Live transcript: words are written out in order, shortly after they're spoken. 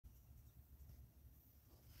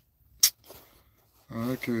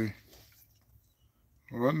Okay.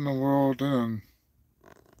 What in the world then?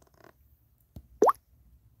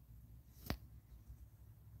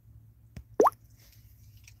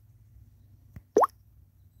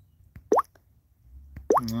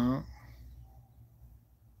 No.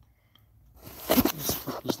 Let's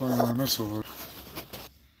flip this thing on this way.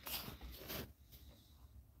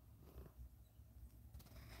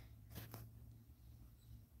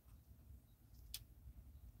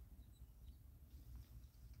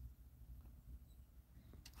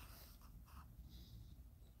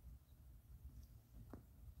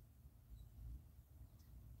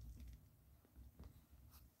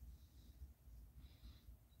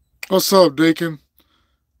 What's up, Deacon?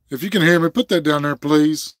 If you can hear me, put that down there,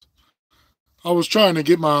 please. I was trying to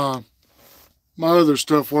get my other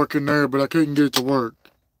stuff working there, but I couldn't get it to work.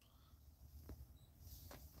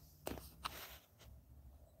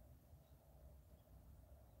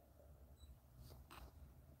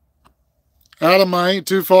 Adam, I ain't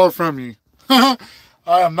too far from you. I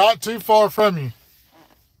am not too far from you.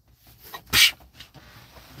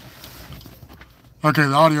 Okay,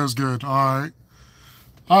 the audio's good. All right.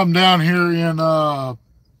 I'm down here in, where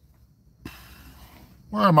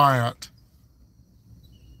am I at?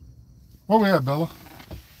 Where we at, Bella?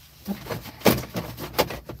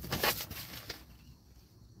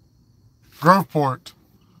 Groveport.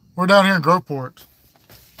 We're down here in Groveport.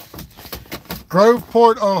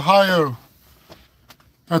 Groveport, Ohio.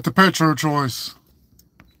 At the Petro Choice.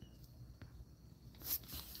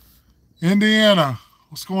 Indiana.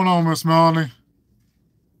 What's going on, Miss Melanie?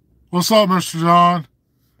 What's up, Mr. John?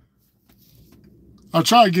 I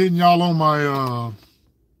tried getting y'all on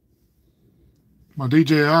my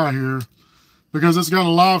DJI here because it's got a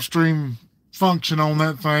live stream function on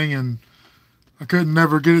that thing and I couldn't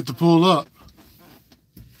never get it to pull up.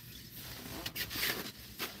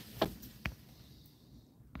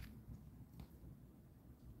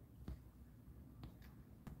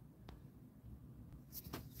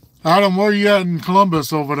 Adam, where you at in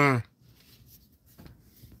Columbus over there?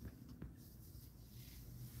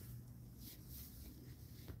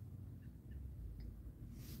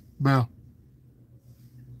 Bell.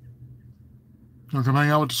 You want to come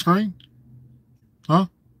hang out with the screen? Huh?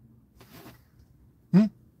 Hmm?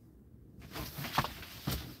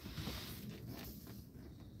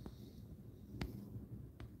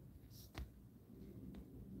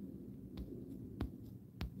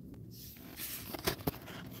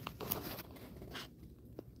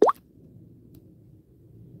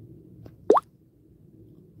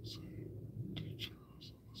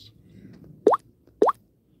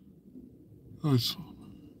 Nice.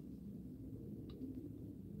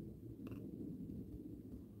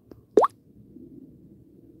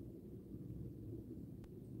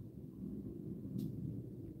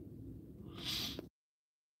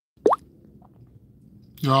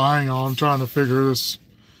 Y'all hang on, I'm trying to figure this.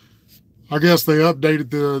 I guess they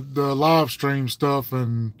updated the live stream stuff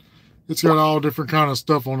and it's got all different kind of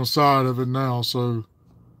stuff on the side of it now, so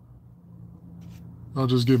I'll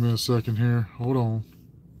just give me a second here. Hold on.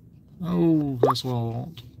 Oh, that's what I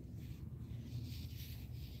want.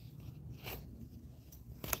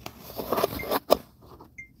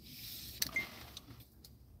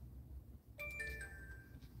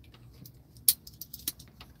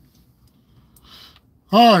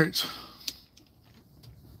 All right.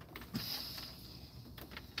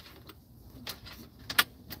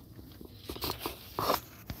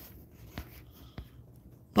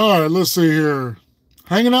 All right, let's see here.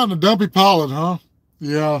 Hanging out in a dumpy pilot, huh?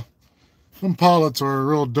 Yeah, them pilots are a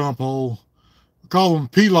real dump hole. We call them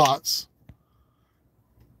pilots.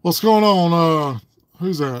 What's going on?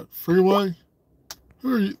 Who's that? Freeway?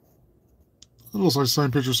 Who are you? It looks like the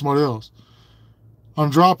same picture of somebody else. I'm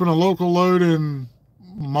dropping a local load in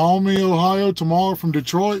Maumee, Ohio tomorrow from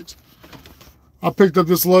Detroit. I picked up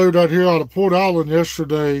this load out here out of Port Allen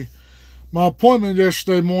yesterday. My appointment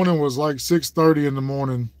yesterday morning was like 6:30 in the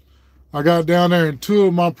morning. I got down there and two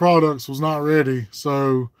of my products was not ready.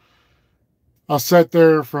 So I sat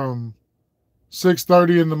there from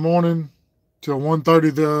 6:30 in the morning till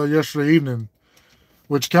 1:30 yesterday evening,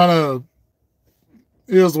 which kind of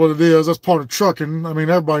is what it is. That's part of trucking. I mean,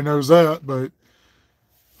 everybody knows that, but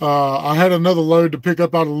I had another load to pick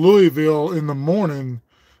up out of Louisville in the morning,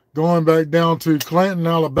 going back down to Clanton,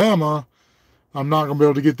 Alabama. I'm not going to be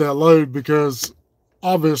able to get that load because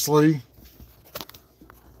obviously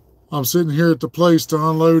I'm sitting here at the place to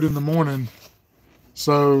unload in the morning.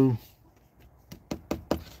 So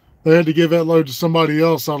they had to give that load to somebody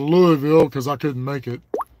else out of Louisville because I couldn't make it.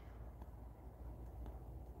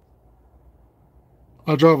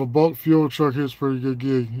 I drive a bulk fuel truck here. It's a pretty good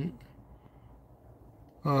gig.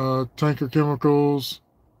 Tanker Chemicals.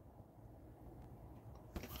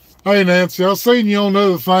 Hey Nancy, I seen you on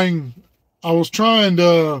another thing. I was trying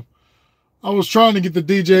to get the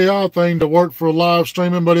DJI thing to work for live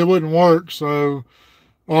streaming, but it wouldn't work. So,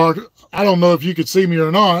 or I don't know if you could see me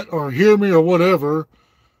or not, or hear me or whatever.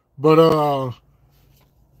 But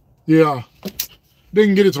yeah,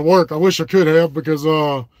 didn't get it to work. I wish I could have, because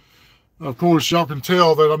of course y'all can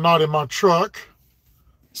tell that I'm not in my truck,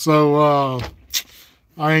 so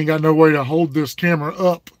I ain't got no way to hold this camera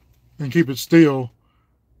up and keep it still.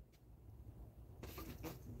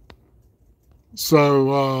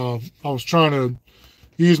 So I was trying to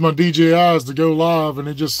use my DJIs to go live, and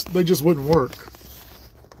they just wouldn't work.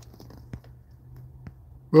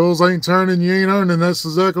 Wheels ain't turning, you ain't earning. That's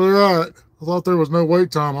exactly right. I thought there was no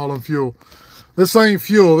wait time hauling fuel. This ain't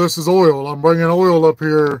fuel, this is oil. I'm bringing oil up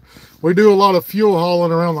here. We do a lot of fuel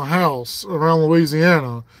hauling around the house, around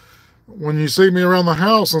Louisiana. When you see me around the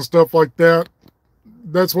house and stuff like that,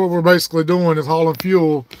 that's what we're basically doing, is hauling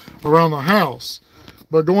fuel around the house.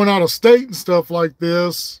 But going out of state and stuff like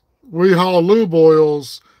this, we haul lube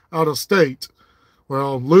oils out of state.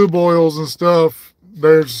 Well, lube oils and stuff,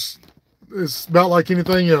 it's about like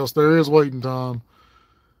anything else. There is waiting time.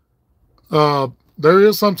 There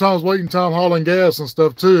is sometimes waiting time hauling gas and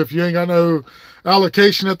stuff too. If you ain't got no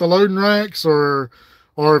allocation at the loading racks, or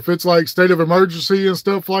if it's like state of emergency and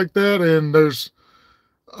stuff like that, and there's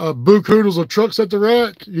boo-koodles of trucks at the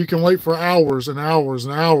rack, you can wait for hours and hours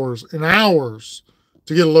and hours and hours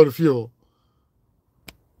to get a load of fuel.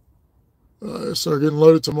 So getting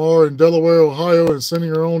loaded tomorrow in Delaware, Ohio, and sending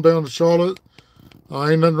her on down to Charlotte.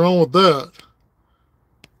 Ain't nothing wrong with that.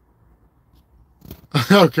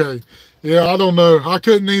 Okay. Yeah, I don't know. I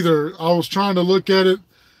couldn't either. I was trying to look at it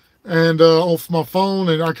and off my phone,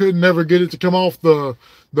 and I couldn't never get it to come off the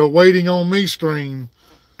waiting on me screen.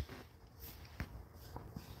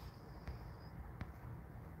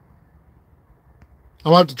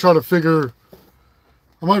 I'm gonna have to try to figure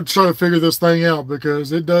this thing out,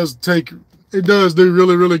 because it does do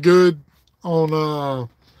really, really good on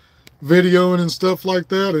videoing and stuff like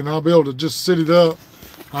that, and I'll be able to just set it up.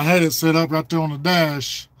 I had it set up right there on the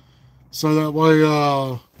dash, so that way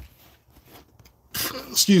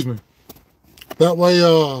excuse me, that way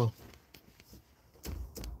y'all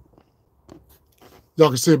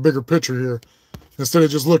can see a bigger picture here instead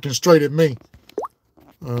of just looking straight at me.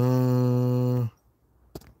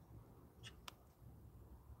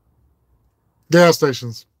 Gas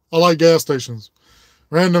stations. I like gas stations.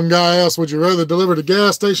 Random guy asked, would you rather deliver to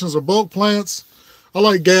gas stations or bulk plants? I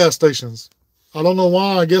like gas stations. I don't know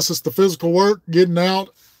why. I guess it's the physical work, getting out,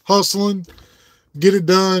 hustling, get it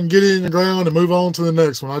done, get it in the ground, and move on to the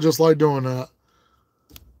next one. I just like doing that.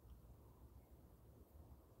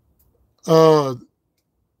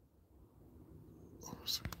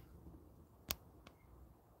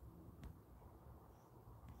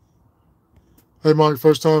 Hey, Mike,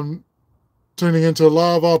 first time tuning into a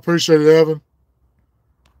live. I appreciate it, Evan.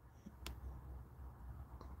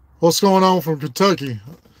 What's going on from Kentucky,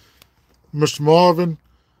 Mr. Marvin?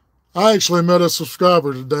 I actually met a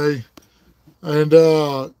subscriber today, and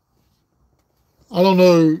I don't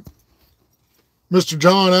know, Mr.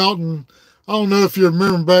 John Alton. I don't know if you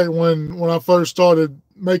remember back when I first started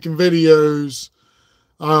making videos.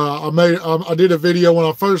 I did a video when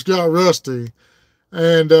I first got Rusty,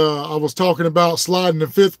 and I was talking about sliding the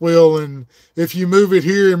fifth wheel, and if you move it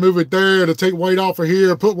here and move it there to take weight off of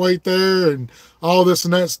here, put weight there, and all this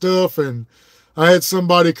and that stuff. And I had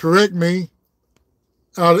somebody correct me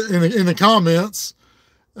out in the comments,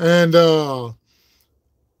 and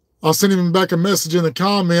I sent him back a message in the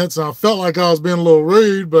comments, and I felt like I was being a little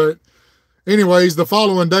rude. But anyways, the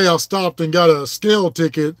following day I stopped and got a scale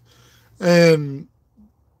ticket, and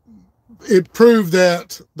it proved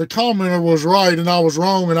that the commenter was right and I was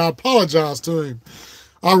wrong, and I apologized to him.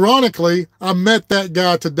 Ironically, I met that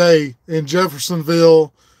guy today in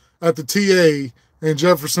Jeffersonville at the TA in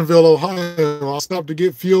Jeffersonville, Ohio. I stopped to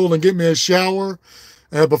get fuel and get me a shower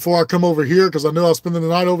before I come over here, because I knew I was spending the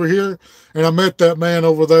night over here. And I met that man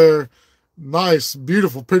over there. Nice,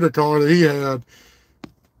 beautiful pickup car that he had.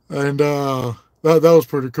 And that was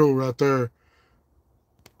pretty cool right there.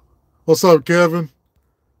 What's up, Kevin?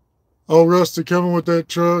 Oh, Rusty coming with that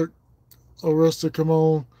truck. Oh, Rusty, come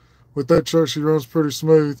on. With that truck, she runs pretty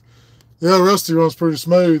smooth. Yeah, Rusty runs pretty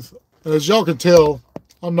smooth. As y'all can tell,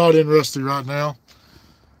 I'm not in Rusty right now.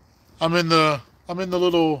 I'm in the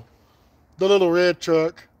little red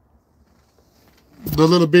truck. The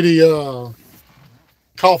little bitty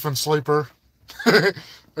coffin sleeper.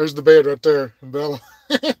 There's the bed right there, Bella.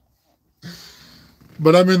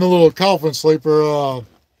 But I'm in the little coffin sleeper.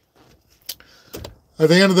 at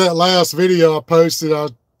the end of that last video I posted, I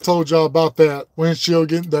told y'all about that windshield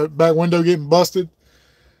the back window getting busted.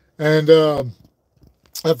 And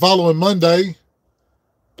that following Monday,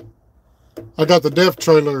 I got the DEF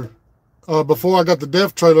trailer. Before I got the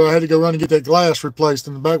DEF trailer, I had to go run and get that glass replaced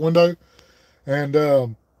in the back window. And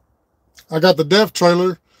I got the DEF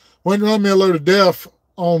trailer. Went and run me a load of DEF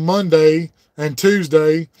on Monday and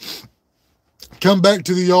Tuesday. Come back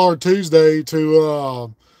to the yard Tuesday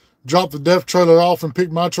to drop the DEF trailer off and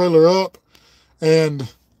pick my trailer up. And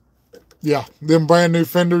yeah, them brand new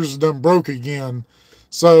fenders done broke again.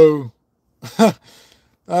 So we got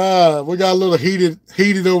a little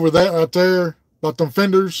heated over that right there about them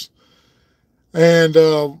fenders. And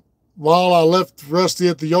while I left Rusty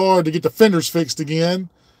at the yard to get the fenders fixed again,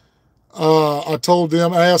 I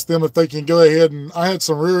asked them if they can go ahead, and I had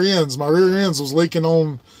some rear ends. My rear ends was leaking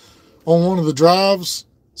on one of the drives.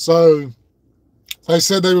 So they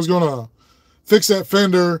said they was going to fix that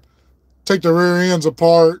fender, take the rear ends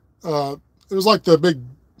apart. It was like the big,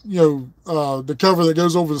 the cover that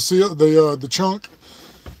goes over the seal, the chunk.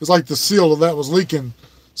 It's like the seal of that was leaking.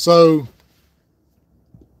 So,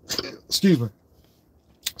 excuse me.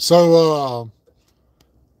 So,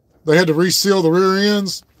 they had to reseal the rear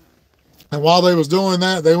ends. And while they was doing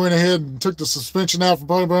that, they went ahead and took the suspension out from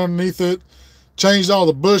underneath it, changed all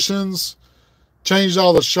the bushings, changed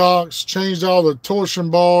all the shocks, changed all the torsion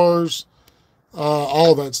bars,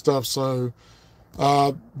 all that stuff. So,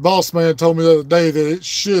 boss man told me the other day that it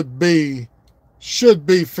should be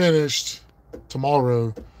finished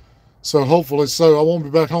tomorrow. So hopefully so. I won't be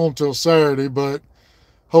back home till Saturday, but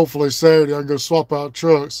hopefully Saturday I can go swap out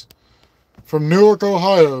trucks. From Newark,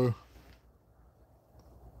 Ohio.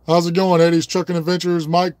 How's it going, Eddie's Trucking Adventures?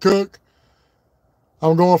 Mike Cook.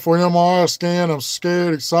 I'm going for an MRI scan. I'm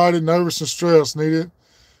scared, excited, nervous, and stressed. Need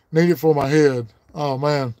it for my head. Oh,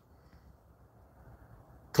 man.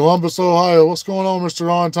 Columbus, Ohio. What's going on, Mr.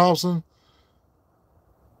 Ron Thompson?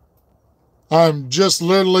 I'm just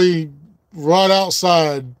literally right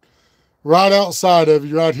outside of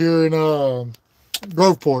you, right here in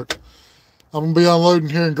Groveport. I'm going to be unloading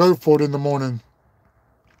here in Groveport in the morning.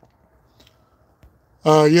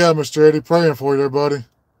 Yeah, Mr. Eddie, praying for you there, buddy.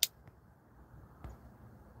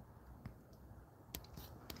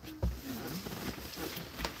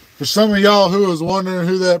 For some of y'all who was wondering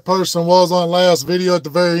who that person was on the last video at the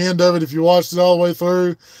very end of it, if you watched it all the way through,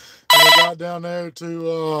 and we got down there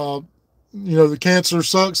to, the cancer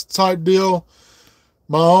sucks type deal,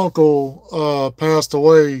 my uncle passed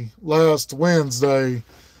away last Wednesday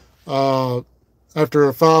after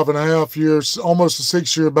a 5.5 years, almost a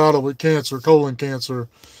 6-year battle with cancer, colon cancer.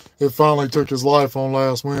 It finally took his life on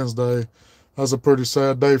last Wednesday. That's a pretty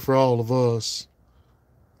sad day for all of us.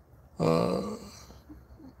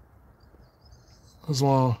 That's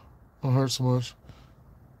why I hurt so much.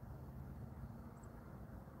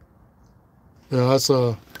 Yeah, that's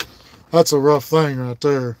a rough thing right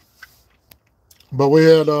there. But we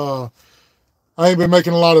had I ain't been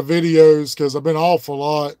making a lot of videos because I've been off a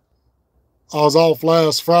lot. I was off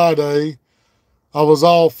last Friday. I was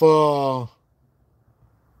off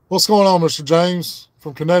what's going on, Mr. James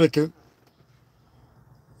from Connecticut?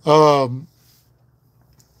 I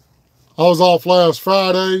was off last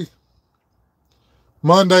Friday,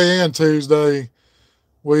 Monday and Tuesday.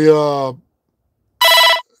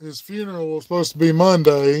 His funeral was supposed to be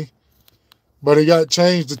Monday, but it got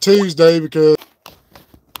changed to Tuesday because,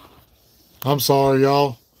 I'm sorry,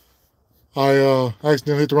 y'all. I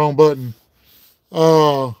accidentally hit the wrong button.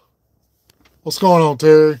 What's going on,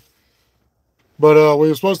 Terry? But we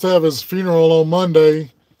were supposed to have his funeral on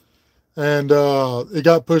Monday, and it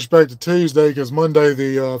got pushed back to Tuesday because Monday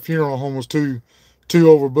the funeral home was too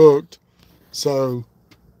overbooked. So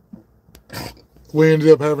we ended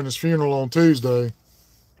up having his funeral on Tuesday.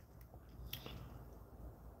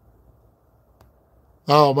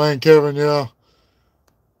 Oh man, Kevin, yeah.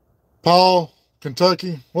 Paul,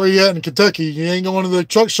 Kentucky. Where you at in Kentucky? You ain't going to the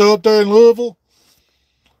truck show up there in Louisville?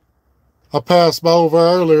 I passed by over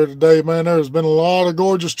earlier today, man. There's been a lot of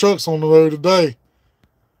gorgeous trucks on the road today.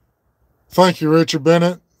 Thank you, Richard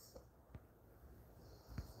Bennett.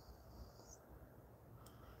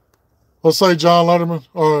 Let's say John Letterman,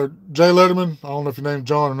 or Jay Letterman. I don't know if your name's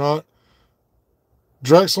John or not.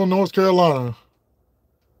 Drexel, North Carolina.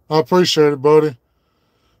 I appreciate it, buddy.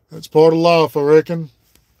 It's part of life, I reckon.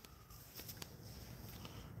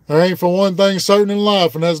 There ain't for one thing certain in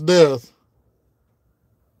life, and that's death.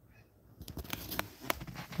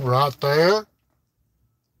 Right there.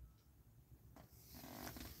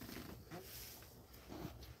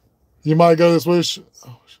 You might go this wish.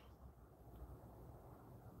 Oh,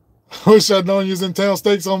 I wish I'd known you was in town.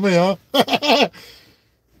 Steaks on me, huh?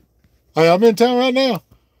 Hey, I'm in town right now.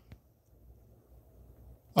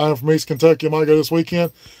 I'm from East Kentucky. I might go this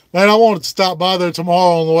weekend. Man, I wanted to stop by there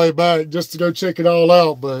tomorrow on the way back just to go check it all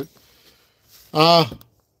out, but I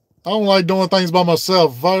don't like doing things by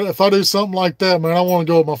myself. If I do something like that, man, I want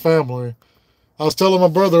to go with my family. I was telling my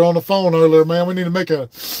brother on the phone earlier, man, we need to make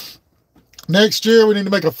next year we need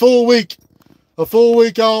to make a full week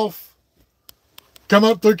off. Come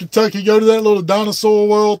up through Kentucky, go to that little dinosaur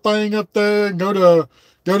world thing up there, and go to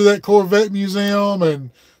that Corvette museum, and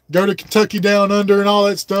go to Kentucky Down Under and all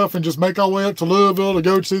that stuff, and just make our way up to Louisville to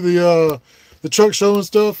go to the truck show and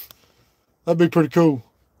stuff. That'd be pretty cool.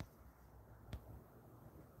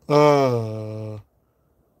 I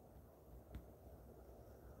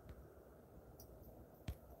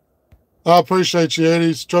appreciate you,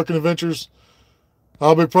 Eddie's Trucking Adventures.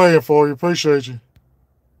 I'll be praying for you. Appreciate you.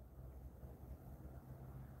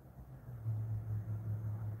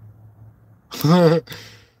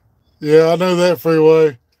 Yeah, I know that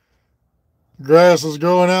freeway. Grass is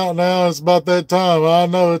growing out now. It's about that time. I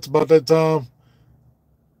know it's about that time.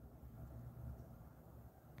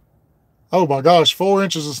 Oh my gosh, 4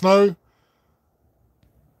 inches of snow.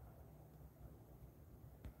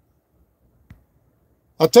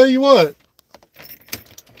 I'll tell you what.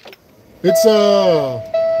 It's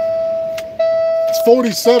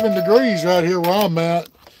 47 degrees right here where I'm at.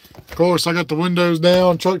 Of course, I got the windows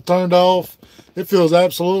down, truck turned off. It feels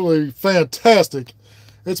absolutely fantastic.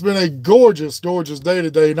 It's been a gorgeous, gorgeous day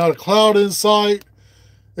today. Not a cloud in sight.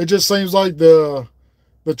 It just seems like the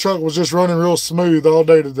truck was just running real smooth all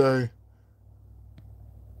day today.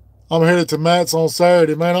 I'm headed to Matt's on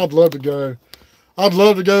Saturday. Man, I'd love to go. I'd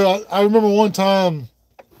love to go. I remember one time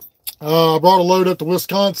I brought a load up to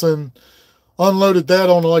Wisconsin, unloaded that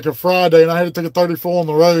on like a Friday, and I had to take a 34 on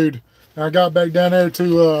the road. And I got back down there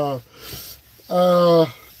to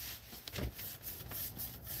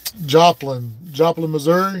Joplin,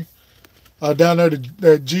 Missouri, down there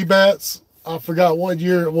to G-Bats. I forgot what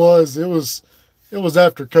year it was. It was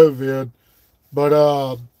after COVID, but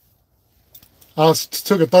I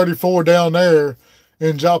took a 34 down there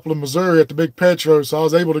in Joplin, Missouri at the Big Petro, so I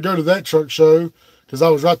was able to go to that truck show because I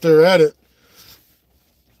was right there at it.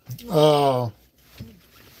 But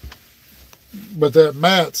that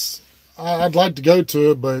Matt's, I'd like to go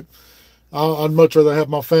to it, but I'd much rather have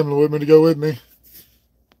my family with me to go with me.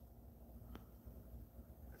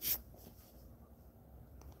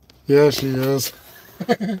 Yeah, she is.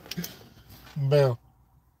 Belle.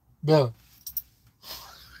 Bella.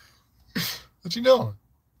 What you doing?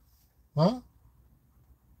 Huh?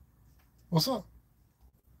 What's up?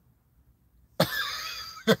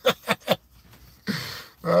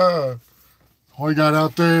 We got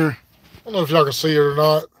out there. I don't know if y'all can see it or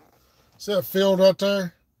not. See that field right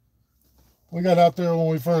there? We got out there when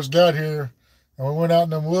we first got here, and we went out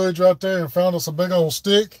in them woods right there and found us a big old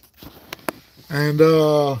stick. And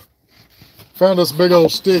found us a big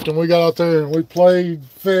old stick, and we got out there and we played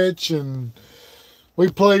fetch, and we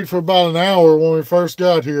played for about an hour when we first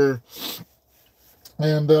got here.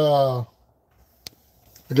 And I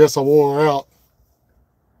guess I wore her out.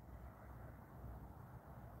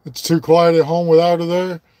 It's too quiet at home without her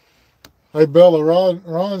there. Hey, Bella,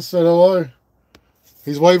 Ron said hello.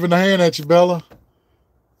 He's waving the hand at you, Bella.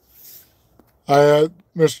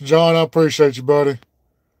 Mr. John, I appreciate you, buddy.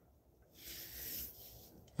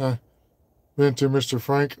 Been to Mr.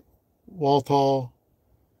 Frank Walthall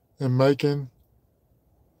in Macon.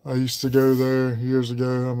 I used to go there years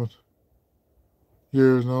ago.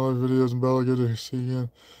 Years and all those videos, and Bella, good to see you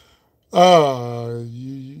again.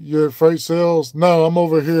 You're at Freight Sales? No, I'm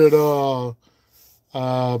over here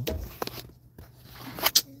at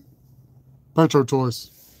Petro Choice.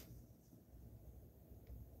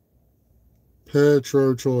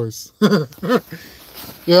 Petro Choice.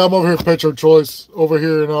 Yeah, I'm over here at Petro Choice, over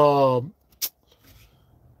here in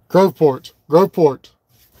Groveport,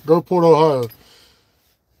 Ohio.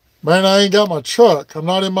 Man, I ain't got my truck. I'm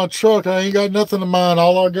not in my truck. I ain't got nothing of mine.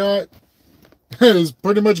 All I got is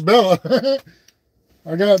pretty much Bella.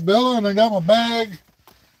 I got Bella, and I got my bag,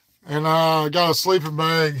 and I got a sleeping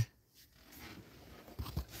bag.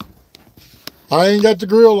 I ain't got the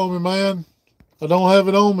grill on me, man. I don't have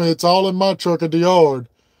it on me. It's all in my truck at the yard.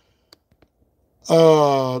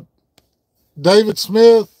 David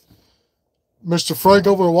Smith, Mr. Frank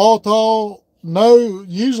over at Walthall. No,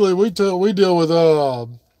 usually we deal with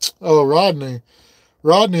Rodney.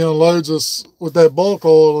 Rodney unloads us with that bulk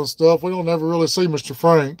oil and stuff. We don't ever really see Mr.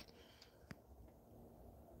 Frank.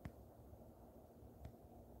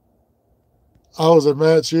 I was at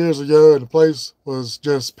Matt's years ago, and the place was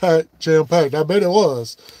just packed, jam-packed. I bet it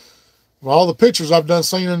was. All the pictures I've done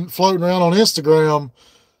seen floating around on Instagram,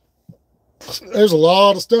 There's a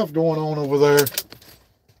lot of stuff going on over there.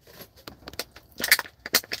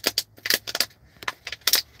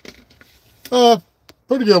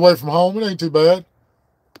 Pretty good away from home. It ain't too bad.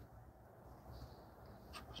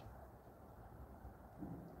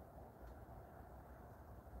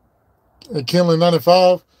 At Kinley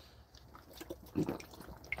 95.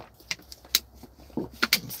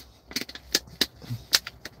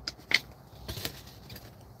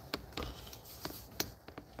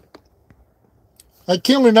 At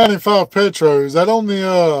Kinley 95 Petro, is that on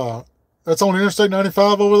the that's on Interstate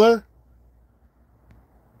 95 over there?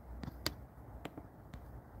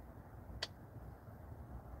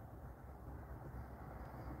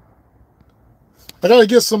 I gotta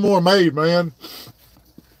get some more made, man.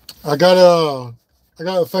 I gotta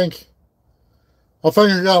think. I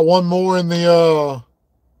think I got one more in the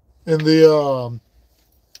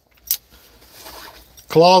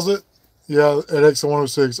closet. Yeah, at Exit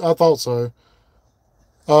 106. I thought so.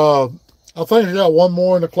 I think I got one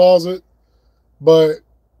more in the closet, but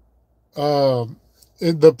the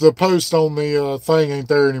post on the thing ain't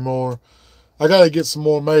there anymore. I gotta get some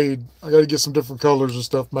more made. I gotta get some different colors and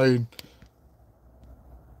stuff made.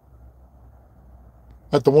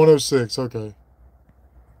 At the 106, okay.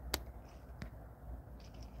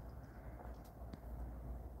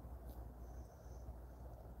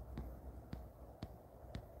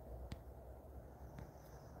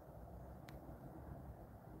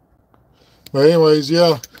 But anyways,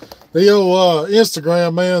 yeah, the old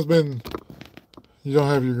Instagram man's been. You don't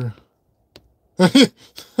have your.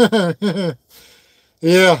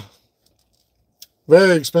 Yeah,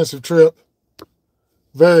 very expensive trip.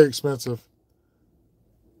 Very expensive.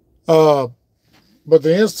 But the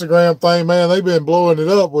Instagram thing, man, they've been blowing it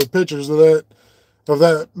up with pictures of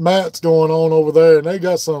that mats going on over there, and they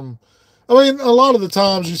got some. I mean, a lot of the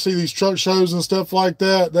times you see these truck shows and stuff like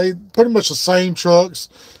that, they pretty much the same trucks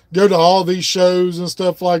go to all these shows and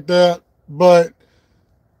stuff like that. But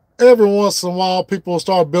every once in a while, people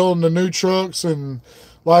start building the new trucks, and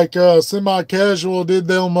like Semi Casual did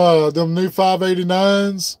them new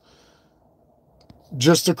 589s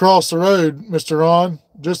just across the road, Mr. Ron,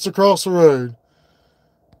 just across the road.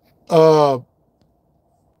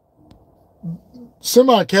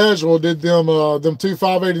 Semi Casual did them two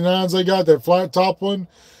 589s they got, that flat top one,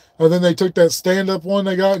 and then they took that stand up one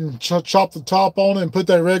they got and chopped the top on it and put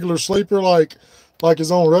that regular sleeper like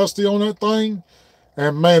his own Rusty on that thing.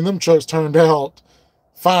 And man, them trucks turned out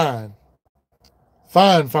fine.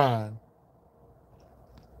 Fine, fine.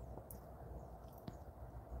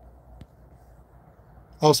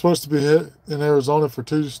 I was supposed to be hit in Arizona for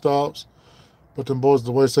 2 stops, but them boys at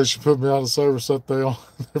the way station put me out of service up there on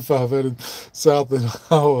their 5 headed south in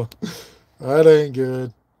Iowa. That ain't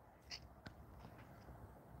good.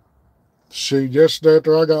 Shoot, yesterday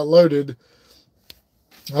after I got loaded,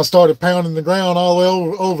 I started pounding the ground all the way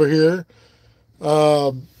over here.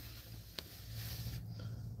 I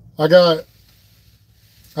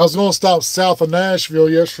was going to stop south of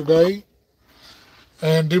Nashville yesterday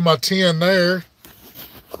and do my 10 there.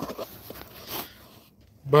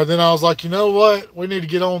 But then I was like, you know what? We need to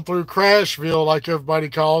get on through Crashville, like everybody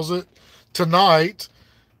calls it, tonight.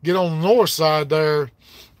 Get on the north side there.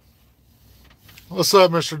 What's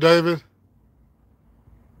up, Mr. David?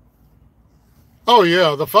 Oh,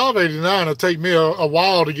 yeah, the 589 will take me a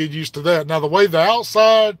while to get used to that. Now, the way the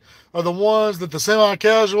outside are the ones that the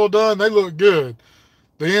Semi-Casual done, they look good.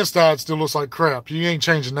 The inside still looks like crap. You ain't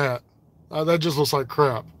changing that. That just looks like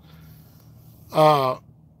crap. The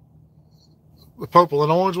purple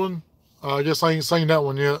and orange one, I guess I ain't seen that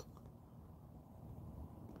one yet.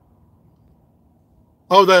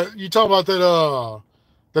 Oh, that you talking about that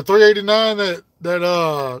the 389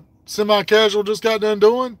 that Semi-Casual just got done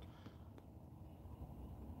doing?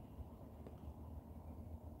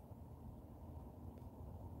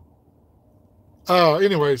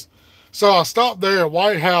 Anyways, so I stopped there at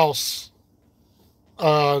White House,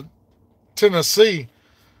 Tennessee,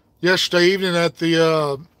 yesterday evening at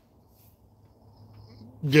the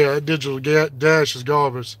yeah, Digital Dash is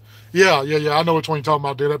garbage. Yeah. I know which one you're talking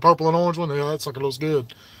about, dude. That purple and orange one. Yeah, that sucker looks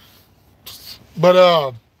good.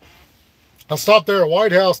 But I stopped there at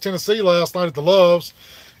White House, Tennessee last night at the Loves.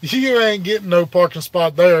 You ain't getting no parking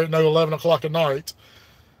spot there at no 11 o'clock at night.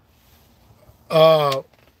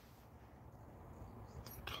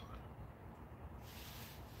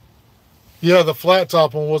 Yeah, the flat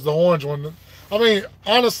top one was the orange one. I mean,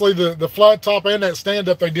 honestly, the flat top and that stand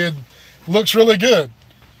up they did looks really good.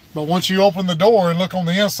 But once you open the door and look on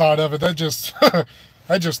the inside of it, that just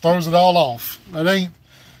that just throws it all off. That ain't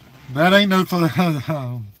no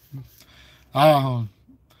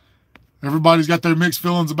Everybody's got their mixed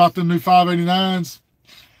feelings about them new 589s.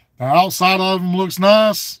 The outside of them looks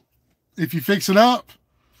nice if you fix it up.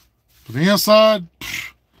 But the inside,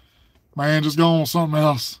 man, just go on something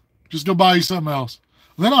else. Just go buy you something else.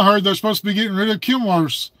 And then I heard they're supposed to be getting rid of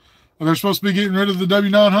Kenworths. Or they're supposed to be getting rid of the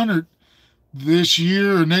W900 this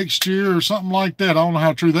year or next year or something like that. I don't know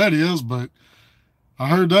how true that is, but I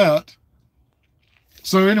heard that.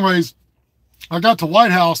 So anyways, I got to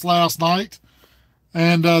White House last night,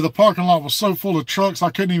 and the parking lot was so full of trucks I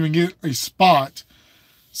couldn't even get a spot.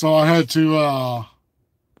 So I had to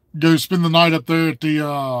go spend the night up there at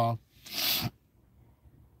the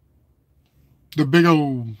big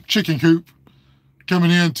old chicken coop coming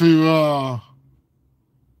into all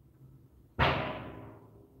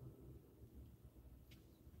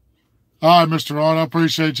right, Mr. Ron, I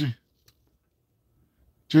appreciate you.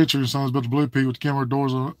 Gentry sounds about the Blue Pea with the camera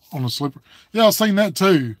doors on the slipper. Yeah, I've seen that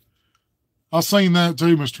too. I've seen that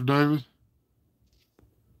too, Mr. David.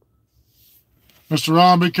 Mr.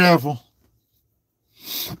 Ron, be careful.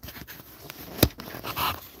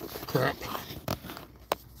 Crap.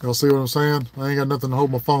 Y'all see what I'm saying? I ain't got nothing to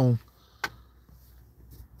hold my phone.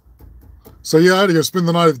 So yeah, I had to go spend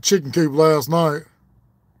the night at the chicken coop last night.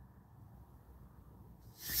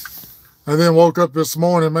 And then woke up this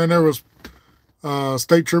morning, man, there was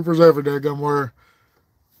state troopers every day somewhere.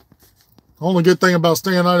 Only good thing about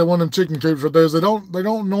staying out at one of them chicken coops right there is they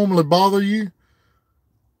don't normally bother you.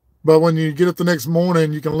 But when you get up the next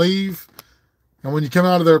morning, you can leave. And when you come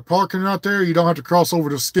out of their parking right there, you don't have to cross over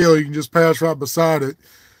the scale. You can just pass right beside it.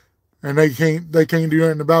 And they can't do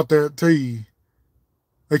nothing about that to you.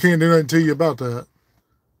 They can't do nothing to you about that.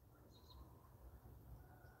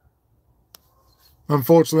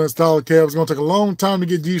 Unfortunately, that style of cab is going to take a long time to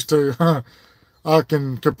get used to. I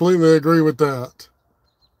can completely agree with that.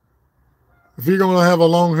 If you're going to have a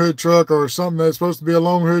long hood truck or something that's supposed to be a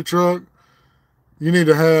long hood truck, you need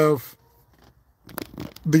to have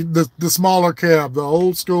the smaller cab, the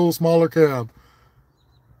old school smaller cab.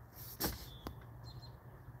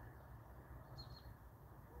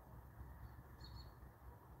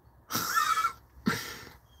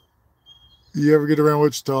 You ever get around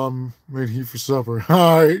Wichita, I'm meeting you for supper.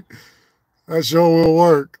 All right. That sure will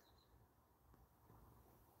work.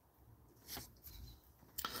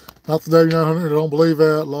 Not the W900. I don't believe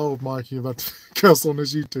that. Lord, Mike, you about to cuss on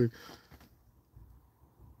this YouTube.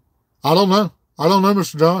 I don't know. I don't know,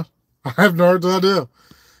 Mr. John. I have no idea.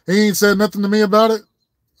 He ain't said nothing to me about it.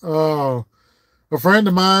 A friend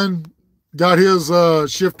of mine got his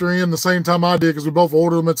shifter in the same time I did because we both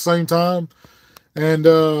ordered them at the same time. And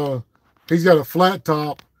he's got a flat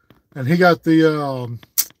top, and he got the,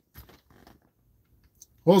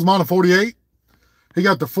 what was mine, a 48? He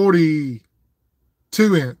got the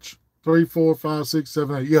 42-inch. 3, 4, 5, 6,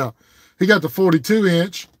 7, 8. Yeah. He got the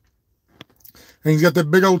 42-inch, and he's got that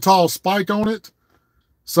big old tall spike on it.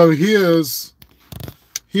 So his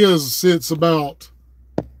sits about,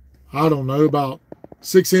 I don't know, about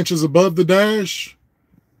 6 inches above the dash.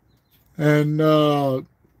 And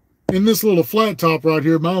in this little flat top right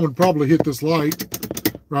here, mine would probably hit this light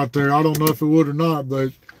right there. I don't know if it would or not,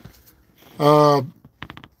 but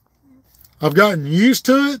I've gotten used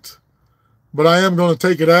to it, but I am going to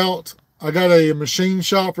take it out. I got a machine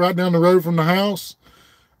shop right down the road from the house.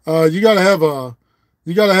 You got to have a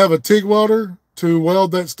TIG welder to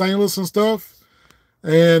weld that stainless and stuff.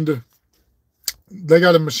 And they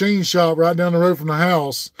got a machine shop right down the road from the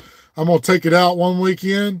house. I'm going to take it out one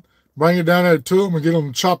weekend, bring it down there to them and get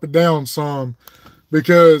them to chop it down some,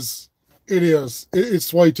 because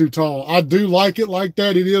it's way too tall. I do like it like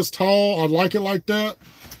that. It is tall. I like it like that,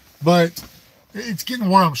 but it's getting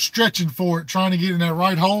where I'm stretching for it, trying to get in that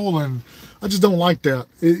right hole, and I just don't like that.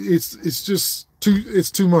 It's just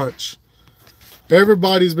too much.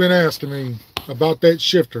 Everybody's been asking me about that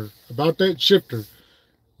shifter.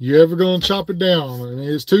 You ever gonna chop it down? I mean,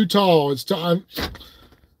 it's too tall. It's time.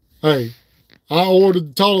 Hey, I ordered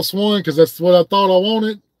the tallest one because that's what I thought I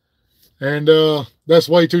wanted, and that's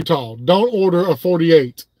way too tall. Don't order a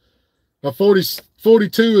 48. A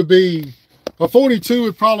 42 would be, a 42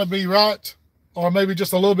 would probably be right, or maybe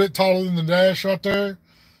just a little bit taller than the dash right there.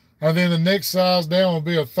 And then the next size down would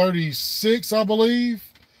be a 36, I believe,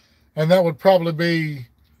 and that would probably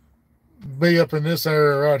be up in this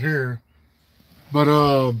area right here. But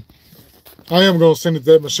I am going to send it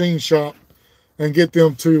to that machine shop and get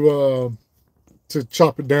them to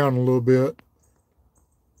chop it down a little bit.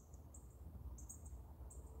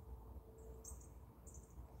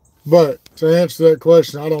 But to answer that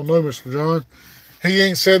question, I don't know, Mr. John. He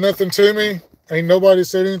ain't said nothing to me. Ain't nobody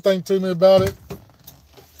said anything to me about it.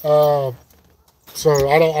 So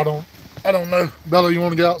I don't know. Bella, you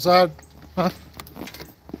want to get outside? Huh?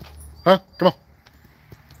 Huh? Come on.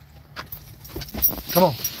 Come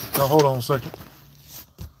on. Now, hold on a second.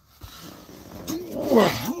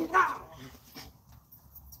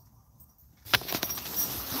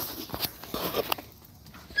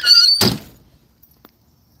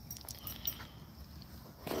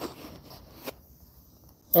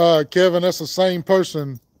 Kevin, that's the same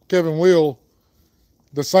person, Kevin Will,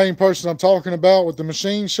 the same person I'm talking about with the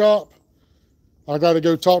machine shop. I got to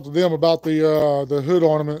go talk to them about the hood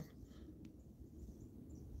ornament.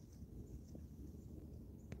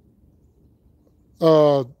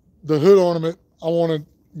 The hood ornament, I want to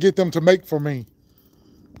get them to make for me.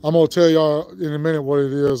 I'm going to tell y'all in a minute what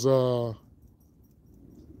it is.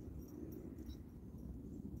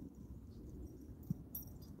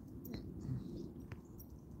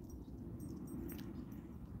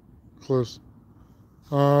 Close.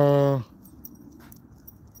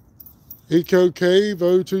 Eco Cave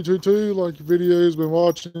 0222, like your video's been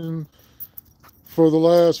watching for the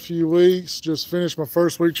last few weeks. Just finished my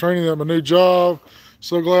first week training at my new job.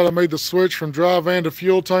 So glad I made the switch from dry van to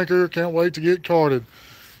fuel tanker. Can't wait to get carded.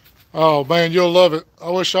 Oh man, you'll love it. I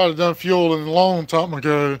wish I'd have done fuel a long time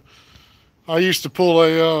ago. I used to pull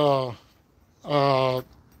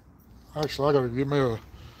actually I gotta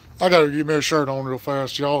get me a shirt on real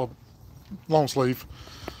fast, y'all. Long sleeve.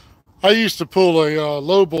 I used to pull a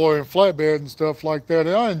low boy and flatbed and stuff like that,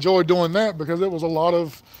 and I enjoyed doing that because it was a lot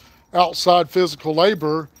of outside physical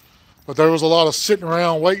labor, but there was a lot of sitting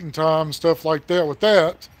around waiting time and stuff like that with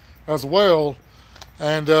that as well.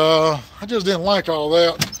 And I just didn't like all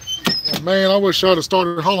that. And man, I wish I'd have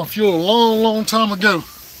started hauling fuel a long time ago,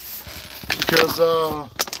 because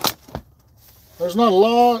there's not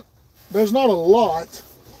a lot.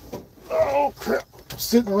 Oh crap!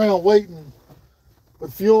 Sitting around waiting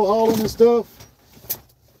with fuel hauling and stuff,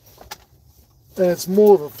 and it's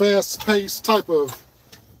more of a fast-paced type of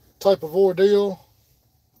ordeal.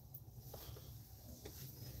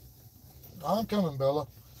 I'm coming, Bella.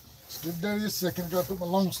 Just give Daddy a second. I gotta put my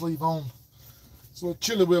long sleeve on. It's a little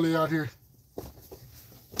chilly willy out here.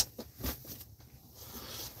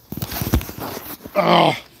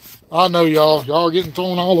 Oh, I know y'all. Y'all are getting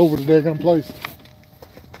thrown all over the daggone place.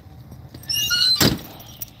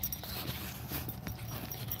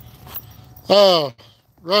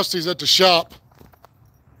 Rusty's at the shop.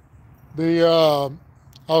 I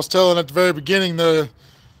was telling at the very beginning, that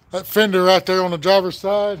fender right there on the driver's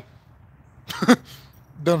side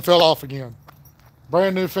done fell off again.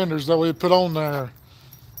 Brand new fenders that we put on there.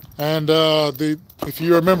 And if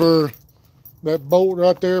you remember, that bolt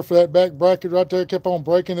right there for that back bracket right there kept on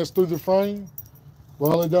breaking us through the frame.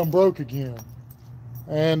 Well, it done broke again.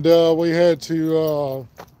 And we had to,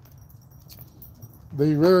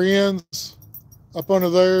 the rear ends up under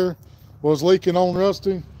there was leaking on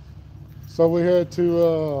Rusty. So we had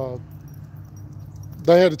to,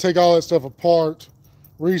 they had to take all that stuff apart,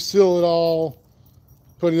 reseal it all,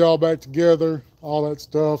 put it all back together, all that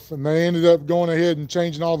stuff. And they ended up going ahead and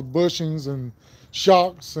changing all the bushings and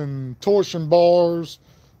shocks and torsion bars,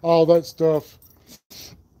 all that stuff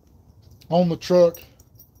on the truck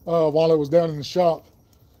while it was down in the shop.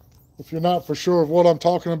 If you're not for sure of what I'm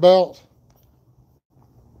talking about,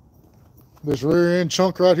 this rear end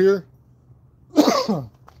chunk right here,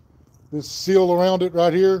 this seal around it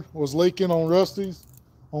right here was leaking on Rusty's,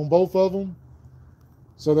 on both of them.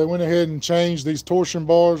 So they went ahead and changed these torsion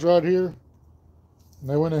bars right here. And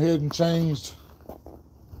they went ahead and changed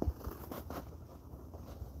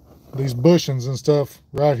these bushings and stuff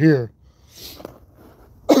right here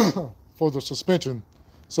for the suspension.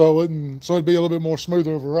 So it'd be a little bit more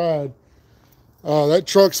smoother of a ride. That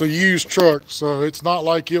truck's a used truck, so it's not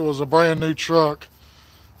like it was a brand new truck.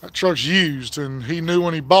 That truck's used, and he knew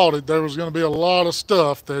when he bought it there was going to be a lot of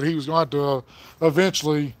stuff that he was going to have to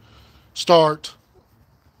eventually start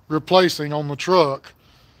replacing on the truck.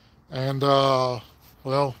 And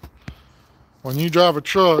well, when you drive a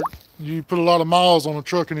truck, you put a lot of miles on a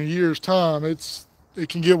truck in a year's time, it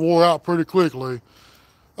can get wore out pretty quickly.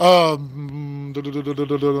 I have an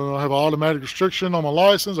automatic restriction on my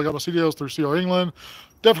license. I got my CDLs through CR England.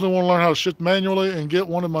 Definitely want to learn how to shift manually and get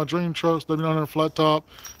one of my dream trucks, W900 flat top,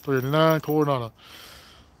 389 Coronado.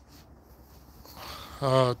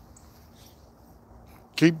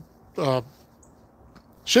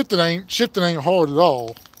 Shifting ain't hard at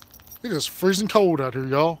all. It is freezing cold out here,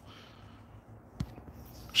 y'all.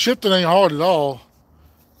 Shifting ain't hard at all.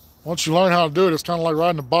 Once you learn how to do it, it's kind of like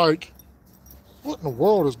riding a bike. What in the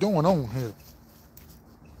world is going on here?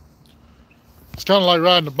 It's kind of like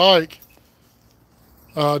riding a bike.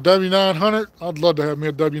 W900, I'd love to have me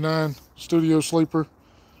a W9 studio sleeper.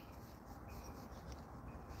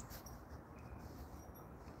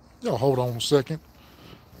 Y'all hold on a second.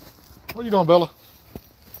 What are you doing, Bella?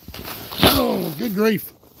 Oh, good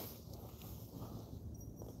grief.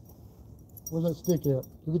 Where's that stick at?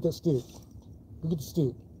 Go get that stick. Go get the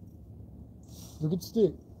stick. Go get the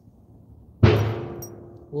stick.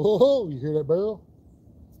 Whoa, you hear that barrel?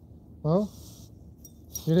 Huh?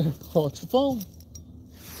 Hear that? Oh, it's the phone.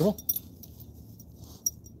 Come on.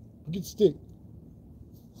 Go get the stick.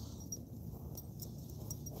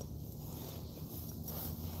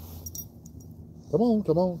 Come on,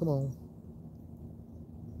 come on, come on.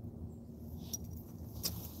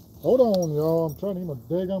 Hold on, y'all. I'm trying to get my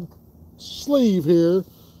daggum sleeve here.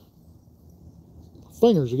 My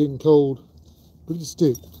fingers are getting cold. Go get the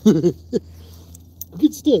stick. Go get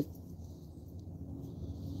the stick.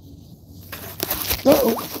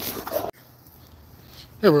 Uh-oh.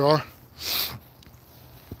 Here we are.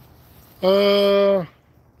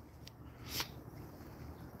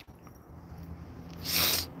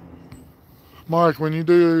 Mike, when you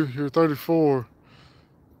do your 34,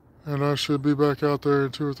 and I should be back out there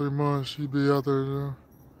in 2 or 3 months, you'd be out there to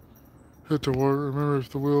hit the work. Remember, if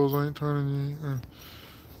the wheels ain't turning you. And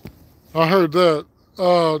I heard that.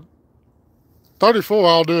 34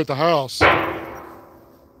 I'll do at the house. That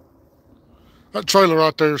trailer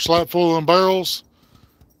right there is slap full of them barrels,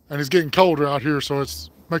 and it's getting colder out here, so it's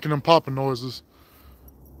making them popping noises.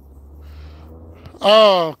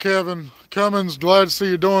 Oh, Kevin Cummins, glad to see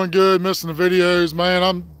you're doing good, missing the videos, man.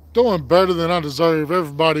 I'm doing better than I deserve.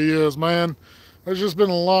 Everybody is, man. There's just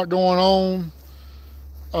been a lot going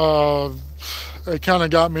on. It kind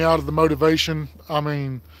of got me out of the motivation. I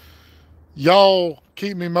mean, y'all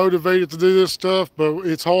keep me motivated to do this stuff, but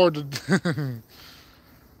it's hard to...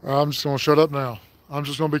 I'm just going to shut up now. I'm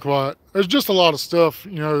just going to be quiet. There's just a lot of stuff,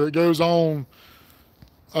 you know, that goes on.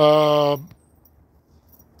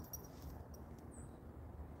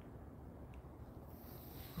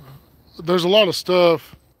 There's a lot of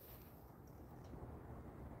stuff.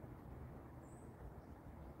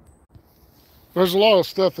 There's a lot of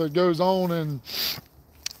stuff that goes on in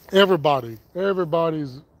everybody's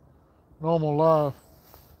normal life.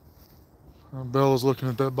 And Bella's looking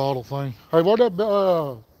at that bottle thing. Hey, where'd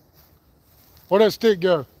that stick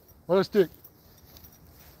go? Where'd that stick?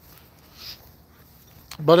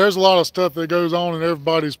 But there's a lot of stuff that goes on in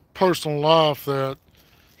everybody's personal life that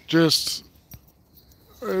just,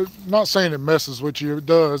 not saying it messes with you, it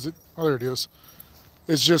does. Oh, there it is.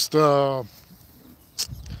 It's just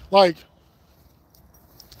like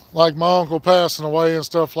my uncle passing away and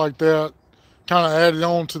stuff like that, kind of added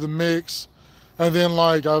on to the mix. And then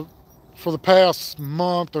for the past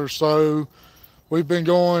month or so, we've been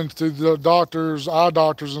going to the doctors, eye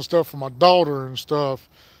doctors and stuff for my daughter and stuff,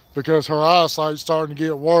 because her eyesight's starting to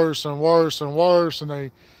get worse and worse and worse. And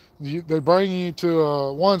they bring you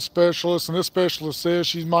to one specialist, and this specialist says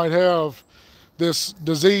she might have this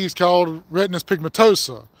disease called retinitis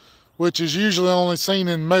pigmentosa, which is usually only seen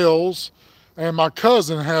in males. And my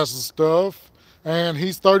cousin has the stuff, and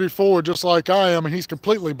he's 34 just like I am, and he's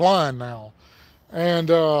completely blind now.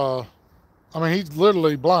 And I mean, he's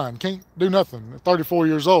literally blind, can't do nothing at 34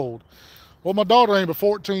 years old. Well, my daughter ain't but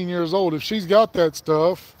 14 years old. If she's got that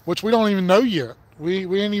stuff, which we don't even know yet, we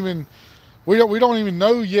don't even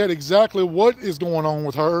know yet exactly what is going on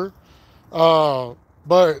with her.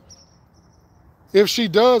 But if she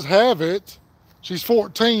does have it, she's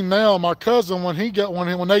 14 now. My cousin, when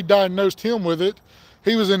they diagnosed him with it,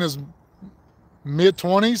 he was in his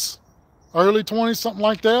mid-20s, early 20s, something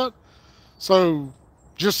like that. So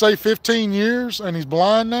just say 15 years, and he's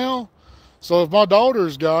blind now. So if my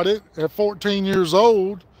daughter's got it at 14 years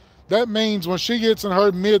old, that means when she gets in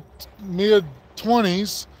her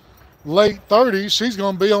mid-20s, late 30s, she's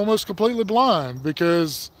going to be almost completely blind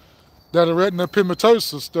because that retina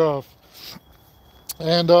pigmentosa stuff.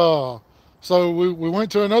 And so we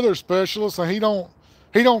went to another specialist, and he don't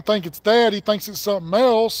think it's that. He thinks it's something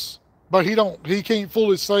else, but he can't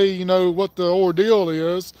fully say, you know, what the ordeal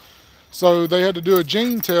is. So they had to do a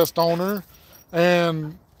gene test on her,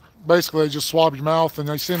 and basically they just swab your mouth and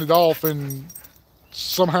they send it off, and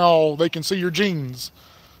somehow they can see your genes.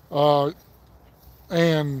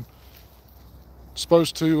 And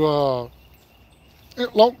supposed to,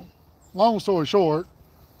 long story short,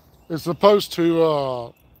 it's supposed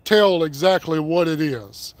to tell exactly what it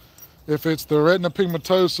is. If it's the retina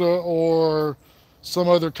pigmentosa or some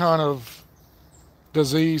other kind of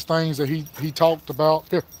disease, things that he talked about.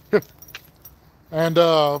 Here. And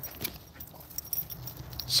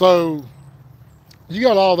so you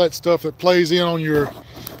got all that stuff that plays in on your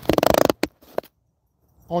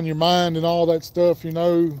mind and all that stuff, you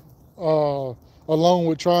know, along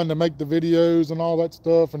with trying to make the videos and all that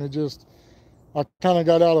stuff. And it just, I kind of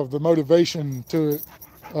got out of the motivation to it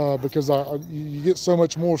because you get so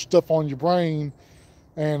much more stuff on your brain.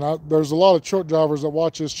 And there's a lot of truck drivers that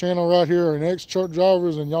watch this channel right here and ex-truck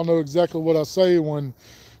drivers, and y'all know exactly what I say when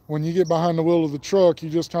you get behind the wheel of the truck, you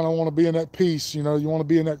just kind of want to be in that peace, you know, you want to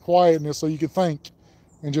be in that quietness so you can think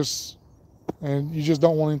and you just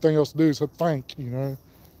don't want anything else to do except think, you know.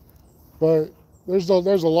 But there's a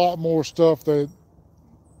lot more stuff that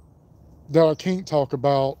I can't talk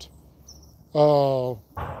about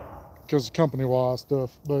because company-wise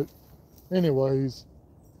stuff. But anyways,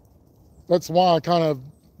 that's why I kind of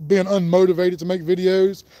been unmotivated to make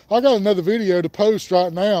videos. I got another video to post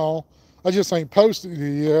right now. I just ain't posted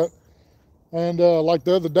it yet. And like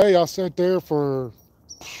the other day, I sat there for,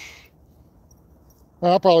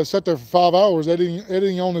 I probably sat there for 5 hours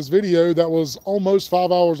editing on this video that was almost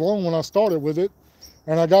 5 hours long when I started with it.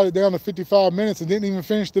 And I got it down to 55 minutes and didn't even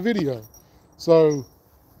finish the video. So,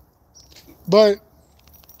 but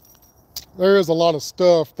there is a lot of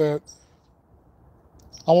stuff that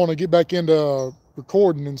I want to get back into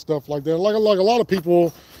recording and stuff like that. Like a lot of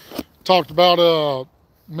people talked about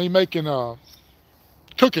me making a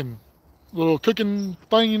little cooking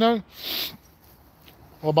thing, you know.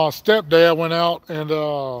 Well, my stepdad went out and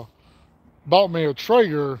bought me a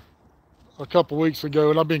Traeger a couple weeks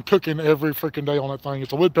ago, and I've been cooking every freaking day on that thing.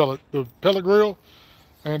 It's a wood pellet, the pellet grill.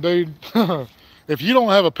 And dude, if you don't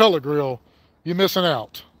have a pellet grill, you're missing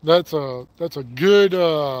out. That's a good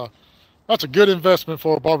investment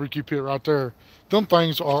for a barbecue pit right there. Them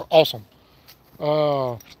things are awesome.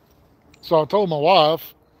 So I told my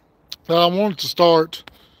wife that I wanted to start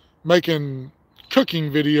making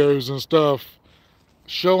cooking videos and stuff,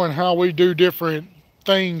 showing how we do different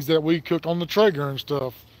things that we cook on the Traeger and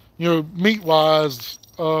stuff. You know, meat-wise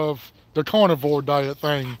of the carnivore diet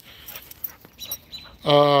thing.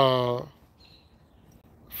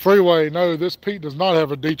 Freeway, no, this Pete does not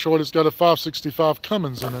have a Detroit. It's got a 565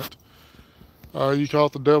 Cummins in it. You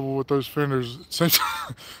caught the devil with those fenders.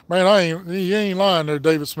 Man, you ain't lying there,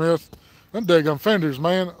 David Smith. Them daggum fenders,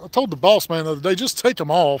 man. I told the boss man the other day, just take them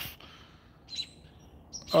off.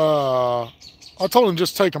 I told him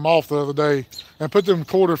just take them off the other day and put them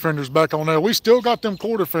quarter fenders back on there. We still got them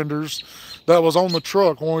quarter fenders that was on the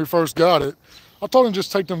truck when we first got it. I told him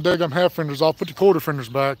just take them daggum half fenders off, put the quarter fenders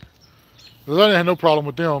back. I didn't have no problem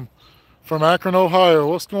with them. From Akron, Ohio.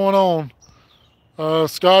 What's going on?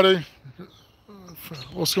 Scotty?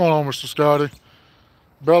 What's going on, Mr. Scotty?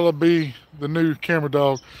 Bella B, the new camera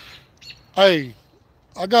dog. Hey,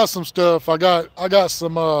 I got some stuff. I got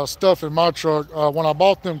some stuff in my truck. When I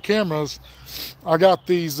bought them cameras, I got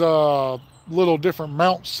these little different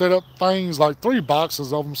mount setup things, like 3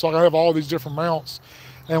 boxes of them, so I have all these different mounts.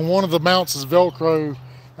 And one of the mounts is Velcro,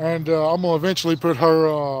 and I'm gonna eventually put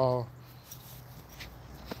her.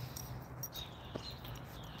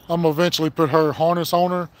 I'm gonna eventually put her harness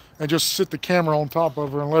on her and just sit the camera on top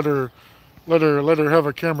of her and let her have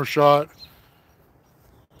a camera shot.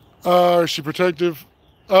 Is she protective?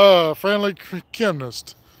 Friendly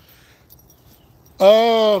chemist.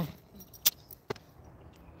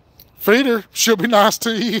 Feed her. She'll be nice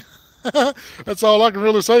to you. That's all I can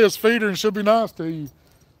really say is feed her and she'll be nice to you.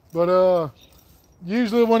 But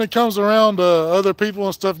usually when it comes around other people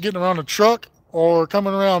and stuff getting around the truck or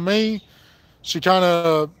coming around me, she kind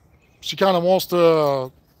of wants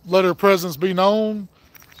to let her presence be known.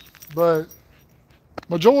 But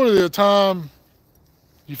majority of the time,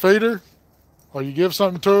 you feed her, or you give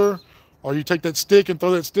something to her, or you take that stick and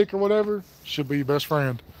throw that stick or whatever, she'll be your best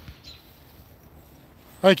friend.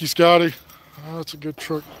 Thank you, Scotty. Oh, that's a good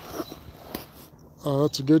truck.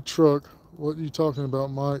 That's a good truck. What are you talking about,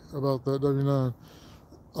 Mike, about that W9?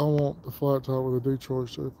 I want the flat top with a Detroit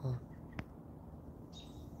certified.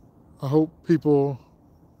 I hope people,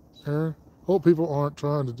 Aaron, hope people aren't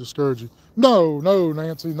trying to discourage you. No,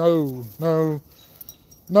 Nancy, no.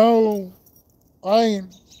 I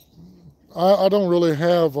ain't. I don't really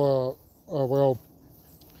have, well,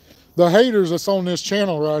 the haters that's on this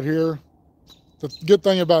channel right here, the good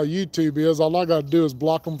thing about YouTube is all I got to do is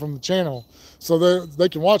block them from the channel. So they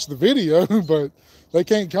can watch the video, but they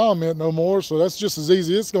can't comment no more. So that's just as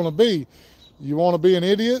easy as it's going to be. You want to be an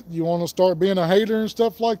idiot, you want to start being a hater and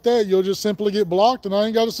stuff like that, you'll just simply get blocked and I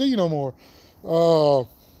ain't got to see you no more.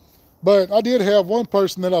 But I did have one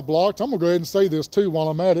person that I blocked. I'm going to go ahead and say this too while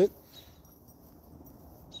I'm at it.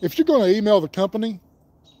 If you're going to email the company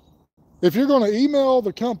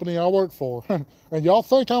I work for, and y'all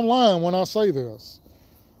think I'm lying when I say this,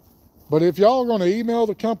 but if y'all are going to email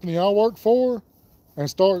the company I work for and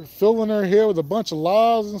start filling their head with a bunch of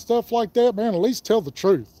lies and stuff like that, man, at least tell the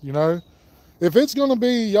truth, you know? If it's going to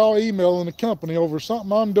be y'all emailing the company over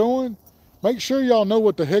something I'm doing, make sure y'all know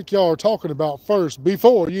what the heck y'all are talking about first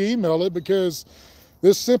before you email it, because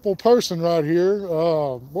this simple person right here,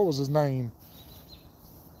 what was his name?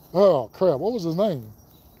 Oh crap, what was his name?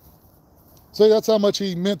 See, that's how much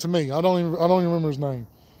he meant to me. I don't even remember his name.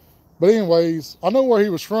 But anyways, I know where he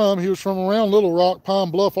was from. He was from around Little Rock, Pine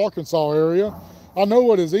Bluff, Arkansas area. I know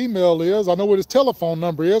what his email is. I know what his telephone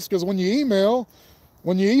number is, because when you email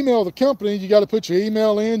the company, you got to put your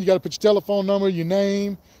email in, you got to put your telephone number, your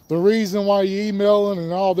name, the reason why you're emailing,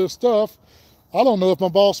 and all this stuff. I don't know if my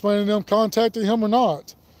boss man and them contacted him or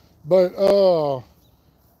not, but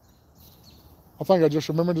I think I just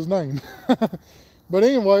remembered his name. But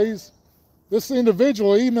anyways, this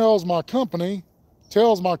individual emails my company,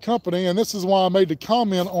 tells my company, and this is why I made the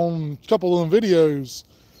comment on a couple of them videos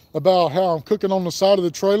about how I'm cooking on the side of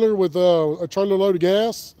the trailer with a trailer load of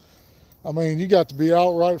gas. I mean, you got to be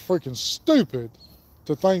outright freaking stupid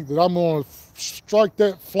to think that I'm going to strike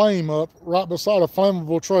that flame up right beside a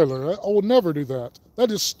flammable trailer. I would never do that.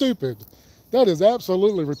 That is stupid. That is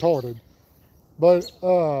absolutely retarded. But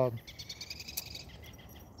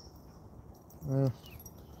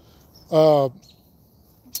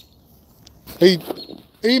he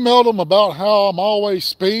emailed him about how I'm always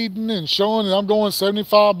speeding and showing that I'm going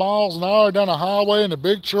 75 miles an hour down a highway in a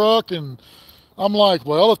big truck, and I'm like,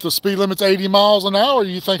 well, if the speed limit's 80 miles an hour,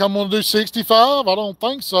 you think I'm going to do 65? I don't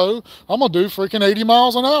think so. I'm going to do freaking 80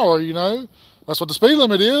 miles an hour, you know? That's what the speed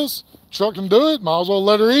limit is. Truck can do it. Might as well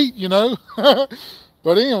let her eat, you know?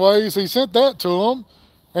 But anyways, he sent that to him,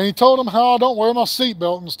 and he told him how I don't wear my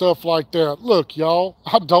seatbelt and stuff like that. Look, y'all,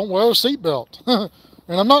 I don't wear a seatbelt,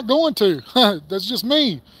 and I'm not going to. That's just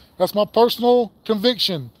me. That's my personal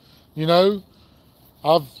conviction, you know?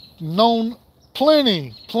 I've known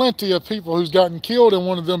plenty of people who's gotten killed in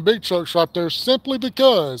one of them big trucks right there simply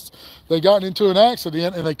because they got into an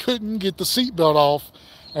accident and they couldn't get the seatbelt off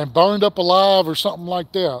and burned up alive or something like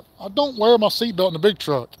that. I don't wear my seatbelt in the big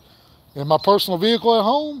truck. In my personal vehicle at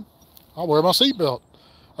home, I wear my seatbelt.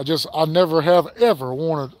 I never have ever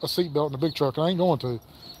worn a seatbelt in the big truck. I ain't going to.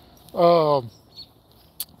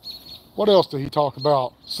 What else did he talk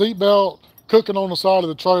about? Seatbelt, cooking on the side of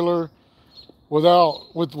the trailer, with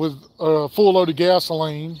a full load of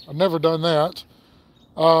gasoline. I've never done that.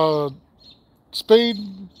 Speed.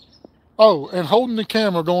 Oh, and holding the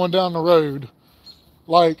camera going down the road,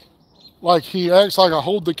 like he acts like I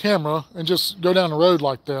hold the camera and just go down the road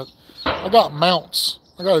like that. I got mounts.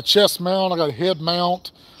 I got a chest mount. I got a head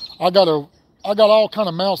mount. I got all kind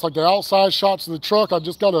of mounts, like the outside shots of the truck. I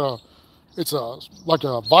just got it's like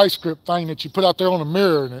a vice grip thing that you put out there on the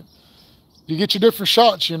mirror, and you get your different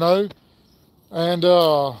shots, you know. And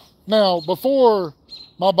now, before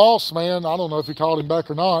my boss man, I don't know if he called him back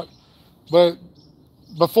or not, but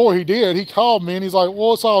before he did, he called me and he's like, well,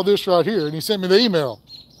 what's all this right here? And he sent me the email.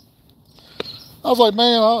 I was like,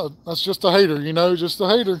 man, that's just a hater, you know, just a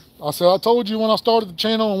hater. I said, I told you when I started the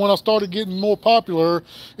channel and when I started getting more popular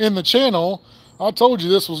in the channel, I told you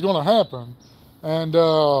this was going to happen. And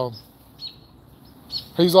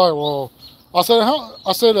he's like, well, I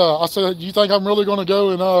said, you think I'm really going to go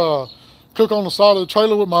and cook on the side of the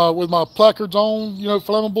trailer with my placards on, you know,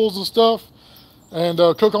 flammables and stuff, and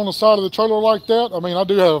cook on the side of the trailer like that? I mean, I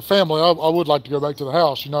do have a family. I would like to go back to the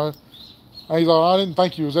house, you know. And he's like, I didn't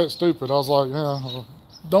think you was that stupid. I was like, yeah,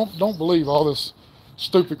 don't believe all this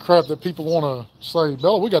stupid crap that people want to say.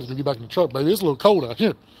 Bella, we got to get back in the truck, baby. It's a little cold out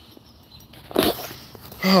here.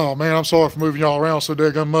 Oh man, I'm sorry for moving y'all around so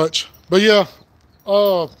daggone much. But yeah,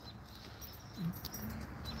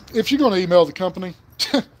 if you're going to email the company,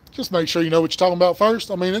 just make sure you know what you're talking about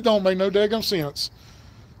first. I mean, it don't make no daggone sense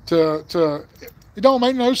it don't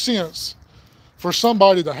make no sense for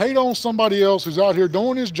somebody to hate on somebody else who's out here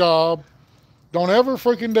doing his job. Don't ever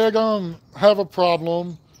freaking daggone have a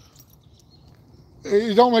problem.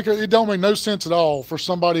 It don't make no sense at all for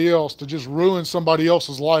somebody else to just ruin somebody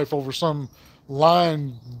else's life over some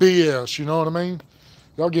lying BS. You know what I mean?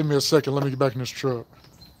 Y'all give me a second. Let me get back in this truck.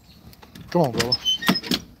 Come on, Bella.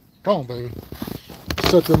 Come on, baby.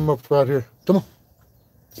 Set them up right here. Come on.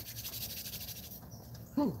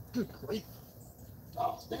 Oh, good grief.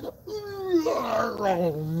 Oh, stand up.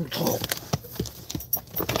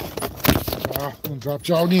 I'm gonna drop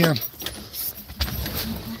y'all in.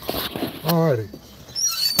 Alrighty.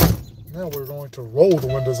 Now we're going to roll the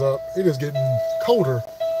windows up. It is getting colder.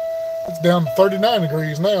 It's down to 39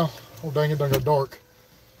 degrees now. Oh dang, it done got dark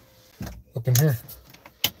up in here.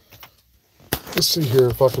 Let's see here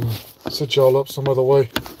if I can set y'all up some other way.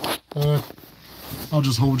 I'll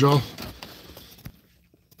just hold y'all.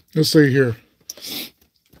 Let's see here.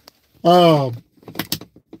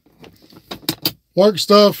 Work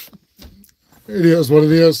stuff. it is what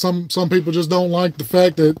it is. Some people just don't like the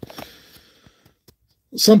fact that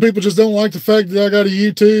I got a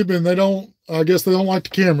YouTube, and I guess they don't like the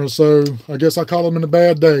camera. So I guess I caught them in a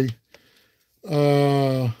bad day.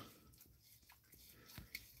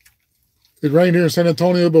 It rained here in San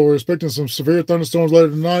Antonio, but we're expecting some severe thunderstorms later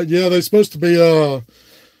tonight. Yeah, they're supposed to be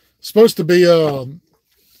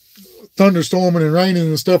thunderstorming and raining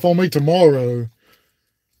and stuff on me tomorrow.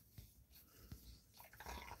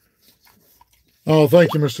 Oh,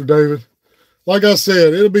 thank you, Mr. David. Like I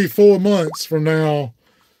said, it'll be 4 months from now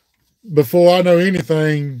before we know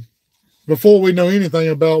anything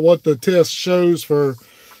about what the test shows for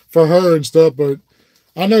her and stuff. But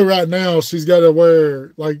I know right now she's got to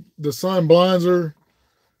wear, like, the sun blinds her,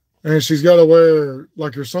 and she's got to wear,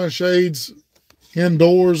 like, her sunshades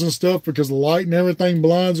indoors and stuff because the light and everything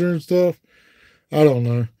blinds her and stuff. I don't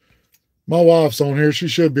know. My wife's on here. She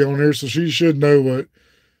should be on here, so she should know what,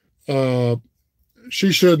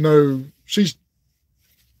 she should know.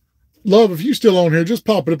 Love, if you still on here, just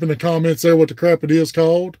pop it up in the comments there what the crap it is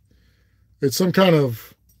called. It's some kind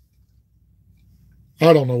of,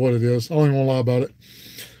 I don't know what it is. I don't even want to lie about it.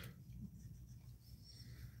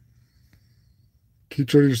 Keep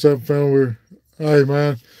true to yourself, family. Hey,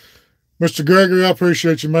 man. Mr. Gregory, I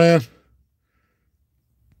appreciate you, man.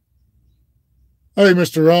 Hey,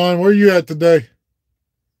 Mr. Ron, where you at today?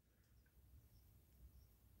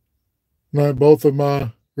 My, both of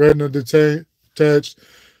my retina detached.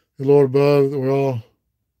 The Lord above,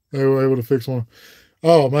 they were able to fix one.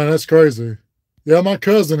 Oh, man, that's crazy. Yeah, my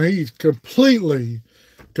cousin, he's completely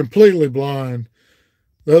blind.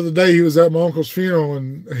 The other day he was at my uncle's funeral,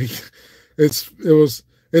 and it's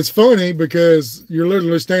funny because you're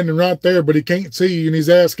literally standing right there, but he can't see you, and he's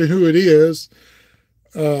asking who it is.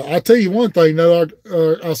 I tell you one thing, though,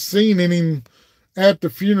 I seen in him at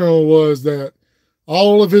the funeral was that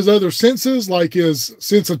all of his other senses, like his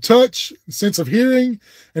sense of touch, sense of hearing,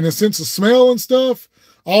 and his sense of smell and stuff,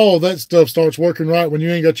 all that stuff starts working right when you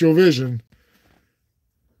ain't got your vision.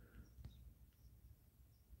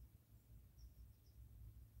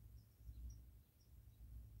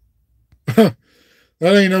 That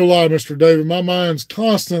ain't no lie, Mr. David. My mind's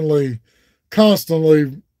constantly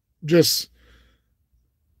just,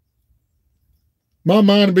 my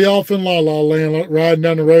mind would be off in La La Land riding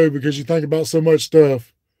down the road because you think about so much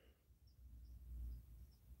stuff.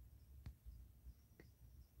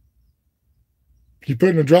 You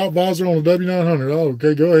putting a drop visor on a W900. Oh,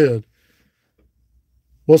 okay, go ahead.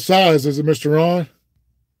 What size is it, Mr. Ron?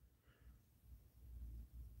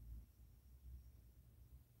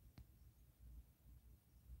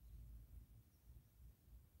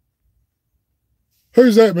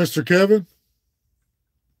 Who's that, Mr. Kevin?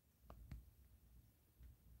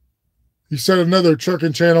 He said another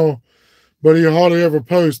trucking channel, but he hardly ever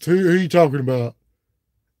posts. Who are you talking about?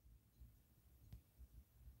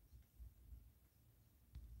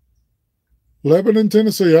 Lebanon,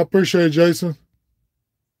 Tennessee. I appreciate it, Jason.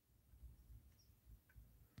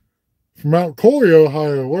 From Mount Corey,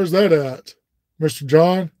 Ohio. Where's that at, Mr.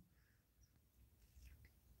 John?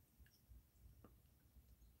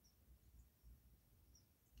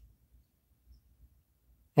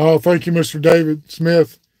 Oh, thank you, Mr. David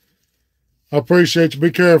Smith. I appreciate you.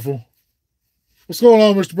 Be careful. What's going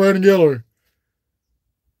on, Mr. Brandon Giller?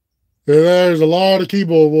 Yeah, there's a lot of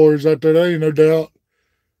keyboard warriors out there. There ain't no doubt.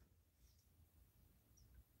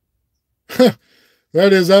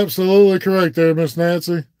 That is absolutely correct there, Miss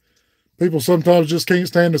Nancy. People sometimes just can't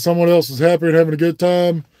stand that someone else is happy and having a good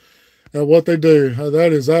time at what they do.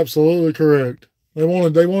 That is absolutely correct. They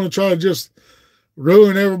want to try to just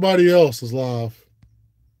ruin everybody else's life.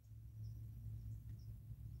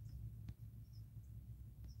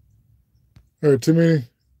 There are too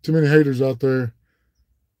many haters out there.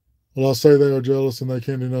 Well, I'll say they are jealous and they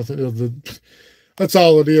can't do nothing. That's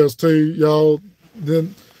all it is, too, y'all.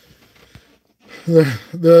 Then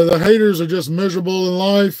the haters are just miserable in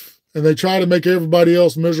life, and they try to make everybody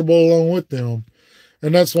else miserable along with them.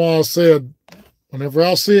 And that's why I said, whenever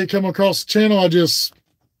I see it come across the channel, I just,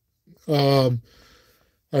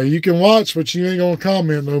 you can watch, but you ain't going to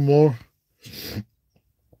comment no more.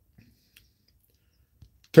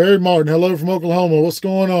 Terry Martin, hello from Oklahoma. What's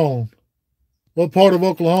going on? What part of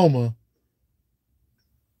Oklahoma?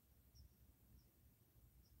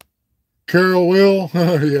 Carol Will?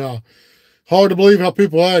 Yeah. Hard to believe how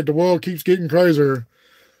people act. The world keeps getting crazier.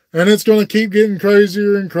 And it's going to keep getting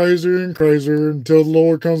crazier and crazier and crazier until the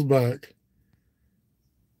Lord comes back.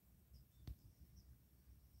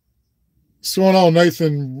 What's going on,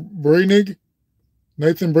 Nathan Breenig?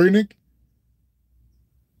 Nathan Breenig?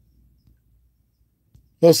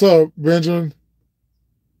 What's up, Benjamin?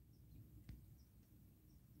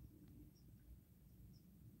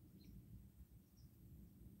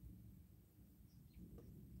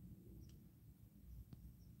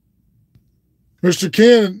 Mr.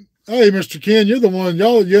 Ken, hey, Mr. Ken, you're the one,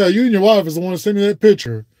 y'all, yeah, you and your wife is the one that sent me that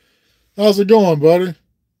picture. How's it going, buddy?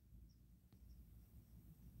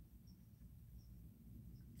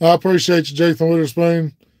 I appreciate you, Jathan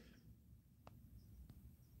Witherspoon.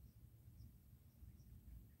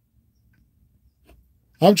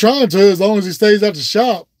 I'm trying to, as long as he stays out the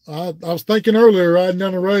shop. I was thinking earlier, riding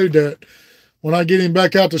down the road, that when I get him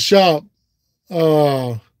back out the shop,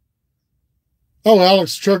 oh,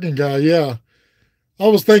 Alex, the trucking guy, yeah. I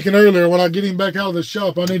was thinking earlier, when I get him back out of the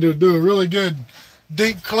shop, I need to do a really good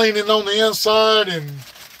deep cleaning on the inside, and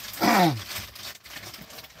I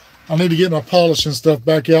need to get my polishing stuff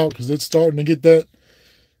back out because it's starting to get that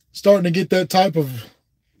type of,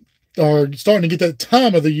 or starting to get that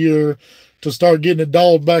time of the year to start getting it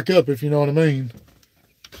dolled back up, if you know what I mean.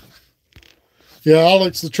 Yeah,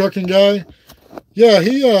 Alex, the trucking guy. Yeah,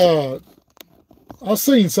 I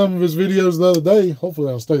seen some of his videos the other day. Hopefully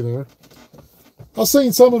I'll stay there. I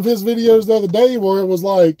seen some of his videos the other day where it was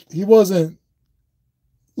like he wasn't,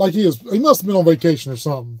 like he must have been on vacation or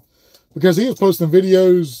something, because he was posting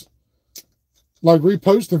videos, like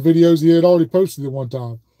reposting videos he had already posted at one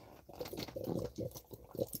time.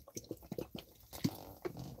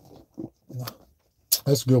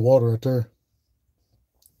 That's good water right there.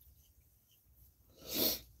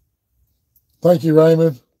 Thank you,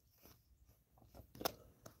 Raymond.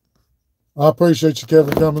 I appreciate you,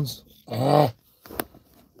 Kevin Cummins. I'm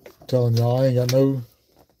telling y'all, I ain't got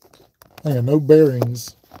no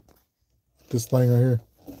bearings. This thing right here.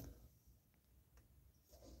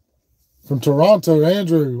 From Toronto,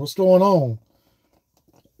 Andrew, what's going on?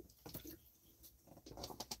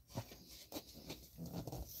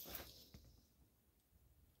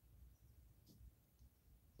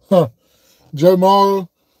 Huh. Joe Morrow.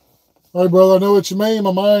 Hey, brother, I know what you mean.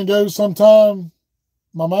 My mind goes sometimes,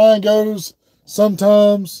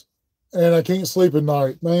 and I can't sleep at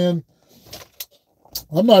night, man.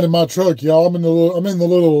 I'm not in my truck, y'all. I'm in the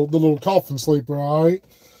little coffin sleeper, all right?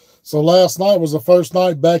 So last night was the first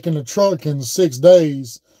night back in the truck in 6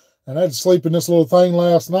 days, and I had to sleep in this little thing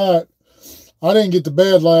last night. I didn't get to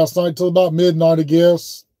bed last night till about midnight, I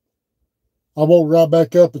guess. I woke right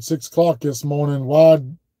back up at 6 o'clock this morning,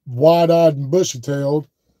 wide-eyed and bushy-tailed,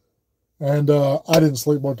 and I didn't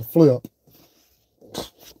sleep worth the flip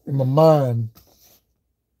in my mind.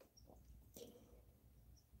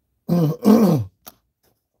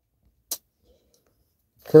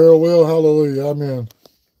 Carol Will, hallelujah, amen.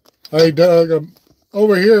 Hey, Doug, I'm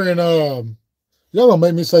over here in, y'all gonna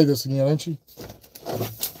make me say this again, ain't you?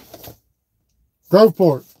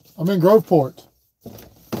 Groveport. I'm in Groveport.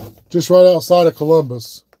 Just right outside of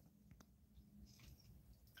Columbus.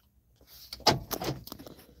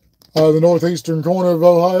 The northeastern corner of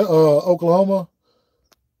Oklahoma.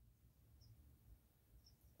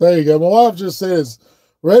 There you go. My wife just says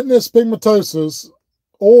retinitis pigmentosus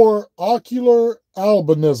or ocular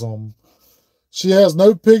albinism. She has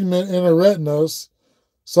no pigment in her retinas,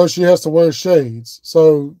 so she has to wear shades.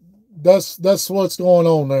 So that's what's going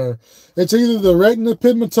on there. It's either the retina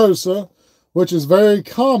pigmentosa, which is very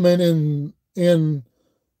common in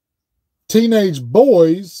teenage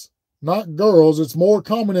boys, not girls. It's more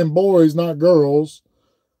common in boys, not girls.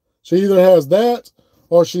 She either has that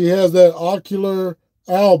or she has that ocular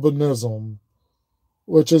albinism,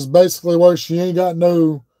 which is basically where she ain't got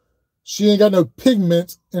no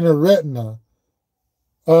pigment in her retina.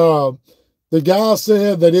 The guy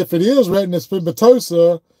said that if it is retinitis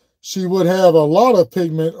pigmentosa, she would have a lot of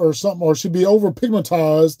pigment or something, or she'd be over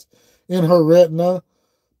pigmentized in her retina.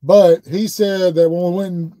 But he said that when we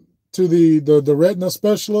went to the retina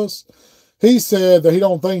specialist, he said that he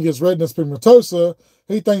don't think it's retinitis pigmentosa.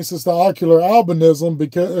 He thinks it's the ocular albinism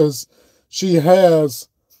because she has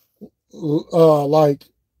like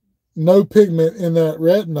no pigment in that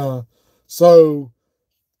retina. So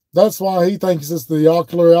that's why he thinks it's the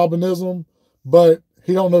ocular albinism, but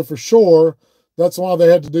he don't know for sure. That's why they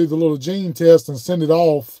had to do the little gene test and send it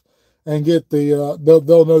off and get the,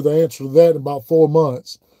 they'll know the answer to that in about 4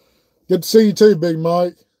 months. Good to see you too, Big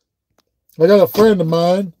Mike. I got a friend of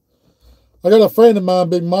mine,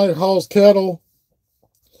 Big Mike, hauls cattle.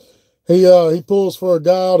 He pulls for a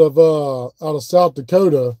guy out of South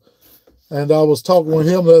Dakota, and I was talking with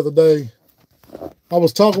him the other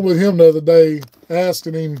day.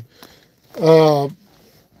 Asking him,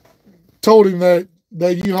 told him that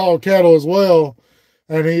you haul cattle as well,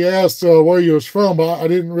 and he asked where you was from. I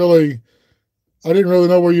didn't really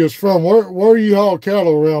know where you was from. Where you haul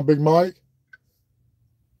cattle around, Big Mike?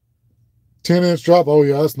 10-inch drop. Oh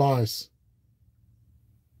yeah, that's nice.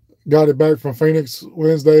 Got it back from Phoenix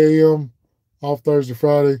Wednesday AM, off Thursday,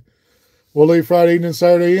 Friday. We'll leave Friday evening,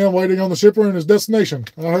 Saturday AM, waiting on the shipper and his destination.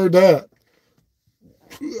 I heard that.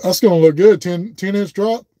 That's going to look good. 10-inch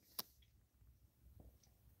drop.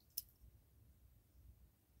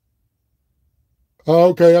 Oh,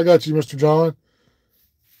 okay, I got you, Mr. John.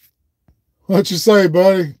 What you say,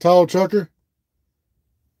 buddy? Tall trucker?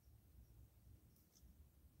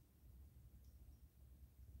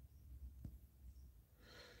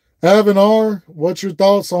 Avinar, what's your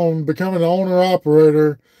thoughts on becoming an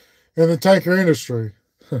owner-operator in the tanker industry?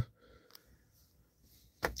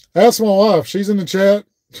 Ask my wife. She's in the chat.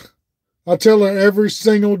 I tell her every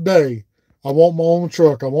single day, I want my own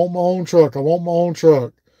truck. I want my own truck. I want my own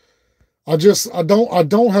truck. I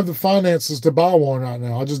don't have the finances to buy one right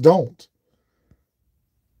now. I just don't.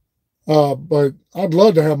 But I'd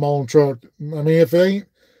love to have my own truck. I mean, if it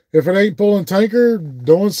ain't pulling tanker,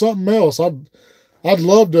 doing something else, I'd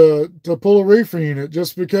love to pull a reefer unit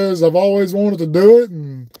just because I've always wanted to do it.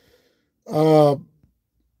 And I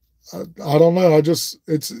don't know.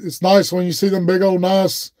 It's nice when you see them big old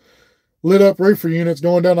nice lit up reefer units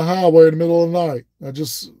going down the highway in the middle of the night. I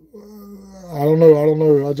don't know.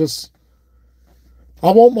 I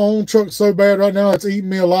want my own truck so bad right now. It's eating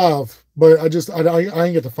me alive, but I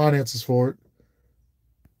ain't get the finances for it.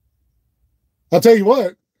 I'll tell you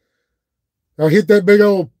what, I hit that big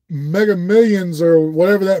old Mega Millions or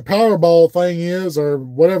whatever that Powerball thing is, or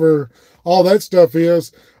whatever all that stuff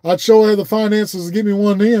is. I'd sure have the finances to give me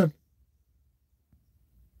one then.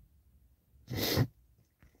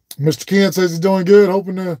 Mr. Ken says he's doing good. Hope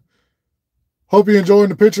you're enjoying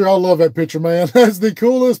the picture. I love that picture, man. That's the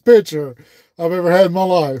coolest picture I've ever had in my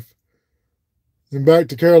life. And back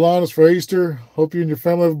to Carolinas for Easter. Hope you and your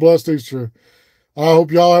family have a blessed Easter. I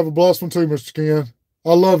hope y'all have a blessed one too, Mr. Ken.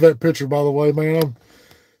 I love that picture, by the way, man. I'm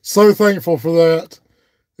so thankful for that.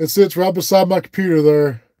 It sits right beside my computer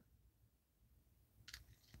there.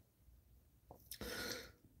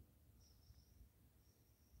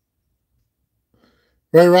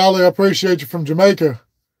 Ray Riley, I appreciate you from Jamaica.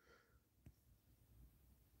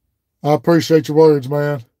 I appreciate your words,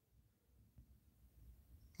 man.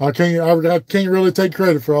 I can't really take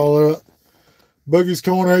credit for all that. Boogie's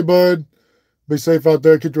Corner, hey bud. Be safe out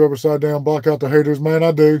there. Keep the rubber side down. Block out the haters, man.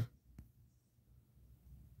 I do.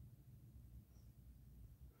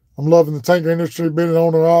 I'm loving the tanker industry. Being an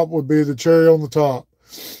owner-op would be the cherry on the top.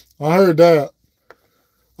 I heard that.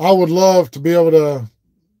 I would love to be able to.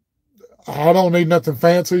 I don't need nothing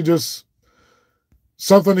fancy, just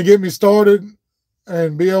something to get me started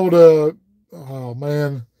and be able to. Oh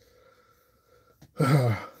man,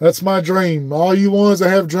 that's my dream. All you ones that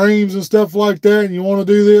have dreams and stuff like that, and you want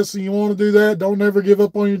to do this and you want to do that, don't ever give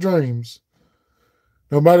up on your dreams.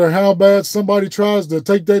 No matter how bad somebody tries to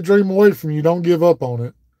take that dream away from you, don't give up on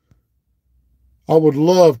it. I would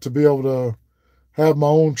love to be able to have my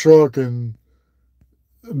own truck and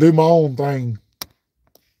do my own thing.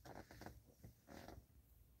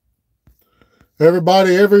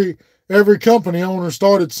 Everybody, every company owner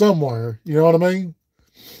started somewhere. You know what I mean?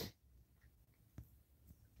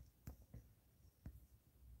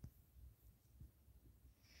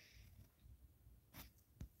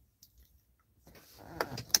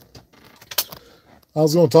 I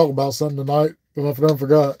was going to talk about something tonight, but I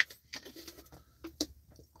forgot.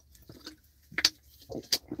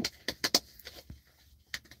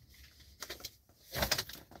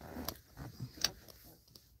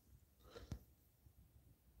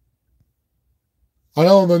 I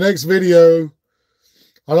know in the next video,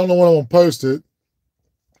 I don't know when I'm going to post it,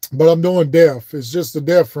 but I'm doing DEF. It's just a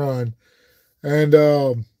DEF run. And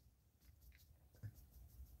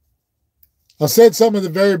I said something at the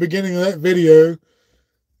very beginning of that video.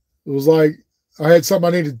 It was like I had something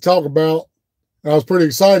I needed to talk about. I was pretty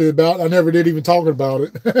excited about. I never did even talk about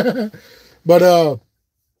it. But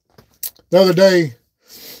the other day,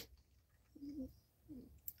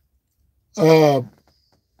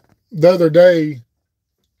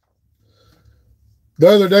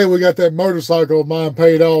 we got that motorcycle of mine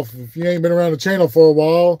paid off. If you ain't been around the channel for a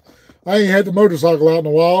while, I ain't had the motorcycle out in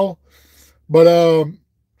a while. But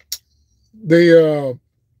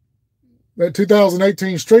that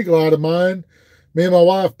 2018 Street Glide of mine, me and my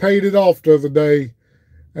wife paid it off the other day.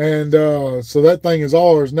 And so that thing is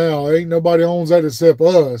ours now. Ain't nobody owns that except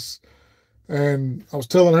us. And I was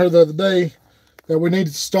telling her the other day that we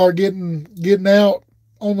needed to start getting out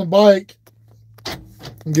on the bike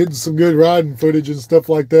and getting some good riding footage and stuff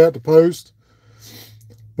like that to post.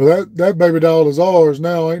 But that baby doll is ours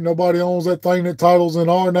now. Ain't nobody owns that thing. That title's in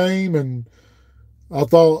our name. And I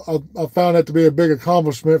found that to be a big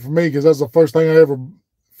accomplishment for me, because that's the first thing I ever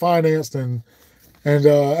financed and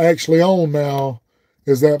actually own now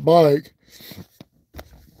is that bike.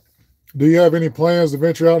 Do you have any plans to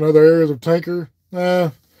venture out in other areas of tanker?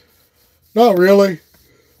 Not really.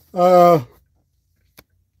 Uh,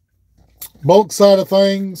 Bulk side of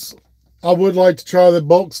things, I would like to try the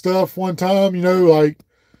bulk stuff one time. You know, like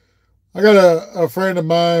I got a friend of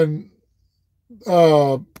mine,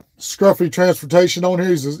 uh, Scruffy Transportation on here.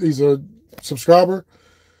 He's a subscriber,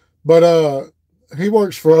 but he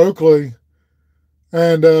works for Oakley,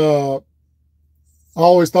 and I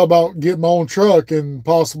always thought about getting my own truck and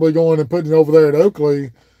possibly going and putting it over there at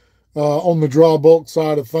Oakley on the dry bulk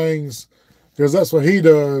side of things, because that's what he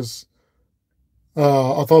does.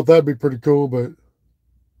 I thought that'd be pretty cool, but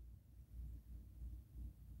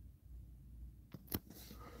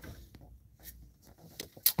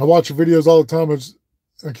I watch your videos all the time.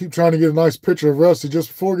 I keep trying to get a nice picture of Rusty just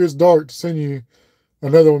before it gets dark to send you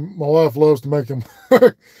another one. My wife loves to make them.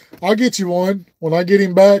 I'll get you one when I get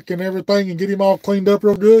him back and everything and get him all cleaned up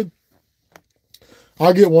real good.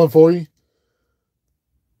 I'll get one for you.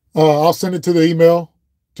 I'll send it to the email,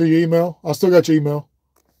 to your email. I still got your email,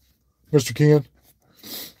 Mr. Ken.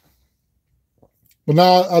 But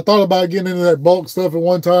now I thought about getting into that bulk stuff at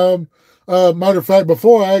one time. Matter of fact,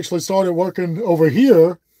 before I actually started working over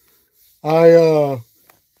here, I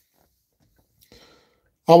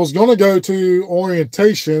was going to go to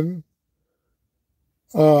orientation.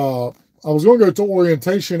 I was going to go to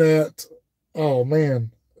orientation at, oh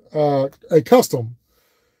man, at custom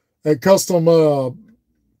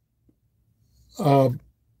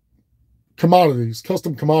commodities,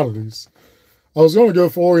 custom commodities. I was going to go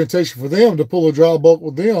for orientation for them to pull a dry bulk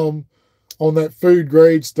with them on that food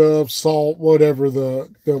grade stuff, salt, whatever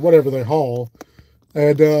whatever they haul.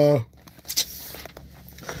 And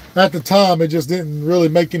at the time, it just didn't really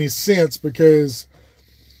make any sense because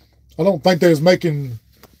I don't think they was making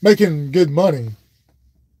good money.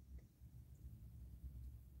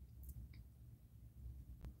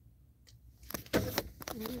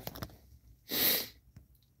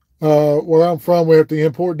 Where I'm from, we have to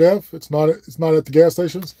import DEF. It's not at the gas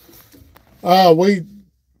stations.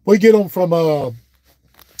 We get them from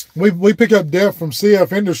we pick up DEF from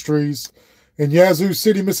CF Industries in Yazoo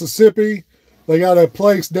City, Mississippi. They got a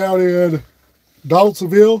place down in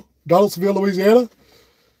Donaldsonville, Louisiana.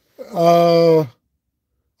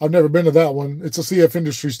 I've never been to that one. It's a CF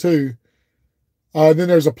Industries too. Then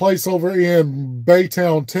there's a place over in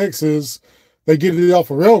Baytown, Texas. They get it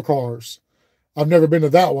off of rail cars. I've never been to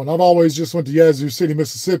that one. I've always just went to Yazoo City,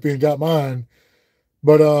 Mississippi and got mine.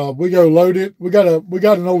 But we go load it. We got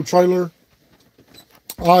an old trailer.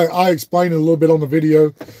 I explained it a little bit on the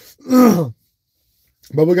video.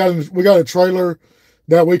 But we got a trailer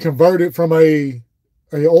that we converted from a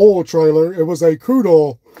oil trailer. It was a crude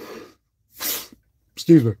oil.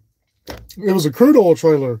 Excuse me. It was a crude oil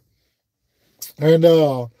trailer. And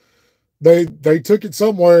they took it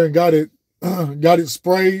somewhere and got it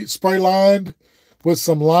spray lined with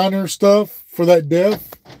some liner stuff for that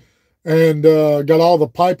DEF, and got all the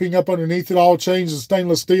piping up underneath it all changed to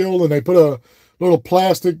stainless steel, and they put a little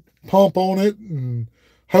plastic pump on it and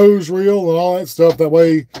hose reel and all that stuff. That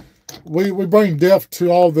way we bring DEF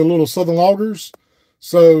to all the little Southern Loggers.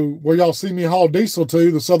 So where y'all see me haul diesel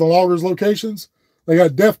to, the Southern Loggers locations, they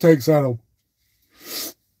got DEF tanks on them.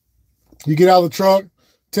 You get out of the truck,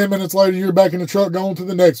 10 minutes later, you're back in the truck going to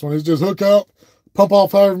the next one. It's just hook up, pump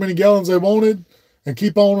off however many gallons they wanted, and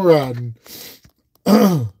keep on riding.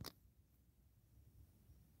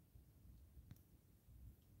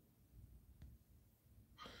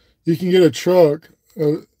 You can get a truck,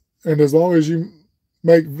 and as long as you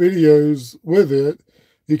make videos with it,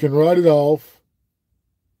 you can write it off.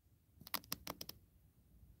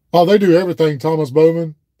 Oh, they do everything, Thomas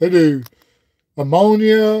Bowman. They do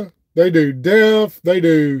ammonia. They do DEF. They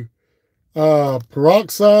do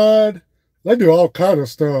peroxide. They do all kind of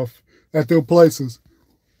stuff at their places.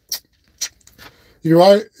 You can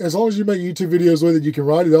write, as long as you make YouTube videos with it, you can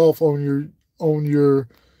write it off on your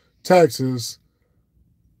taxes.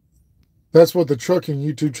 That's what the trucking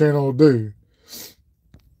YouTube channel will do.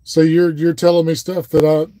 So you're telling me stuff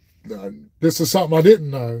that this is something I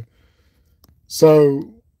didn't know.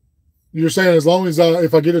 So you're saying as long as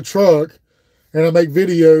if I get a truck and I make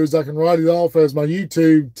videos, I can write it off as my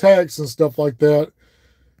YouTube tax and stuff like that.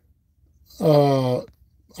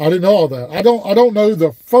 I didn't know all that. I don't know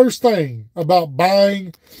the first thing about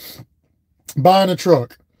buying a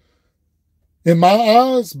truck. In my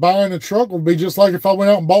eyes, buying a truck would be just like if I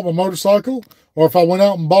went out and bought my motorcycle, or if I went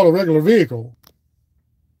out and bought a regular vehicle.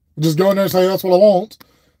 Just go in there and say that's what I want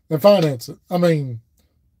and finance it. I mean,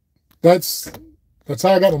 that's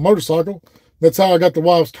how I got my motorcycle. That's how I got the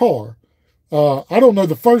wife's car. I don't know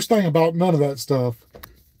the first thing about none of that stuff.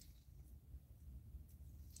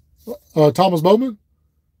 Thomas Bowman.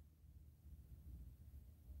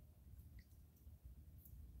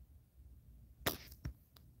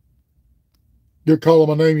 Good call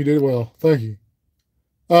on my name. You did well. Thank you.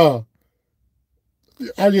 Uh,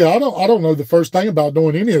 yeah, I don't know the first thing about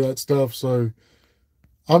doing any of that stuff. So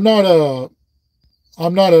I'm not a,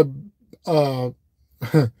 I'm not a, uh,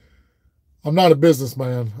 I'm not a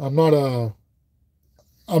businessman. I'm not a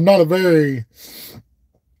very,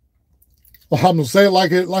 well, I'm gonna say it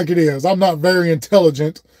like it is. I'm not very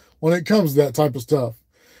intelligent when it comes to that type of stuff.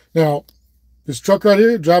 Now, this truck right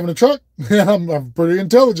here, driving a truck, I'm pretty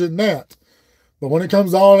intelligent in that. But when it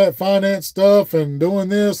comes to all that finance stuff and doing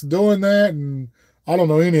this, doing that, and I don't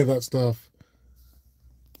know any of that stuff.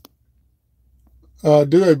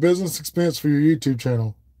 Do a business expense for your YouTube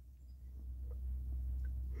channel.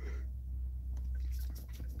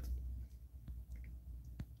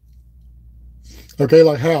 Okay,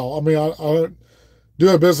 like how? I mean, I do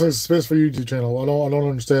a business expense for your YouTube channel. I don't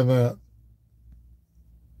understand that.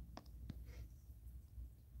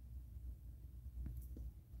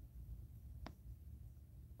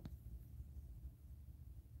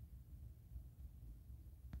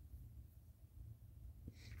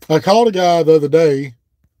 I called a guy the other day.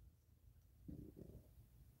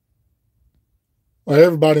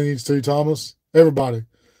 Everybody needs to, Thomas. Everybody.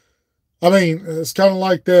 I mean, it's kind of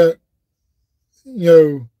like that. You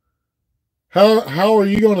know, how are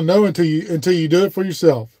you going to know until you do it for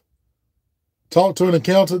yourself? Talk to an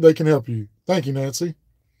accountant; they can help you. Thank you, Nancy.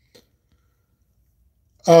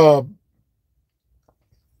 Uh,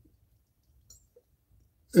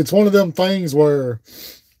 it's one of them things where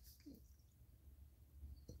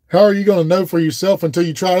how are you going to know for yourself until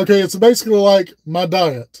you try? Okay, it's basically like my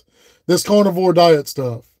diet, this carnivore diet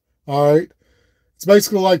stuff. All right, it's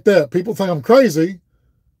basically like that. People think I'm crazy,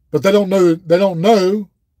 but they don't know. They don't know.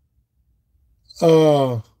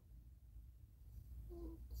 All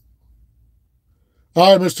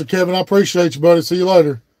right, Mr. Kevin, I appreciate you, buddy. See you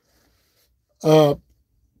later. Uh,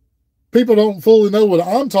 People don't fully know what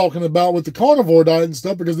I'm talking about with the carnivore diet and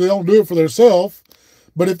stuff because they don't do it for themselves.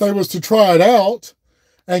 But if they was to try it out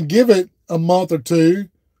and give it a month or two,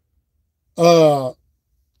 uh,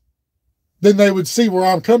 then they would see where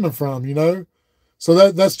I'm coming from, you know?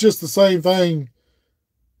 So that's just the same thing.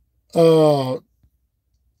 Uh,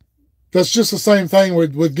 that's just the same thing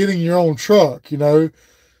with getting your own truck, you know?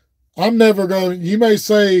 I'm never going, you may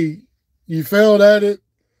say you failed at it.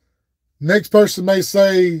 Next person may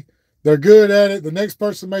say they're good at it. The next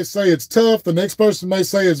person may say it's tough. The next person may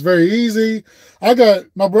say it's very easy. I got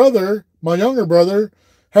my brother, my younger brother,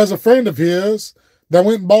 has a friend of his that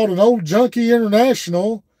went and bought an old Junkie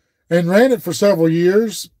International and ran it for several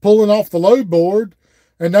years, pulling off the load board.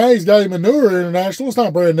 And now he's got him a newer International. It's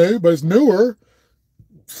not brand new, but it's newer.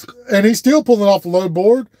 And he's still pulling off the load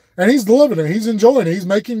board and he's living it. He's enjoying it. He's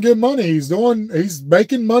making good money. He's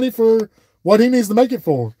making money for what he needs to make it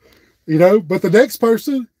for, you know. But the next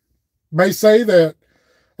person may say that,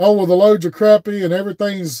 oh, well, the loads are crappy and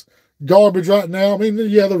everything's garbage right now. I mean,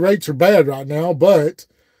 yeah, the rates are bad right now, but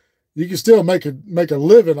you can still make a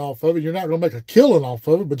living off of it. You're not going to make a killing off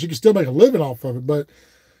of it, but you can still make a living off of it. But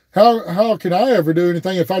how can I ever do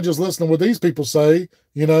anything if I just listen to what these people say?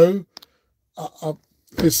 You know,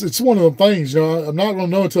 it's one of them things. You know, I'm not going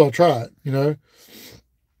to know until I try it. You know.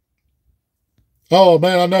 Oh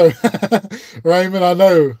man, I know, Raymond. I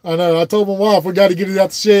know. I told my wife we got to get it out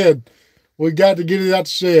the shed. We got to get it out the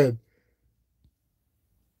shed.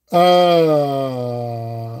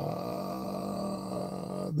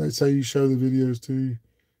 They say you show the videos too.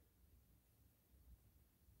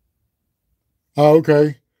 Oh,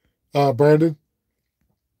 okay. Brandon,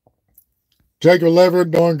 Jacob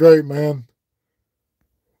Leverett, doing great, man.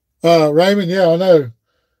 Raymond, yeah, I know,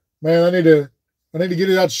 man. I need to get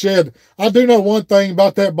it out the shed. I do know one thing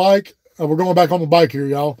about that bike. We're going back on the bike here,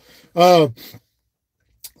 y'all.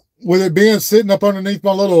 With it being sitting up underneath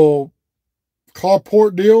my little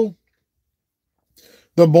carport deal,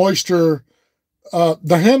 the moisture,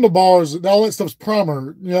 the handlebars, all that stuff's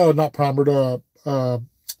primer, you know, not primered,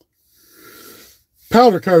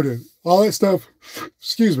 powder coated. All that stuff,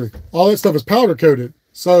 excuse me, all that stuff is powder coated.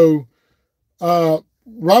 So,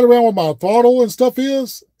 right around where my throttle and stuff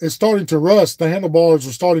is, it's starting to rust. The handlebars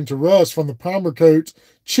are starting to rust from the primer coat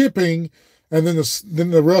chipping, and then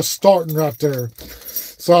the rust starting right there.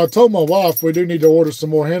 So I told my wife we do need to order some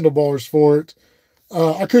more handlebars for it.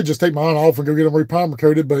 I could just take mine off and go get them re-primer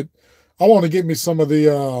coated, but I want to get me some of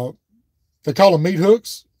the, they call them meat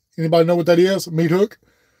hooks. Anybody know what that is? A meat hook?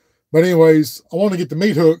 But anyways, I want to get the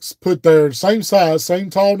meat hooks put there, same size, same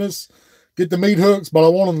tallness, get the meat hooks, but I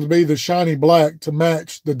want them to be the shiny black to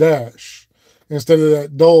match the dash. instead of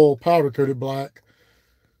that dull powder coated black.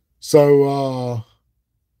 So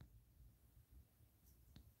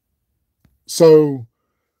so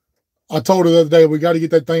I told her the other day, we got to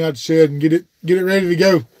get that thing out the shed and get it ready to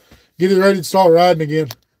go. Get it ready to start riding again.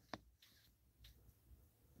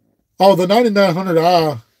 Oh, the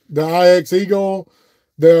 9900i, the IX Eagle,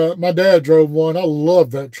 my dad drove one. I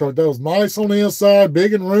love that truck. That was nice on the inside,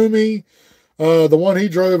 big and roomy. The one he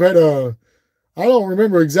drove had I don't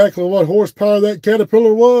remember exactly what horsepower that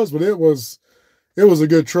Caterpillar was, but it was a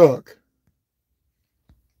good truck.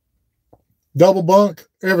 Double bunk,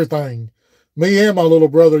 everything. Me and my little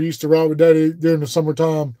brother used to ride with Daddy during the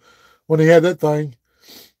summertime when he had that thing.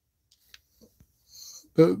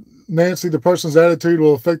 Nancy, the person's attitude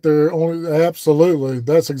will affect their own. Absolutely.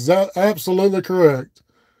 That's absolutely correct.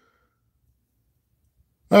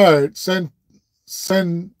 All right.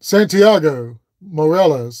 Santiago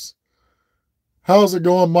Morales. How's it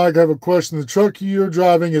going, Mike? I have a question. The truck you're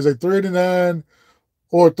driving is a 389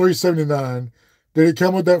 or 379. Did it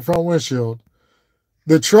come with that front windshield?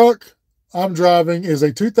 The truck I'm driving is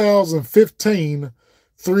a 2015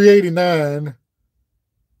 389.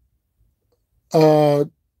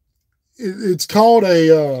 It's called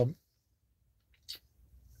a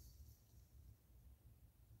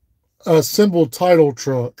symbol title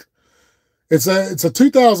truck. It's a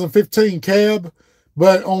 2015 cab,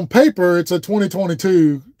 but on paper it's a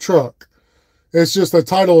 2022 truck. It's just a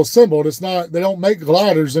title assembled. It's not. They don't make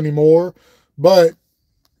gliders anymore, but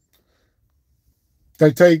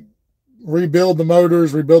they rebuild the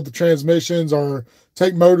motors, rebuild the transmissions, or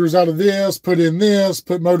take motors out of this, put in this,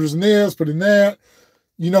 put motors in this, put in that.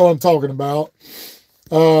 You know what I'm talking about.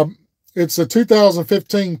 It's a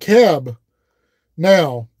 2015 cab.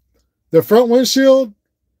 Now, the front windshield,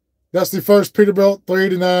 that's the first Peterbilt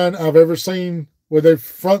 389 I've ever seen with a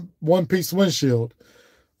front one-piece windshield.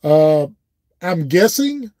 I'm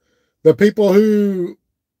guessing the people who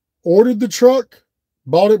ordered the truck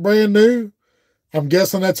bought it brand new. I'm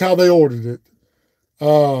guessing that's how they ordered it.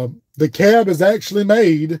 The cab is actually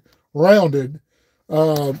made rounded.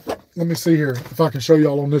 Let me see here if I can show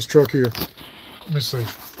y'all on this truck here. Let me see.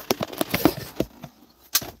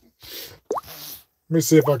 Let me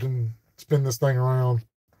see if I can spin this thing around.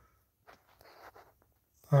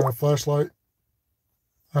 Flashlight.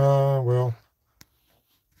 Well,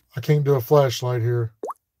 I can't do a flashlight here.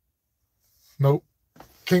 Nope.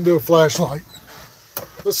 Can't do a flashlight.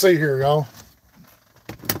 Let's see here, y'all.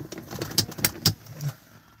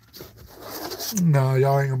 No,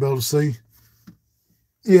 y'all ain't gonna be able to see.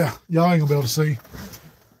 Yeah, y'all ain't gonna be able to see.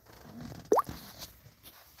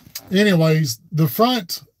 Anyways, the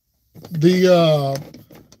front,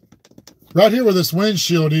 right here where this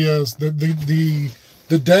windshield is, the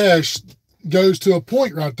dash goes to a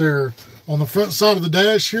point right there on the front side of the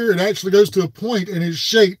dash here. It actually goes to a point and it's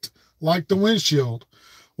shaped like the windshield.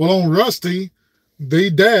 Well, on Rusty, the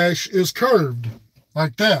dash is curved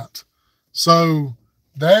like that. So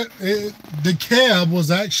the cab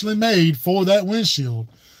was actually made for that windshield.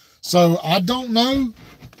 So I don't know.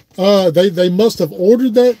 They must have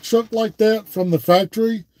ordered that truck like that from the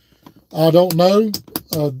factory. I don't know.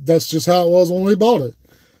 That's just how it was when we bought it.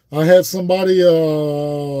 I had somebody,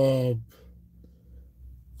 I'm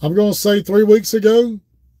going to say 3 weeks ago,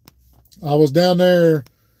 I was down there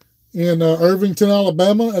in Irvington,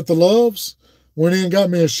 Alabama at the Loves. Went in and got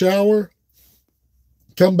me a shower.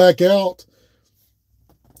 Come back out.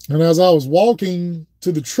 And as I was walking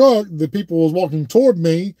to the truck, the people was walking toward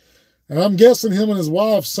me. And I'm guessing him and his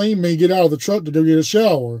wife seen me get out of the truck to go get a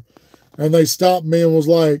shower. And they stopped me and was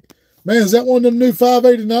like, man, is that one of them new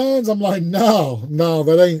 589s? I'm like, no,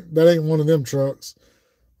 that ain't one of them trucks.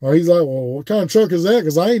 Or he's like, well, what kind of truck is that?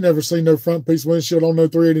 Because I ain't never seen no front piece windshield on no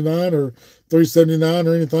 389 or 379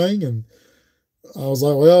 or anything. And I was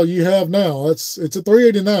like, well, you have now. It's a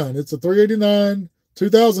 389. It's a 389,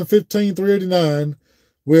 2015 389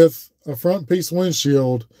 with a front piece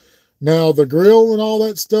windshield. Now, the grill and all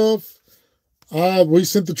that stuff, we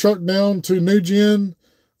sent the truck down to New Gen,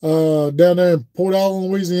 down there in Port Allen,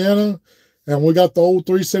 Louisiana, and we got the old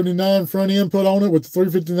 379 front end put on it with the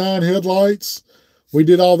 359 headlights. We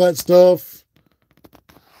did all that stuff.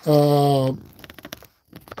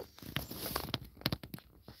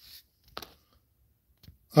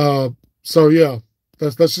 So yeah,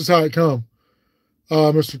 that's just how it come.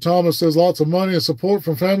 Mr. Thomas says lots of money and support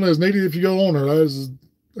from family is needed if you go owner. That is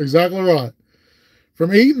exactly right.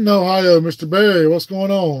 From Eaton, Ohio, Mr. Barry, what's going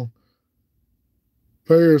on?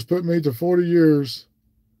 Perry has put me to 40 years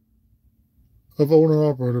of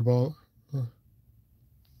owner-operator, Bob.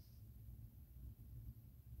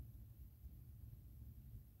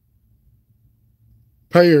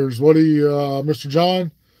 Payers. What do you, Mr.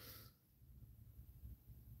 John?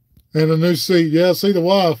 And a new seat. Yeah, see the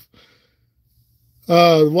wife.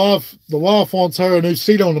 The wife wants her a new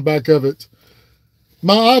seat on the back of it.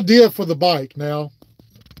 My idea for the bike now.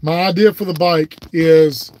 My idea for the bike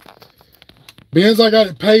is, being I got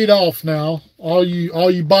it paid off now, all you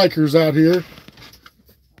bikers out here.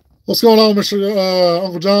 What's going on, Mr.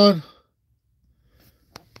 Uncle John?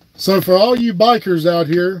 So for all you bikers out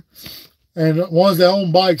here, and ones that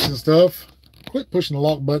own bikes and stuff, quit pushing the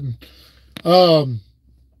lock button.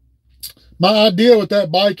 My idea with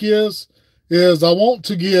that bike is I want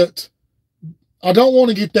to get, I don't want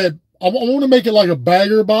to get that, I want to make it like a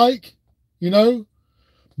bagger bike, you know,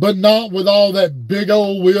 but not with all that big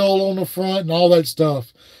old wheel on the front and all that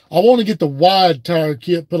stuff. I want to get the wide tire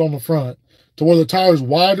kit put on the front to where the tire's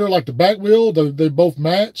wider, like the back wheel, they both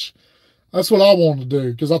match. That's what I want to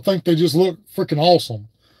do, because I think they just look freaking awesome.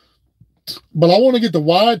 But I want to get the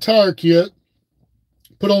wide tire kit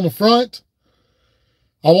put on the front.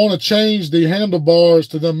 I want to change the handlebars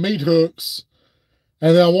to the meat hooks.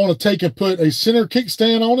 And then I want to take and put a center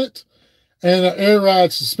kickstand on it and an air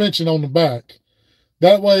ride suspension on the back.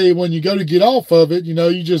 That way, when you go to get off of it, you know,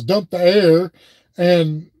 you just dump the air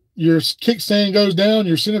and your kickstand goes down,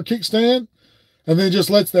 your center kickstand, and then just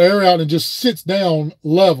lets the air out and just sits down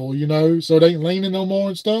level, you know, so it ain't leaning no more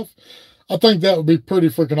and stuff. I think that would be pretty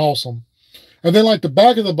freaking awesome. And then like the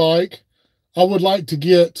back of the bike, I would like to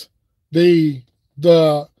get you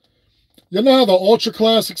know how the Ultra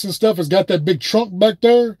Classics and stuff has got that big trunk back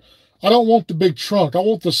there? I don't want the big trunk. I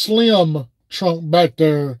want the slim trunk back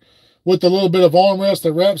there with a little bit of armrest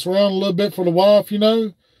that wraps around a little bit for the wife, you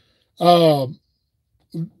know?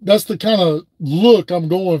 That's the kind of look I'm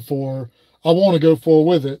going for. I want to go for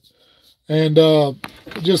with it. And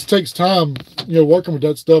it just takes time, you know, working with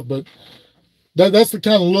that stuff, but that's the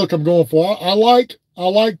kind of look I'm going for. I like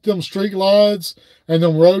them street glides and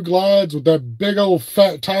them road glides with that big old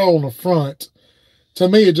fat tire on the front. To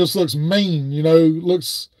me, it just looks mean, you know,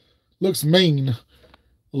 looks mean.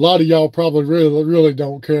 A lot of y'all probably really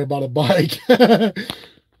don't care about a bike.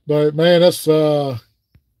 But man, that's that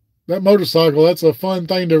motorcycle, that's a fun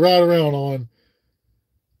thing to ride around on.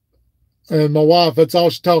 And my wife, that's all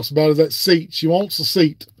she talks about is that seat. She wants the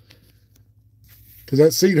seat, because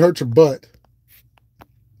that seat hurts her butt.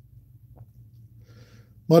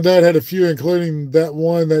 My dad had a few, including that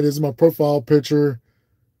one that is my profile picture.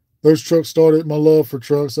 Those trucks started my love for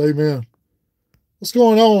trucks. Amen. What's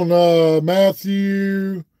going on,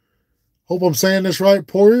 Matthew? Hope I'm saying this right.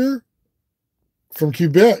 Poirier from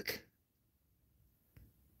Quebec.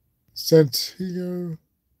 Santiago.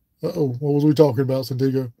 Uh-oh, what was we talking about,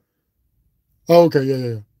 Santiago? Oh, okay,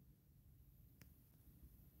 yeah.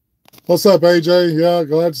 What's up, AJ? Yeah,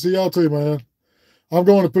 glad to see y'all too, man. I'm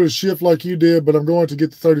going to put a shift like you did, but I'm going to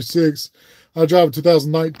get the 36. I drive a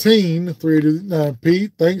 2019 389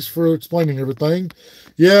 Pete. Thanks for explaining everything.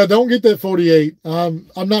 Yeah, don't get that 48. I'm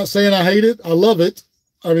not saying I hate it. I love it.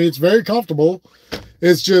 I mean, it's very comfortable.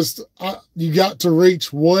 It's just you got to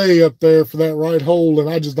reach way up there for that right hole, and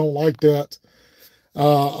I just don't like that.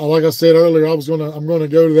 Like I said earlier, I'm gonna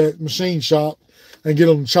go to that machine shop and get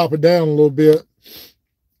them to chop it down a little bit.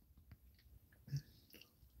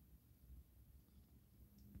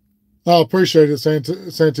 I appreciate it,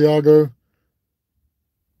 Santiago.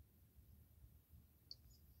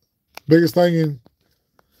 I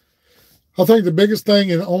think the biggest thing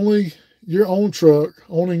in owning your own truck,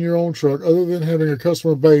 other than having a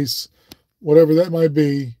customer base, whatever that might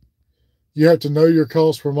be, you have to know your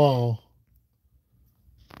cost per mile.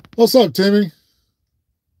 What's up, Timmy?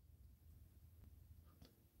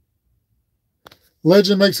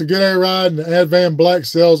 Legend makes a good air ride, and Advan Black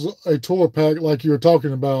sells a tour pack like you were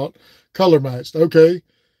talking about, color matched. Okay,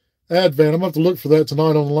 Advan, I'm going to have to look for that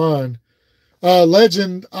tonight online.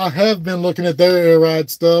 Legend, I have been looking at their air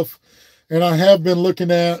ride stuff, and I have been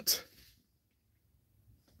looking at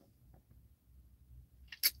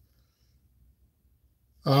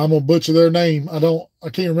I'm going to butcher their name. I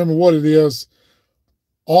can't remember what it is.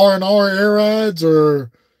 R&R Air Rides,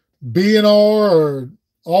 or B&R, or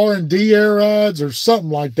R&D Air Rides, or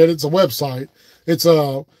something like that. It's a website. It's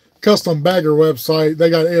a custom bagger website.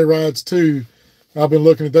 They got air rides too. I've been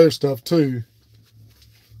looking at their stuff too.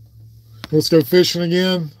 Let's go fishing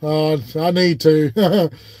again. I need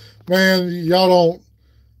to. Man, y'all don't.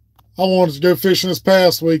 I wanted to go fishing this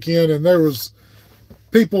past weekend, and there was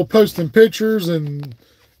people posting pictures and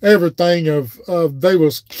everything of they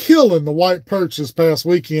was killing the white perch this past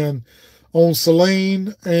weekend on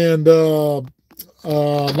Saline and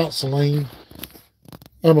not Saline.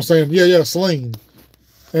 I'm saying, yeah, Saline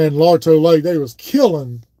and Larto Lake. They was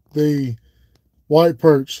killing the white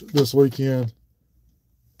perch this weekend.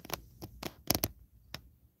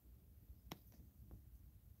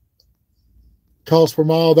 Cost per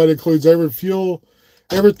mile, that includes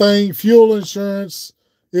everything, fuel insurance,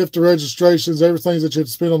 if the registrations, everything that you have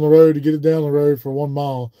to spend on the road to get it down the road for 1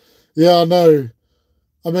 mile. Yeah, I know.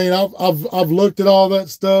 I mean, I've looked at all that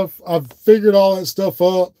stuff. I've figured all that stuff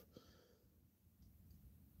up.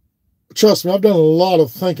 Trust me, I've done a lot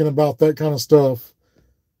of thinking about that kind of stuff.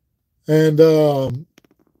 And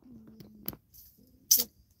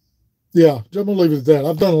yeah, I'm gonna leave it at that.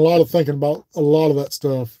 I've done a lot of thinking about a lot of that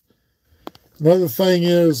stuff. Another thing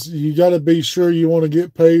is you got to be sure you want to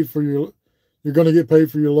get paid for you're going to get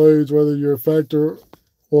paid for your loads, whether you're a factor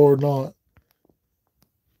or not.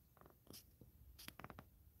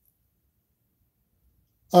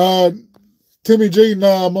 Timmy G,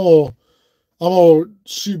 nah, I'm gonna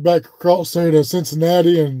shoot back across there to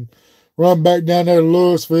Cincinnati and run back down there to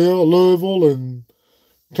Louisville, and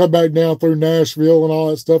come back down through Nashville and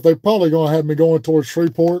all that stuff. They're probably gonna have me going towards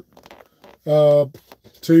Shreveport to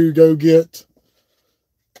go get.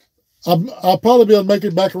 I'll probably be able to make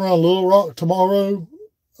it back around Little Rock tomorrow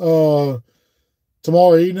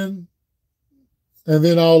evening, and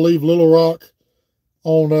then I'll leave Little Rock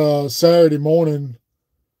on Saturday morning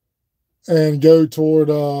and go toward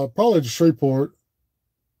probably to Shreveport.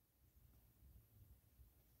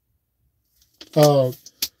 They'll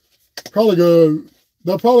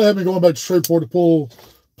probably have me going back to Shreveport to pull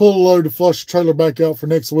a load to flush the trailer back out for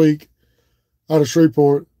next week out of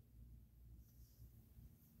Shreveport.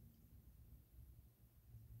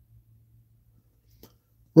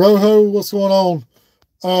 Rojo, what's going on?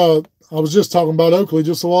 I was just talking about Oakley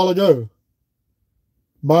just a while ago.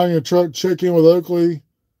 Buying a truck, check in with Oakley.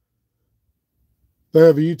 They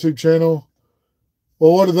have a YouTube channel.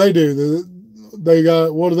 Well, what do? They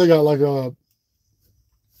got, what do they got? Like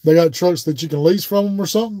they got trucks that you can lease from them or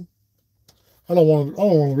something? I don't want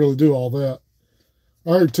to really do all that.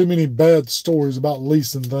 I heard too many bad stories about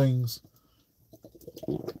leasing things.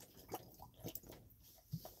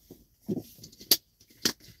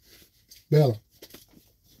 Bella.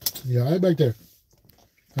 Yeah, right back there.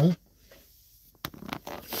 Huh?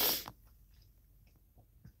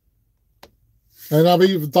 And I've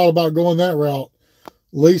even thought about going that route.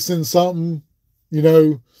 Leasing something,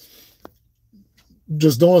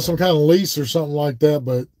 just doing some kind of lease or something like that,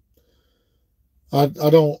 but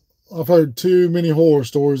I've heard too many horror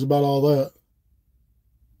stories about all that.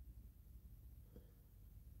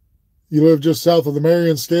 You live just south of the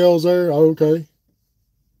Marion Scales there? Oh, okay.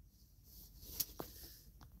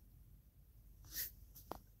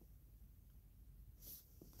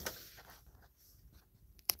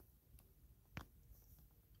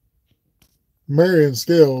 Marion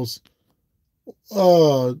Scales.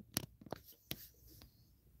 I'm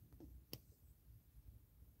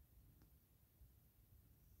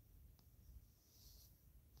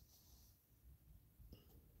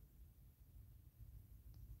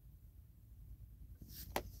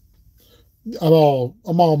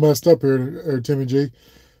all messed up here, Timmy G.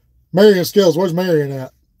 Marion Scales, where's Marion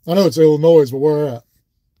at? I know it's Illinois, but where at?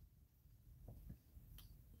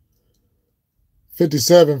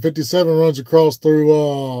 57. 57 runs across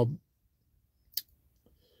through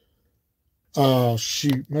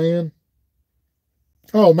shoot, man.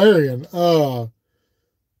 Oh, Marion.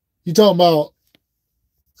 You talking about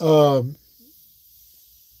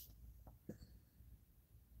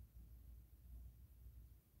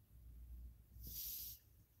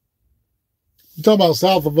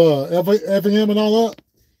south of Effingham and all that?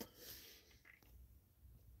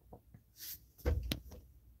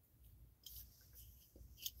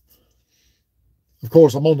 Of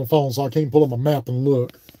course, I'm on the phone, so I can't pull up my map and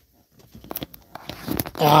look.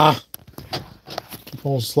 Keep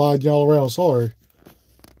on sliding y'all around. Sorry.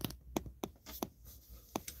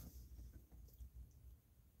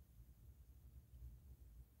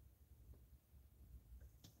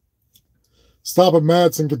 Stop at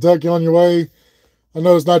Matt's in Kentucky on your way. I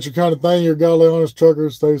know it's not your kind of thing. You're a godly, honest trucker.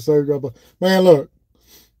 Stay safe. God bless. Man, look.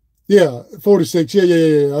 Yeah, 46. Yeah.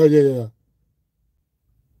 Oh, yeah.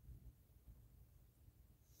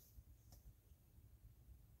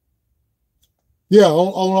 Yeah,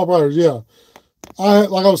 on operators, yeah.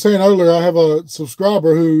 Like I was saying earlier, I have a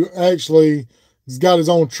subscriber who actually has got his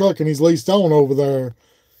own truck and he's leased on over there.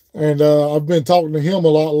 And I've been talking to him a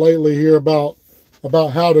lot lately here about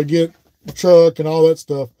how to get a truck and all that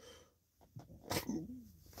stuff.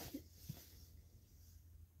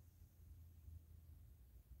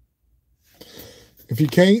 If you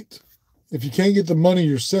can't get the money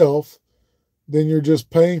yourself, then you're just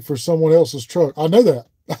paying for someone else's truck. I know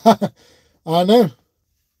that. I know.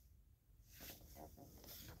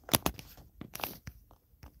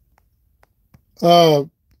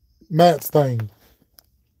 Matt's thing.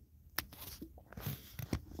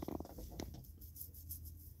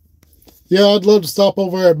 Yeah, I'd love to stop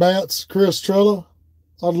over at Matt's, Chris Trella.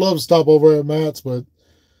 I'd love to stop over at Matt's, but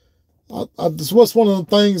it's what's one of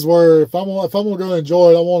the things where if I'm gonna go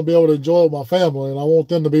enjoy it, I want to be able to enjoy it with my family, and I want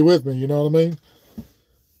them to be with me. You know what I mean?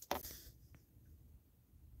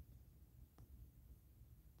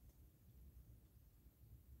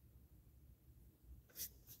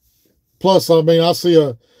 Plus, I mean, I see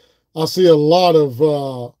a lot of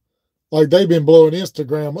like they've been blowing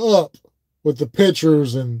Instagram up with the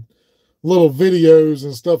pictures and little videos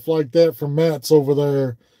and stuff like that from Matt's over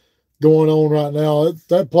there going on right now.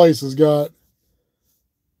 That place has got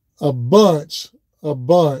a bunch, a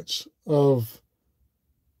bunch of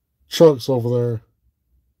trucks over there.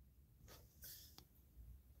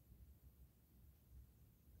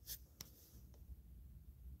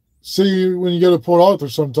 See you when you go to Port Arthur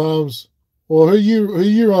sometimes. Well, who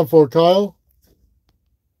you run for, Kyle?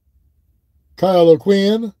 Kyle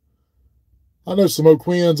O'Quinn. I know some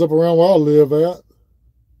O'Quinns up around where I live at.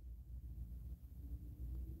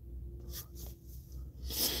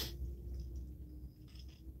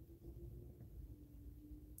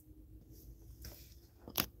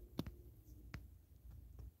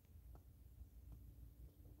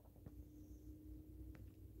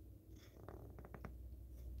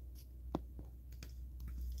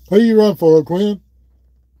 Who you run for, O'Quinn?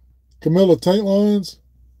 Camilla Taint Lines?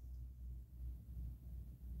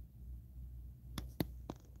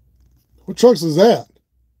 What trucks is that?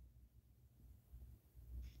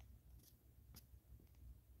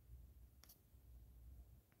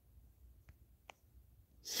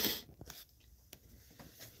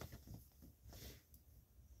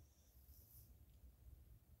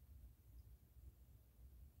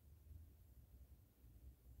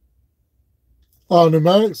 Oh,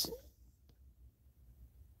 pneumatics?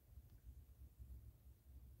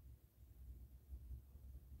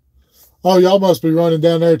 Oh, y'all must be running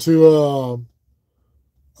down there to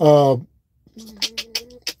out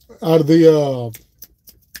of the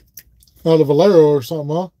out of Valero or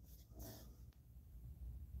something, huh?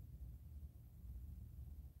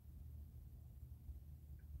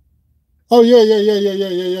 Oh yeah, yeah, yeah, yeah, yeah,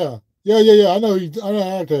 yeah, yeah. Yeah, yeah, yeah. I know you I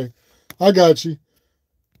know okay. I got you.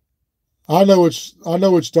 I know what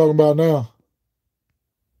you're talking about now.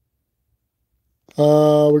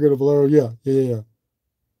 We got a Valero, yeah, yeah, yeah,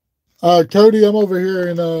 yeah. Cody, I'm over here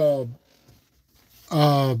in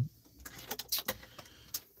uh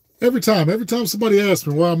every time somebody asks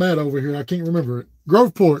me where I'm at over here, I can't remember it.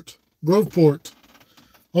 Groveport. Groveport.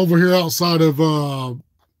 Over here outside of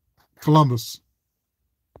Columbus.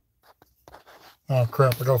 Oh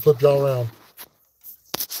crap, I gotta flip y'all around.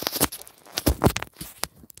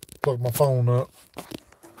 Plug my phone up.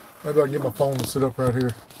 Maybe I can get my phone to sit up right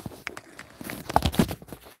here.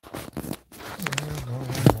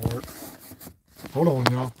 Hold on,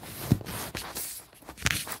 y'all.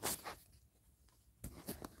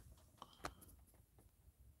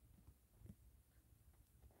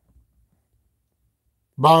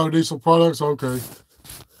 Biodiesel products, okay.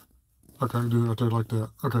 Okay, do it right there like that.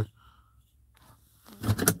 Okay.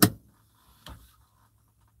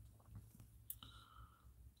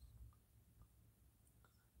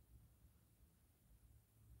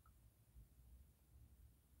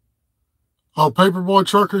 Oh, Paperboy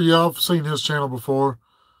Trucker, yeah, I've seen his channel before.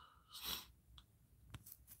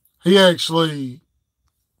 He actually,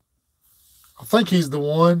 I think he's the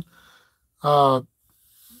one. Uh,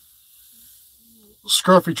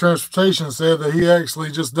 Scruffy Transportation said that he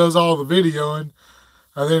actually just does all the videoing,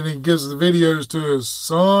 and then he gives the videos to his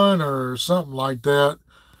son or something like that.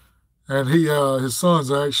 And his son's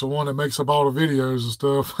the actual one that makes up all the videos and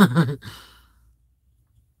stuff.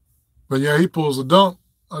 But yeah, he pulls a dump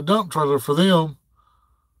trailer for them.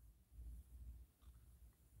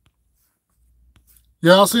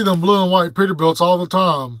 Yeah, I see them blue and white Peterbilts all the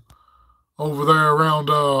time over there around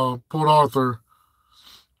Port Arthur.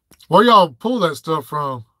 Where y'all pull that stuff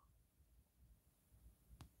from?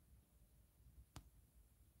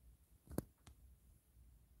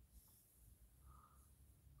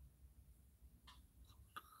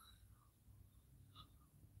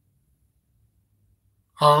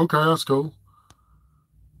 Oh, okay, that's cool.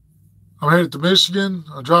 I'm headed to Michigan.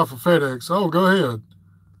 I drive for FedEx. Oh, go ahead.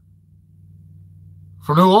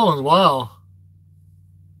 From New Orleans, wow.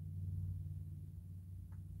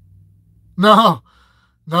 No,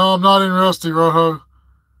 no, I'm not in Rusty Rojo.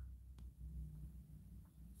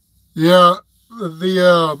 Yeah,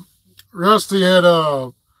 the Rusty had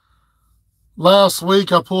last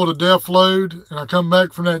week I pulled a def load and I come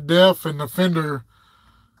back from that def and the fender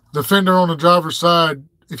the fender on the driver's side,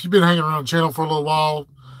 if you've been hanging around the channel for a little while,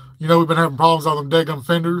 you know we've been having problems on them daggum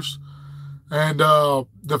fenders. And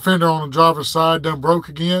the fender on the driver's side done broke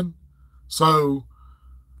again. So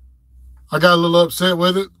I got a little upset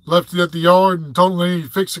with it, left it at the yard and told them they need to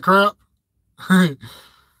fix the crap. And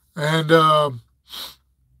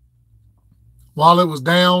while it was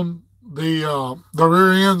down, the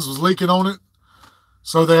rear ends was leaking on it.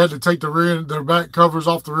 So they had to take their back covers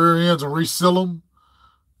off the rear ends and reseal them.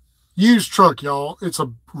 Used truck, y'all. It's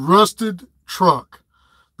a rusted truck.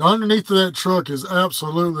 The underneath of that truck is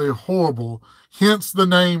absolutely horrible. Hence the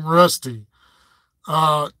name Rusty.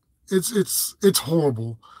 It's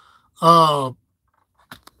horrible.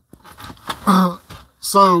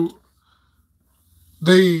 So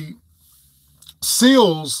the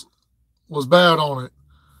seals was bad on it.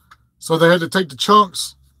 So they had to take the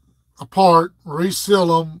chunks apart, reseal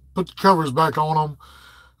them, put the covers back on them.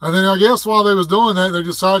 And then I guess while they was doing that, they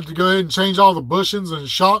decided to go ahead and change all the bushings and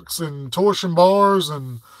shocks and torsion bars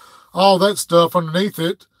and all that stuff underneath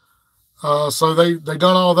it. So they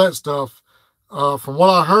done all that stuff. From what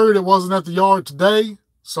I heard, it wasn't at the yard today.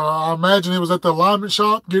 So I imagine it was at the alignment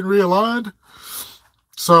shop getting realigned.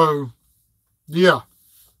 So, yeah.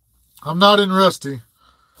 I'm not in Rusty.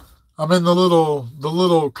 I'm in the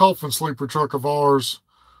little coffin sleeper truck of ours,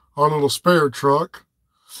 our little spare truck.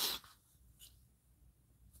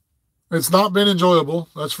 It's not been enjoyable,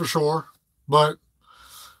 that's for sure. But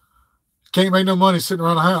can't make no money sitting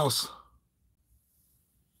around the house.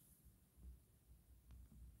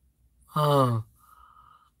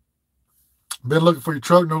 Been looking for your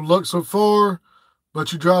truck, no luck so far.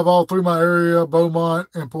 But you drive all through my area, Beaumont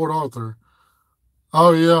and Port Arthur.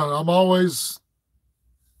 Oh yeah, I'm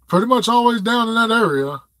pretty much always down in that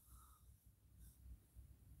area.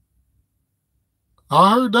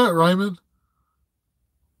 I heard that, Raymond.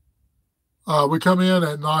 We come in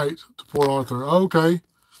at night to Port Arthur. Okay.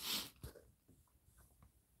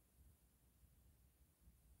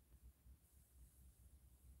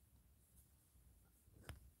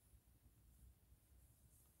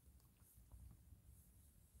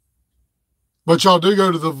 But y'all do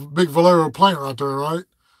go to the big Valero plant right there, right?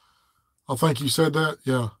 I think you said that.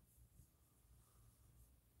 Yeah.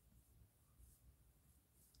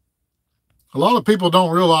 A lot of people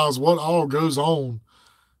don't realize what all goes on.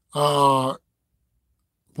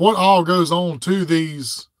 What all goes on to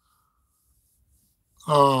these,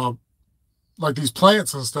 like these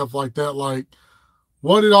plants and stuff like that. Like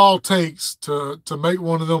what it all takes to make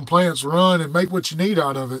one of them plants run and make what you need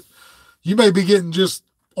out of it. You may be getting just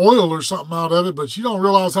oil or something out of it, but you don't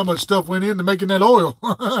realize how much stuff went into making that oil.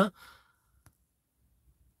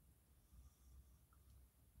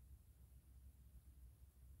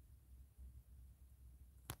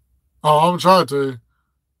 Oh, I'm trying to.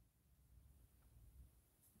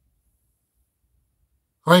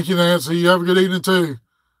 Thank you, Nancy. You have a good evening, too.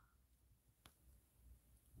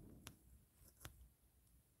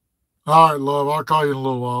 All right, love. I'll call you in a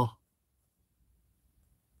little while.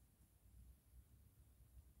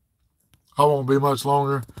 I won't be much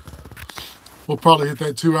longer. We'll probably hit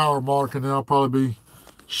that 2-hour mark, and then I'll probably be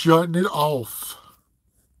shutting it off.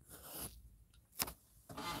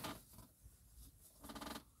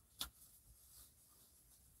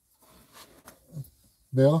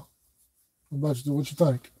 Bella, what you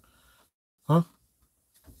think? Huh?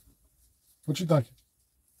 What you thinking?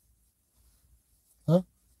 Huh?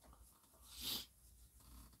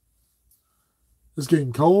 It's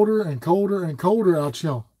getting colder and colder and colder out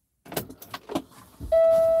here. The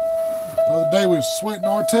other day we were sweating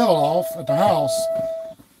our tail off at the house.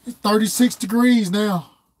 It's 36 degrees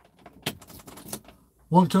now.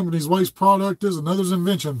 One company's waste product is another's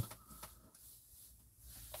invention.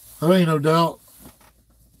 There ain't no doubt.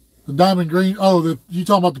 The Diamond Green. Oh, you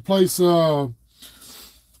talking about the place? You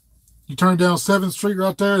turned down 7th Street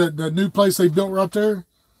right there. That new place they built right there.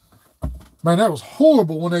 Man, that was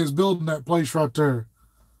horrible when they was building that place right there.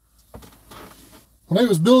 When they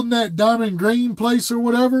was building that Diamond Green place or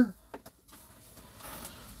whatever,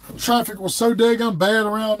 traffic was so daggone bad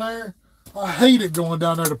around there. I hated going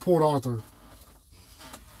down there to Port Arthur.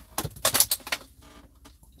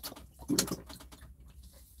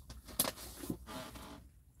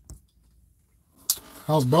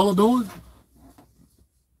 How's Bella doing?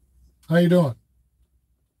 How you doing?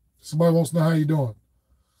 Somebody wants to know how you doing.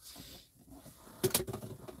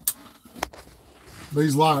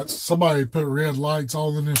 These lights, somebody put red lights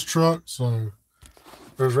all in this truck, so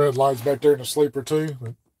there's red lights back there in the sleeper too.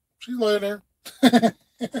 But she's laying there.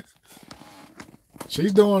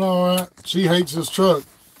 She's doing all right. She hates this truck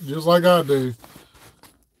just like I do.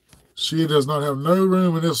 She does not have no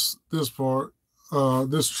room in this part.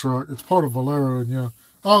 this truck. It's part of Valero, and yeah.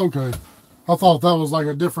 Oh, okay. I thought that was like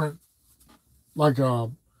a different, like I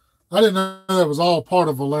didn't know that was all part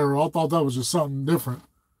of Valero. I thought that was just something different.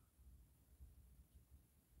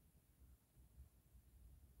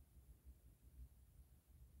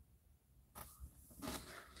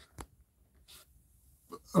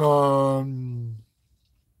 Um,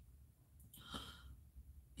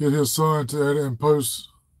 get his son to edit and post.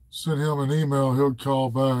 Send him an email. He'll call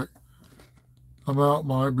back. I'm out.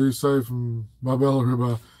 Might be safe from my Bella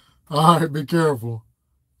here. All right, be careful.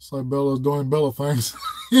 It's like Bella's doing Bella things.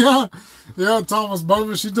 Yeah, yeah, Thomas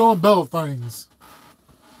Bowman, she's doing Bella things.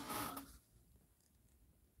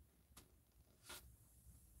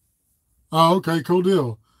 Oh, okay, cool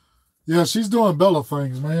deal. Yeah, she's doing Bella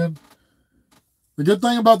things, man. The good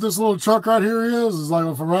thing about this little truck right here is like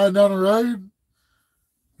if I'm riding down the road,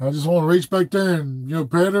 I just want to reach back there and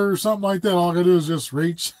pet her or something like that. All I gotta do is just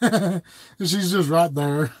reach, and she's just right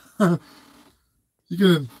there.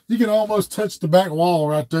 You can almost touch the back wall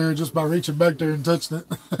right there just by reaching back there and touching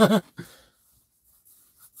it.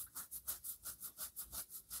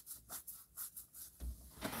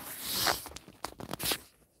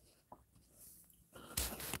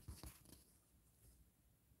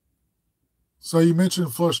 So you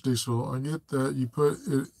mentioned flush diesel. I get that you put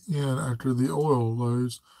it in after the oil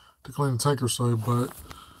loads to clean the tank or so, but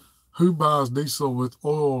who buys diesel with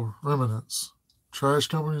oil remnants? Trash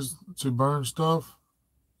companies to burn stuff?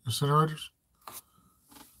 Incinerators?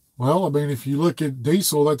 Well, I mean, if you look at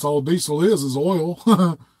diesel, that's all diesel is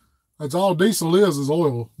oil. That's all diesel is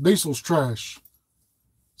oil. Diesel's trash.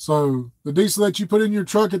 So the diesel that you put in your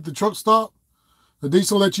truck at the truck stop, the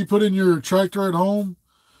diesel that you put in your tractor at home,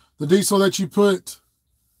 the diesel that you put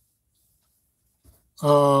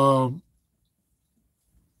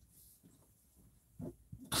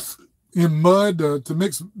in mud to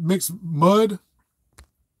mix mud,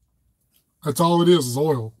 that's all it is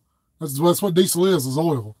oil. That's what diesel is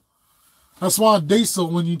oil. That's why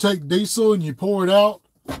diesel, when you take diesel and you pour it out,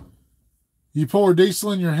 you pour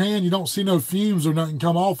diesel in your hand, you don't see no fumes or nothing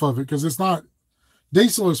come off of it because it's not,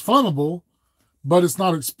 diesel is flammable, but it's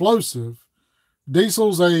not explosive.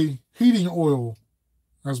 Diesel's a heating oil.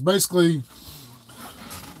 That's basically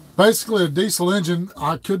a diesel engine.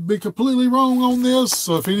 I could be completely wrong on this,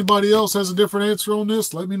 so if anybody else has a different answer on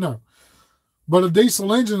this, let me know. But a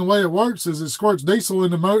diesel engine, the way it works is it squirts diesel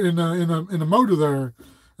in the motor there,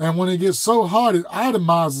 and when it gets so hot, it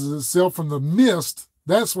atomizes itself from the mist.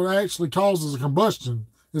 That's what actually causes a combustion,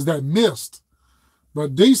 is that mist.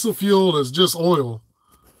 But diesel fuel is just oil.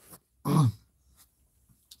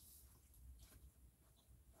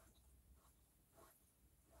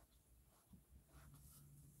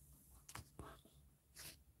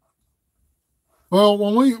 Well,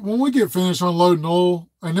 when we get finished unloading oil,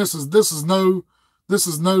 and this is no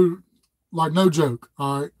like no joke.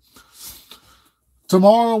 All right.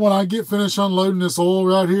 Tomorrow when I get finished unloading this oil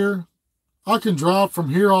right here, I can drive from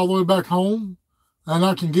here all the way back home, and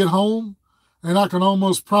I can get home, and I can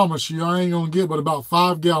almost promise you I ain't gonna get but about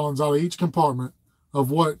 5 gallons out of each compartment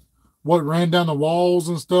of what ran down the walls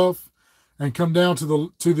and stuff, and come down to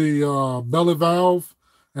the belly valve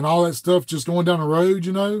and all that stuff just going down the road,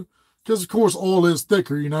 because of course oil is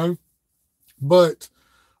thicker, but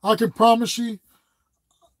I can promise you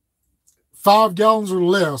 5 gallons or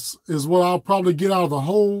less is what I'll probably get out of the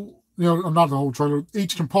whole, not the whole trailer,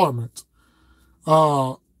 each compartment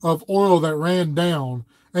of oil that ran down.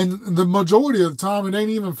 And the majority of the time, it ain't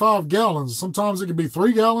even 5 gallons. Sometimes it could be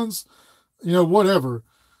 3 gallons, whatever.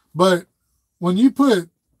 But when you put,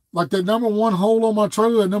 like that number one hole on my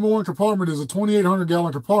trailer, that number one compartment is a 2,800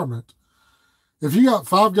 gallon compartment. If you got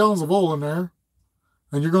 5 gallons of oil in there,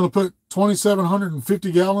 and you're going to put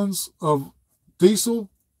 2,750 gallons of diesel,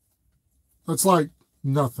 that's like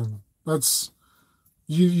nothing. That's,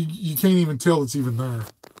 you can't even tell it's even there.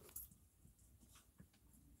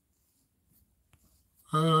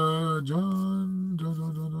 John.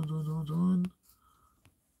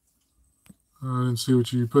 I didn't see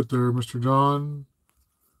what you put there, Mr. John.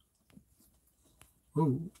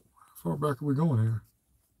 Oh, how far back are we going here?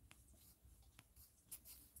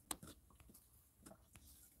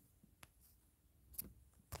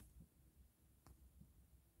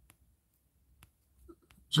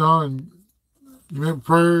 John, you meant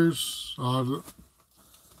prayers? I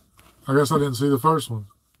guess I didn't see the first one.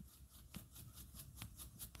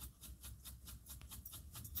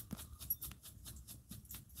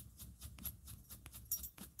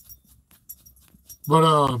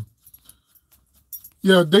 But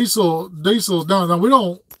yeah, diesel's down. Now we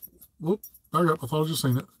don't. Whoop, back up. I thought I just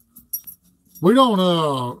seen it. We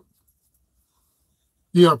don't.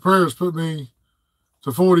 Yeah, prayers put me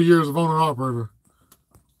to 40 years of owner operator.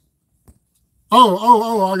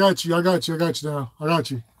 I got you. I got you now. I got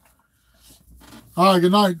you. All right,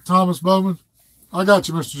 good night, Thomas Bowman. I got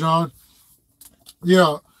you, Mr. John.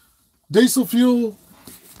 Yeah, diesel fuel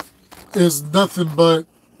is nothing but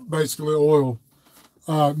basically oil.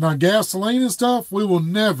 Now, gasoline and stuff, we will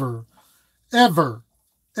never, ever,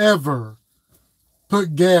 ever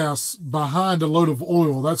put gas behind a load of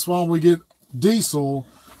oil. That's why we get diesel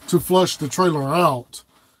to flush the trailer out.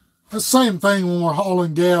 The same thing when we're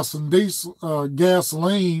hauling gas and diesel,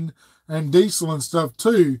 gasoline and diesel and stuff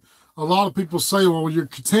too. A lot of people say, well, you're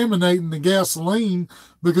contaminating the gasoline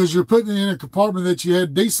because you're putting it in a compartment that you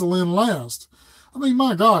had diesel in last. I mean,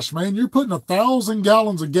 my gosh, man, you're putting 1,000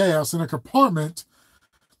 gallons of gas in a compartment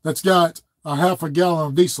that's got a half a gallon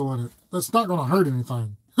of diesel in it. That's not going to hurt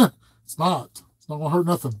anything. It's not. It's not going to hurt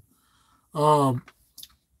nothing.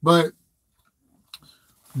 But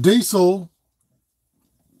diesel,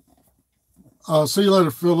 see you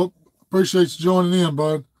later, Philip. Appreciate you joining in,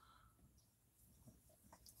 bud.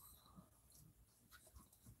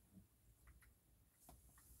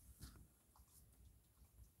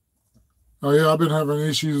 Oh, yeah, I've been having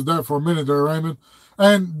issues with that for a minute there, Raymond.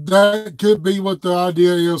 And that could be what the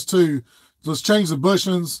idea is, too. Let's change the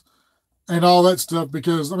bushings and all that stuff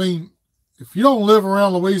because, I mean, if you don't live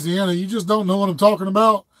around Louisiana, you just don't know what I'm talking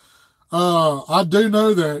about. I do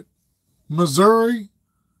know that Missouri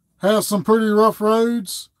has some pretty rough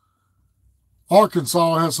roads.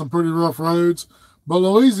 Arkansas has some pretty rough roads. But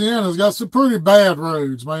Louisiana's got some pretty bad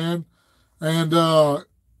roads, man. And, I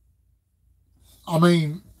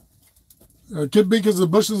mean, it could be because the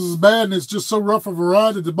bushings is bad and it's just so rough of a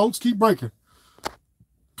ride that the boats keep breaking.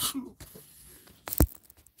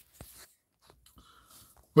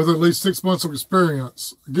 With at least 6 months of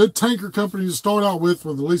experience. A good tanker company to start out with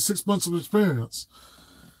at least 6 months of experience.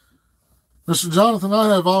 Mr. Jonathan,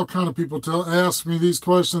 I have all kind of people ask me these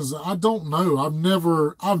questions. I don't know. I've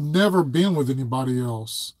never been with anybody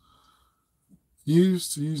else.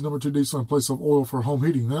 Use number 2 diesel in place of oil for home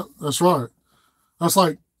heating. That's right. That's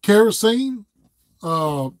like kerosene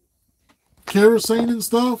and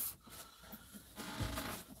stuff.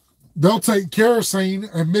 They'll take kerosene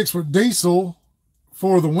and mix with diesel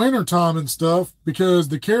for the winter time and stuff because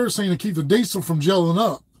the kerosene will keep the diesel from gelling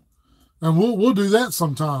up. And we'll do that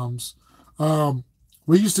sometimes.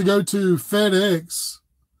 We used to go to FedEx.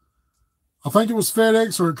 I think it was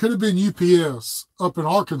FedEx or it could have been UPS up in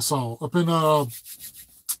Arkansas, up in I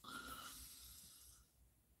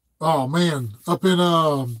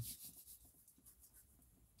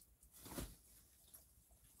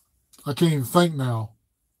can't even think now.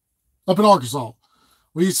 Up in Arkansas.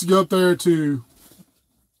 We used to go up there to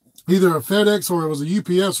either a FedEx or it was a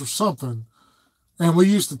UPS or something. And we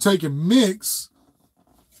used to take and mix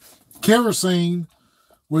kerosene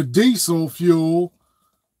with diesel fuel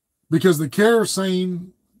because the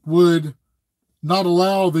kerosene would not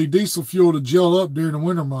allow the diesel fuel to gel up during the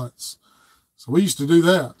winter months. So we used to do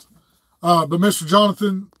that. But Mr.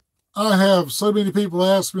 Jonathan, I have so many people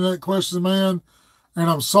ask me that question, man, and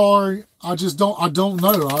I'm sorry. I don't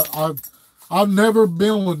know. I've never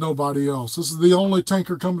been with nobody else. This is the only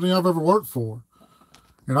tanker company I've ever worked for.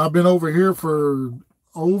 And I've been over here for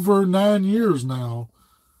over 9 years now.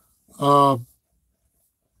 Now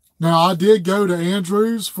I did go to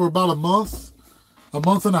Andrews for about a month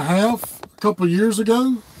and a half, a couple of years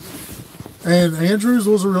ago. And Andrews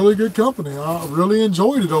was a really good company. I really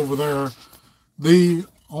enjoyed it over there. The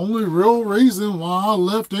only real reason why I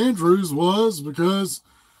left Andrews was because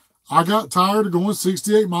I got tired of going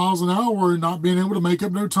 68 miles an hour and not being able to make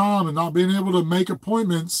up no time and not being able to make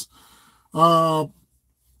appointments. It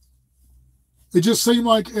just seemed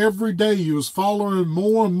like every day you was following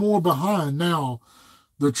more and more behind. Now,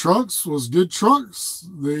 the trucks was good trucks.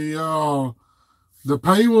 The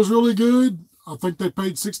pay was really good. I think they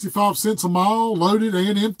paid 65 cents a mile, loaded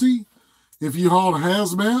and empty. If you hauled a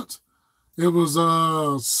hazmat, it was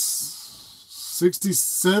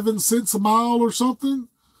 67 cents a mile or something.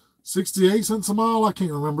 68 cents a mile, I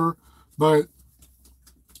can't remember. But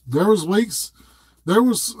there was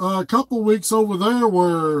a couple weeks over there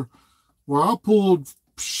where I pulled,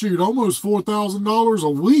 almost $4,000 a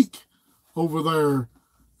week over there.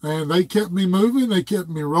 And they kept me moving. They kept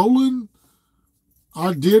me rolling.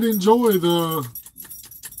 I did enjoy the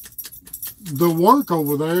work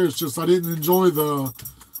over there. It's just I didn't enjoy the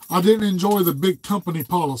big company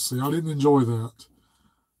policy. I didn't enjoy that.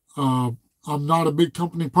 I'm not a big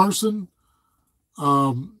company person.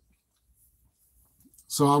 So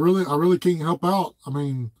I really can't help out. I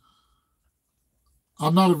mean,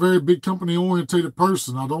 I'm not a very big company orientated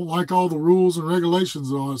person. I don't like all the rules and regulations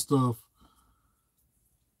and all that stuff.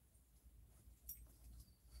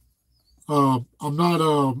 I'm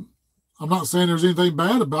not saying there's anything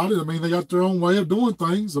bad about it. I mean, they got their own way of doing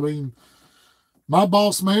things. I mean, my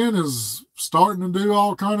boss man is starting to do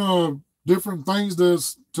all kind of different things to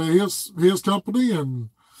his company, and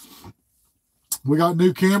we got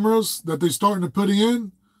new cameras that they're starting to put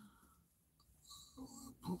in.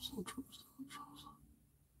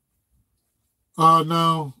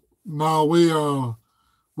 No, no, we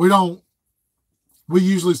don't. We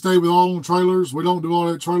usually stay with our own trailers. We don't do all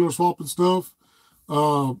that trailer swapping stuff.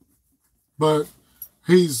 Uh, but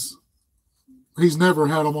he's he's never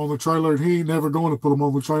had them on the trailer, and he ain't never going to put them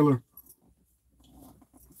on the trailer.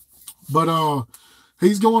 But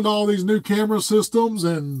he's going to all these new camera systems,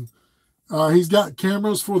 and he's got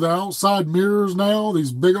cameras for the outside mirrors now.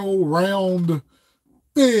 These big old round,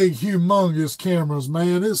 big, humongous cameras,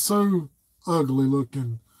 man. It's so ugly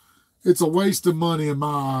looking. It's a waste of money in my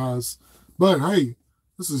eyes. But hey,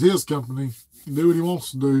 this is his company. He can do what he wants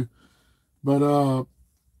to do. But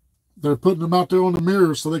they're putting them out there on the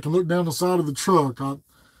mirrors so they can look down the side of the truck.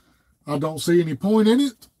 I don't see any point in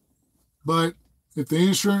it. But if the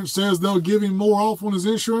insurance says they'll give him more off on his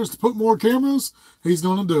insurance to put more cameras, he's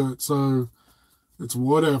going to do it. So it's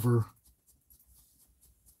whatever.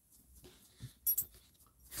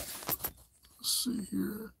 Let's see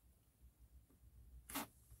here.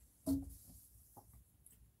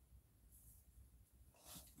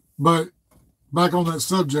 But back on that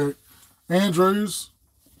subject, Andrews,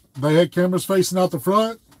 they had cameras facing out the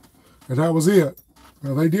front, and that was it.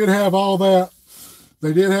 Now, they did have all that.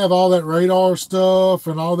 They did have all that radar stuff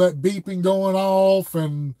and all that beeping going off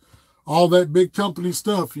and all that big company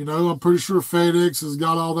stuff. You know, I'm pretty sure FedEx has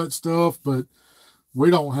got all that stuff, but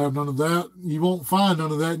we don't have none of that. You won't find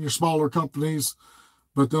none of that in your smaller companies,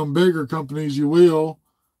 but them bigger companies you will.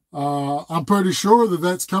 I'm pretty sure that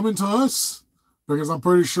that's coming to us, because I'm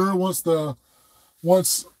pretty sure once the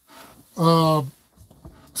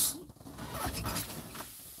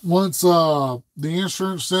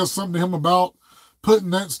insurance says something to him about putting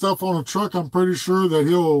that stuff on a truck, I'm pretty sure that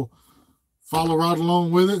he'll follow right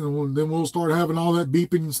along with it, and then we'll start having all that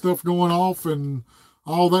beeping and stuff going off and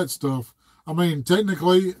all that stuff. I mean,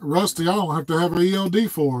 technically, Rusty, I don't have to have an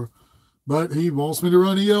ELD for, but he wants me to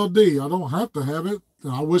run ELD. I don't have to have it.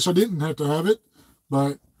 I wish I didn't have to have it,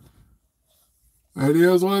 but it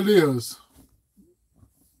is what it is.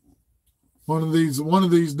 One of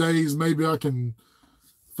these days, maybe I can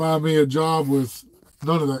find me a job with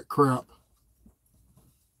none of that crap.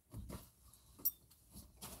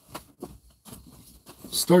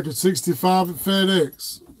 Stuck at 65 at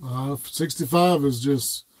FedEx. 65 is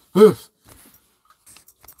just, ugh.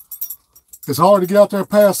 It's hard to get out there and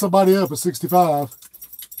pass somebody up at 65.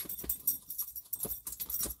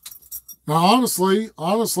 Now, honestly,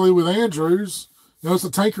 with Andrews, you know, it's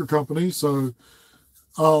a tanker company, so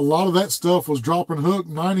a lot of that stuff was dropping hook.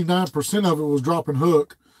 99% of it was dropping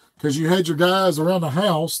hook, because you had your guys around the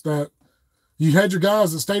house you had your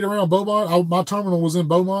guys that stayed around Beaumont. My terminal was in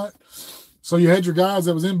Beaumont. So you had your guys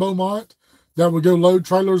that was in Beaumont that would go load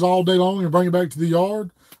trailers all day long and bring it back to the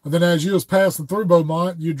yard. And then as you was passing through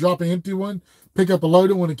Beaumont, you'd drop an empty one, pick up a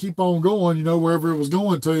loaded one, and keep on going, you know, wherever it was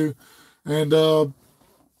going to. And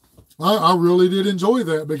I really did enjoy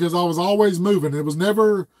that, because I was always moving. It was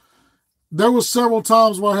never, there was several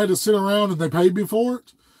times where I had to sit around and they paid me for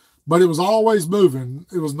it, but it was always moving.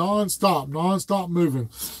 It was nonstop moving.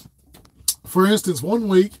 For instance, one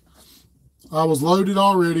week, I was loaded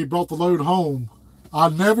already, brought the load home. I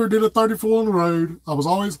never did a 34 on the road. I was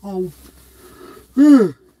always home.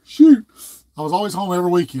 Shoot. I was always home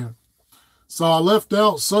every weekend. So I left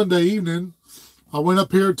out Sunday evening. I went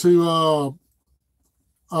up here to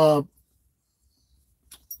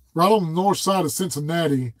right on the north side of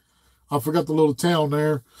Cincinnati. I forgot the little town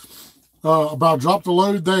there. But I dropped the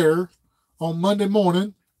load there on Monday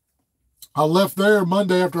morning. I left there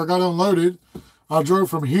Monday after I got unloaded. I drove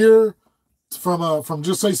from here, from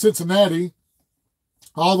just say Cincinnati,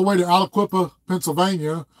 all the way to Aliquippa,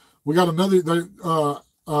 Pennsylvania. We got another,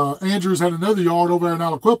 Andrews had another yard over there in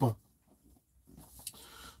Aliquippa.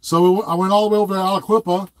 So I went all the way over to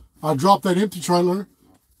Aliquippa. I dropped that empty trailer,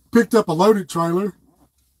 picked up a loaded trailer,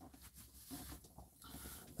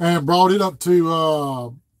 and brought it up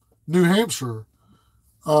to New Hampshire,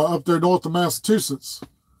 up there north of Massachusetts.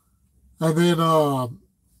 And then,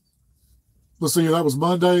 let's see, that was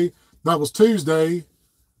Monday. That was Tuesday.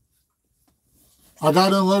 I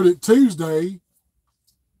got unloaded Tuesday.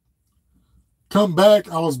 Come back,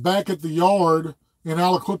 I was back at the yard in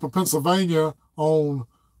Aliquippa, Pennsylvania on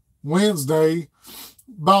Wednesday,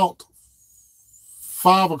 about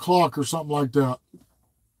 5 o'clock or something like that.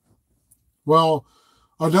 Well,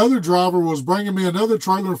 another driver was bringing me another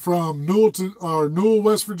trailer from Newell,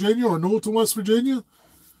 West Virginia, or Newellton, West Virginia,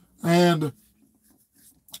 and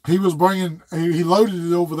he was bringing, he loaded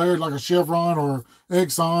it over there like a Chevron or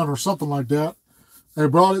Exxon or something like that. They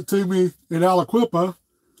brought it to me in Aliquippa.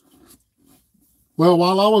 Well,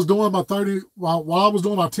 while I was doing my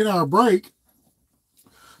 10-hour break,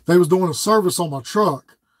 they was doing a service on my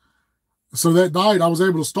truck. So that night I was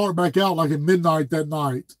able to start back out like at midnight that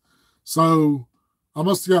night. So I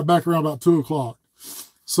must have got back around about 2 o'clock.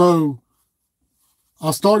 So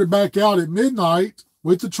I started back out at midnight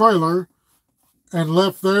with the trailer and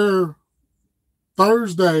left there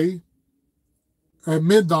Thursday at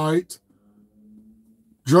midnight,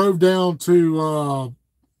 drove down to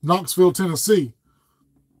Knoxville, Tennessee.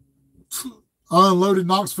 I unloaded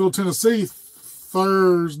Knoxville, Tennessee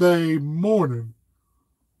Thursday morning.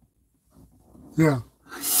 Yeah,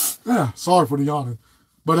 sorry for the yawning.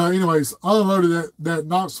 But anyways, I unloaded that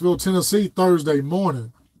Knoxville, Tennessee Thursday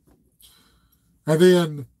morning. And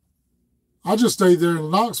then I just stayed there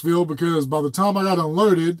in Knoxville because by the time I got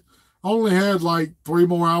unloaded, I only had like 3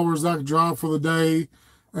 more hours I could drive for the day.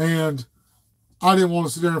 And I didn't want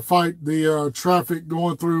to sit there and fight the traffic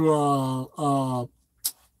going through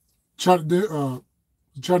Chattanooga?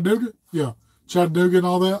 Yeah, Chattanooga and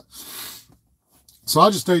all that. So I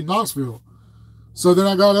just stayed in Knoxville. So then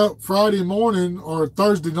I got up Friday morning or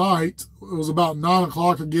Thursday night. It was about 9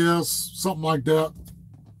 o'clock, I guess, something like that.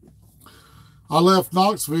 I left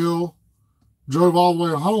Knoxville, drove all the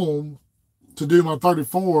way home to do my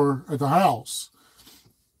 34 at the house.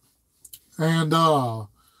 And I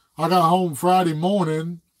got home Friday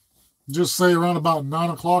morning, just say around about 9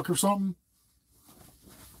 o'clock or something.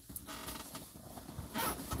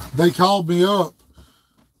 They called me up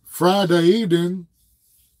Friday evening,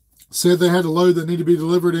 said they had a load that needed to be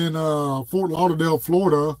delivered in Fort Lauderdale,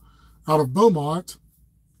 Florida, out of Beaumont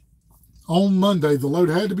on Monday. The load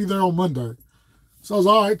had to be there on Monday. So I was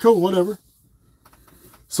all right, cool, whatever.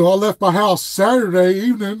 So I left my house Saturday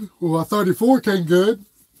evening. Well, my 34 came good,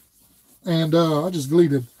 and I just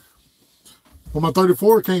deleted. When my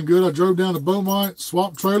 34 came good, I drove down to Beaumont,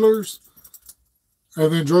 swapped trailers,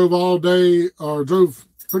 and then drove all day, or drove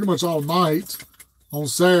pretty much all night on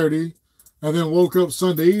Saturday, and then woke up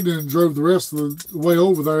Sunday evening and drove the rest of the way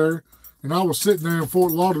over there. And I was sitting there in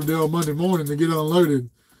Fort Lauderdale Monday morning to get unloaded.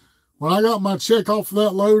 When I got my check off of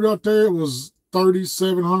that load out there, it was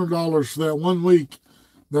 $3,700 for that 1 week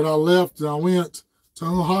that I left. And I went to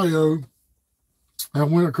Ohio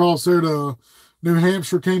and went across there to New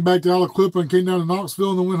Hampshire, came back to Aliquippa and came down to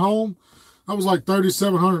Knoxville and then went home. That was like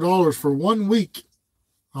 $3,700 for 1 week.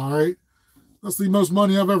 All right. That's the most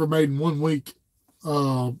money I've ever made in 1 week,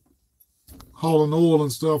 hauling oil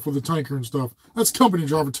and stuff with the tanker and stuff. That's company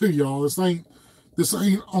driver too, y'all. This ain't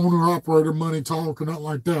owner operator money talk or nothing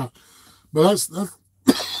like that. But that's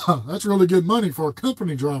that's really good money for a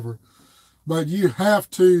company driver. But you have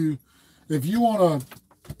to, if you want to,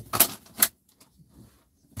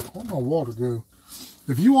 where'd my water go?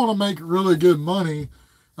 If you want to make really good money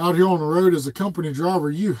out here on the road as a company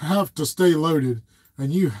driver, you have to stay loaded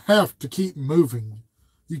and you have to keep moving.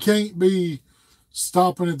 You can't be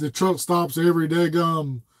stopping at the truck stops every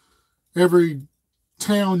every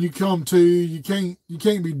town you come to. You can't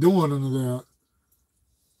be doing none of that.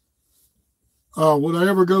 Would I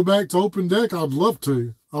ever go back to open deck? I'd love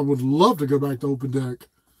to. I would love to go back to open deck.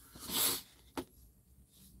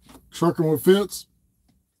 Trucking with Fitz.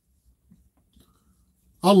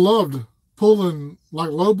 I loved pulling like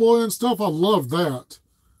lowboy and stuff. I loved that.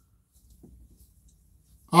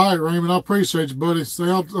 All right, Raymond, I appreciate you, buddy.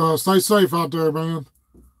 Stay safe out there, man.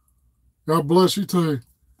 God bless you too.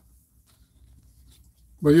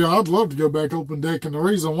 But yeah, I'd love to go back open deck, and the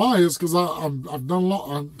reason why is because I've done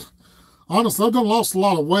honestly, I've lost a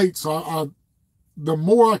lot of weight. So the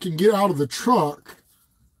more I can get out of the truck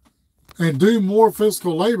and do more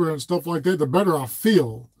physical labor and stuff like that, the better I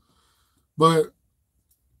feel. But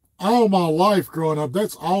all my life growing up,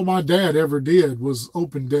 that's all my dad ever did was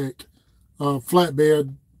open deck,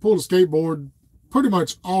 flatbed, pulled a skateboard. Pretty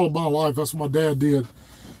much all of my life, that's what my dad did.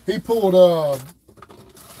 He pulled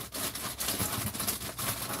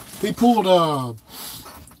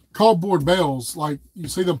cardboard bales, like you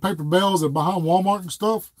see them paper bales that behind Walmart and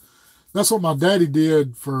stuff. That's what my daddy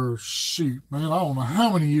did for, shoot, man, I don't know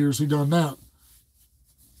how many years he done that.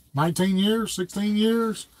 19 years, 16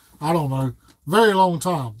 years? I don't know. Very long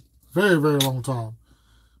time. Very, very long time.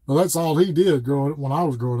 But that's all he did when I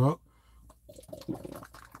was growing up.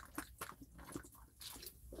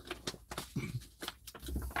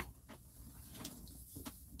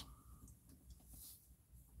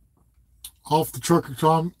 Off the trucker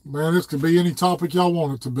com. Man, this could be any topic y'all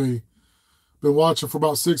want it to be. Been watching for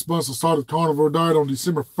about 6 months. I started carnivore diet on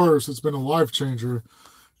December 1st. It's been a life changer.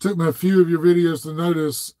 Took me a few of your videos to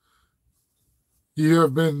notice you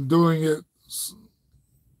have been doing it.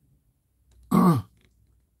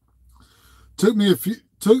 Took me a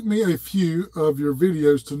few of your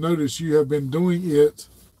videos to notice you have been doing it.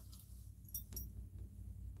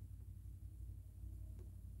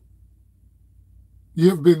 You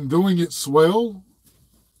have been doing it swell.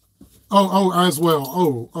 Oh, as well.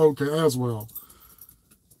 Oh, okay, as well.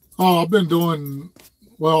 Oh, I've been doing,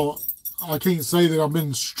 well, I can't say that I've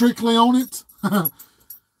been strictly on it.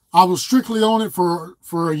 I was strictly on it for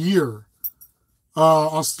a year.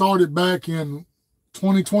 I started back in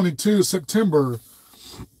 2022, September.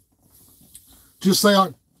 Just say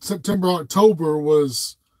September, October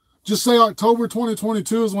was, just say October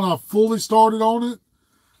 2022 is when I fully started on it.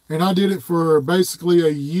 And I did it for basically a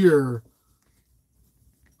year.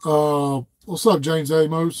 What's up, James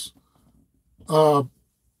Amos? All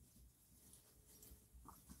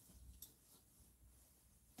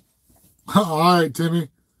right, Timmy.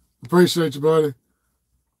 Appreciate you, buddy.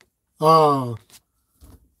 I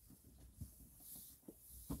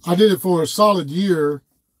did it for a solid year.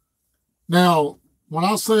 Now, when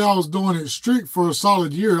I say I was doing it strict for a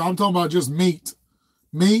solid year, I'm talking about just meat.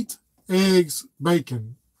 Meat, eggs,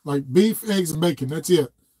 bacon. Like beef, eggs, and bacon. That's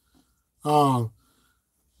it. Now,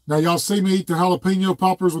 y'all see me eat the jalapeno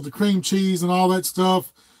poppers with the cream cheese and all that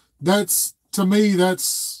stuff. That's, to me,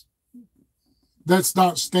 that's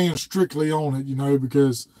not staying strictly on it, you know,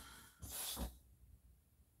 because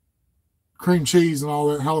cream cheese and all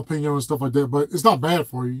that, jalapeno and stuff like that. But it's not bad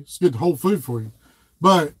for you. It's good whole food for you.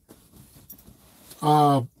 But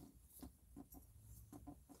I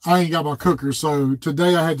ain't got my cooker, so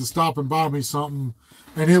today I had to stop and buy me something,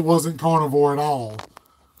 and it wasn't carnivore at all.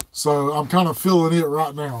 So I'm kind of feeling it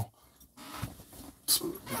right now.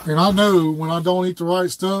 And I know when I don't eat the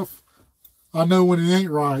right stuff, I know when it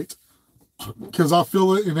ain't right, because I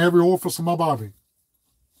feel it in every orifice of my body.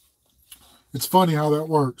 It's funny how that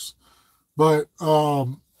works. But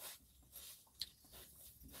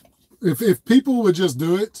if people would just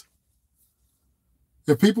do it,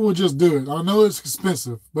 I know it's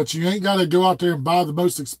expensive, but you ain't got to go out there and buy the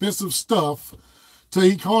most expensive stuff to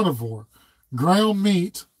eat carnivore. Ground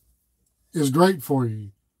meat is great for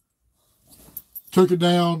you. Cook it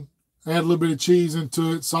down, add a little bit of cheese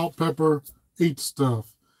into it, salt, pepper, eat the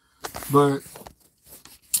stuff. But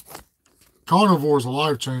carnivore is a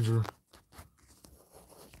life changer.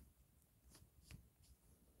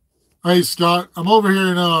 Hey, Scott, I'm over here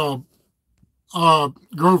in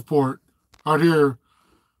Groveport, out here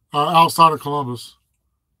outside of Columbus.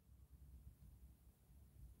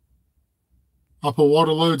 I put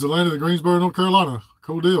water loads Atlanta to Greensboro, North Carolina.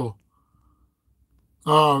 Cool deal.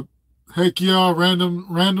 Heck yeah,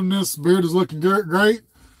 randomness. Beard is looking great.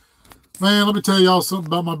 Man, let me tell y'all something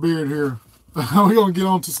about my beard here. We're going to get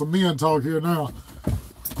on to some men talk here now.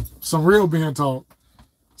 Some real men talk.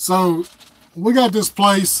 So, we got this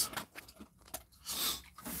place.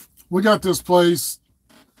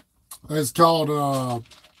 It's called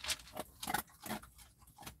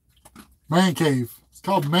Man Cave. It's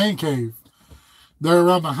called Man Cave. They're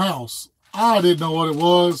around the house. I didn't know what it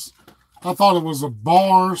was. I thought it was a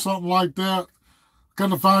bar or something like that.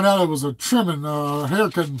 Come to find out it was a trimming,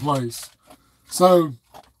 haircutting place. So,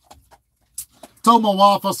 told my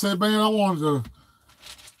wife, I said, man, I wanted to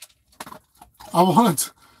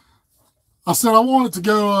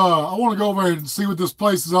go, I want to go over and see what this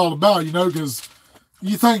place is all about, you know, because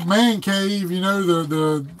you think Man Cave, you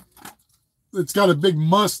know, it's got a big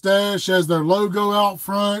mustache, has their logo out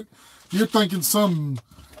front. You're thinking some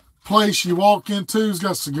place you walk into has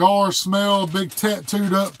got cigar smell, big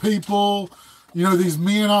tattooed up people, you know, these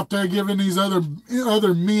men out there giving these other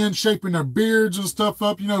men shaping their beards and stuff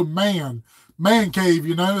up, you know, Man Cave,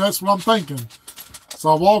 you know, that's what I'm thinking. So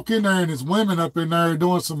I walk in there and it's women up in there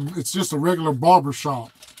doing it's just a regular barber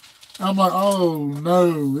shop. I'm like, oh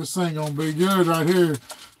no, this ain't gonna be good right here.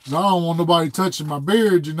 I don't want nobody touching my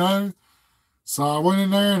beard, you know. So I went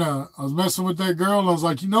in there and I was messing with that girl and I was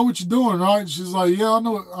like, you know what you're doing, right? And she's like, yeah, I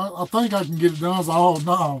know. I think I can get it done. I was like, oh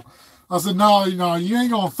no. I said, no, you know, you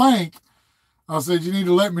ain't gonna think. I said, you need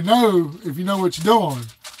to let me know if you know what you're doing.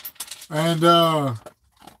 And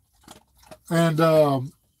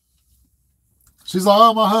she's like,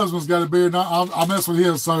 oh, my husband's got a beard, and I mess with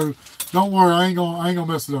his, so don't worry, I ain't gonna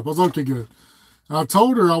mess it up. I was okay, good. And I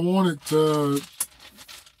told her I wanted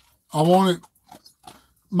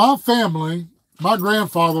my family. My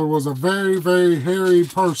grandfather was a very, very hairy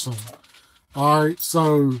person. All right,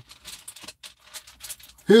 so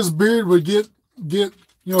his beard would get a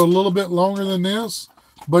little bit longer than this,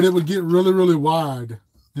 but it would get really, really wide.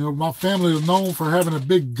 My family is known for having a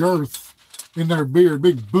big girth in their beard,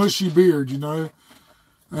 big bushy beard,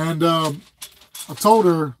 And I told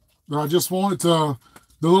her that I just wanted the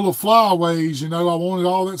little flyaways, I wanted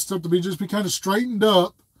all that stuff to be kind of straightened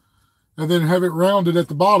up and then have it rounded at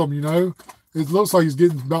the bottom, It looks like it's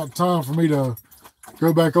getting about time for me to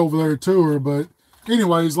go back over there to her. But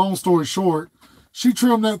anyways, long story short, she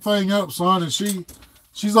trimmed that thing up, son, and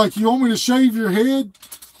she's like, "You want me to shave your head?"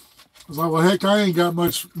 I was like, "Well, heck, I ain't got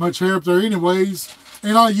much hair up there anyways."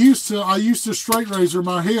 And I used to straight razor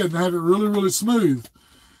my head and have it really, really smooth.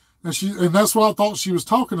 And that's what I thought she was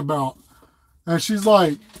talking about. And she's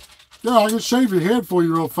like, "Yeah, I can shave your head for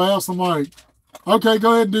you real fast." I'm like, "Okay,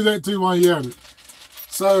 go ahead and do that too while you're at it."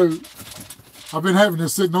 So I've been having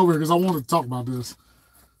this sitting over here because I wanted to talk about this.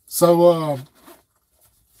 So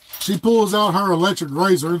she pulls out her electric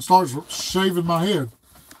razor and starts shaving my head.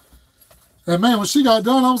 And man, when she got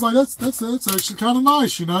done, I was like, that's actually kind of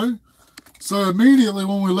nice, So immediately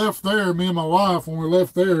when we left there, me and my wife, when we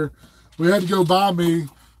left there, we had to go buy me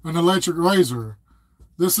an electric razor.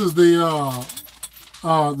 This is the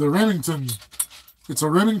Remington. It's a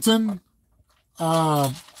Remington.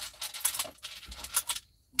 Oh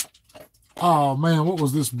man, what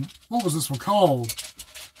was this one called?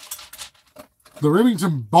 The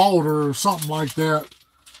Remington Balder or something like that.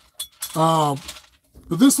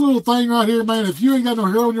 But this little thing right here, man, if you ain't got no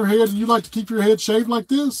hair on your head and you like to keep your head shaved like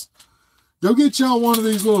this, go get y'all one of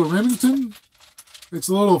these little Remington. It's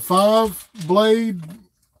a little 5-blade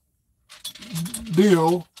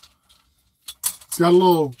deal. It's got a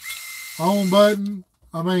little on button.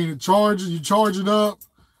 I mean, it charges. You charge it up.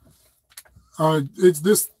 It's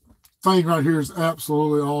this thing right here is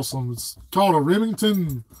absolutely awesome. It's called a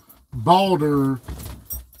Remington Balder.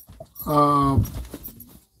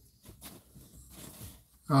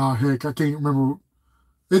 Heck, I can't remember.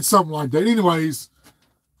 It's something like that. Anyways,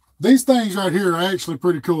 these things right here are actually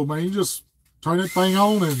pretty cool, man. You just turn that thing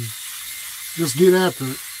on and just get after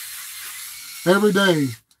it. Every day,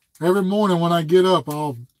 every morning when I get up,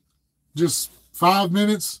 I'll just 5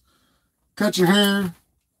 minutes, cut your hair,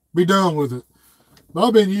 be done with it. But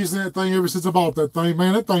I've been using that thing ever since I bought that thing,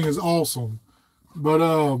 man. That thing is awesome. But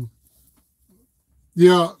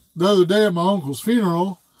yeah, the other day at my uncle's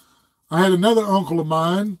funeral, I had another uncle of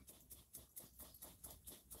mine.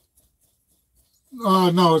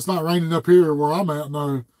 No, it's not raining up here where I'm at.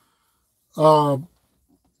 No.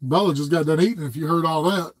 Bella just got done eating, if you heard all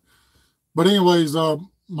that. But anyways,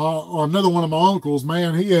 another one of my uncles,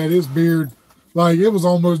 man, he had his beard, like it was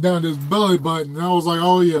almost down to his belly button. And I was like,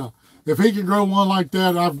 oh yeah, if he can grow one like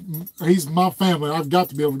that, he's my family. I've got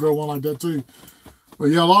to be able to grow one like that too. But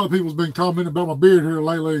yeah, a lot of people's been commenting about my beard here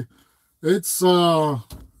lately. It's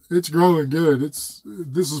growing good.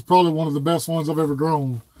 This is probably one of the best ones I've ever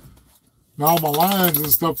grown. Now all my lines and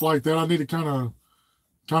stuff like that, I need to kind of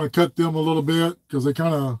cut them a little bit because they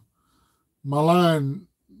my line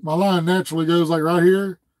naturally goes like right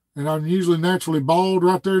here, and I'm usually naturally bald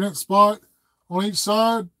right there in that spot on each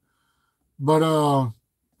side. But I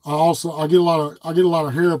get a lot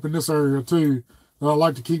of hair up in this area too that I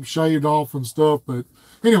like to keep shaved off and stuff. But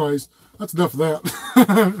anyways, that's enough of that.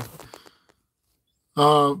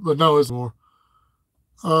 But no, it's more.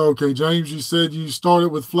 Okay, James, you said you started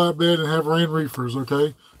with flatbed and have ran reefers.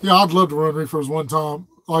 Okay, yeah, I'd love to run reefers one time.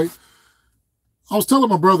 Like I was telling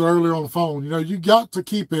my brother earlier on the phone, you got to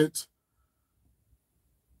keep it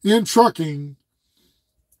in trucking.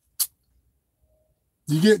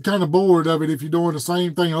 You get kind of bored of it if you're doing the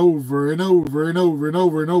same thing over and over and over and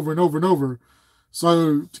over and over and over and over.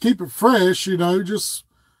 So to keep it fresh, just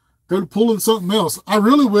go to pulling something else. I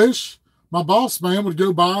really wish my boss man would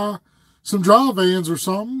go buy some dry vans or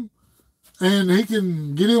something, and he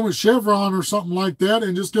can get in with Chevron or something like that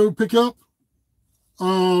and just go pick up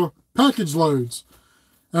package loads,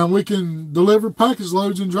 and we can deliver package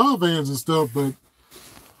loads in dry vans and stuff. But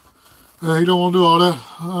he don't want to do all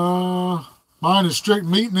that. Mine is strict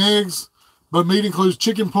meat and eggs, but meat includes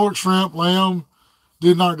chicken, pork, shrimp, lamb.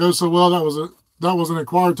 Did not go so well. That was an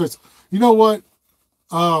acquired taste. You know what?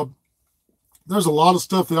 There's a lot of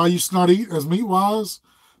stuff that I used to not eat as meat wise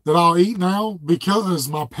that I'll eat now because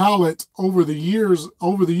my palate over the year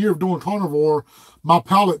of doing carnivore, my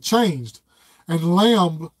palate changed. And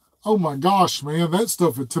lamb, oh my gosh, man,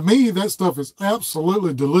 to me, that stuff is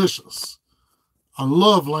absolutely delicious. I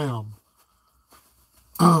love lamb.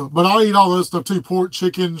 But I eat all that stuff too. Pork,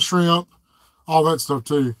 chicken, shrimp, all that stuff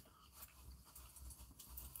too.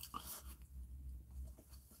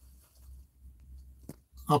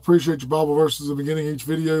 I appreciate your Bible verses at the beginning of each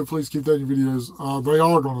video. Please keep that in your videos. They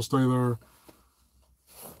are going to stay there.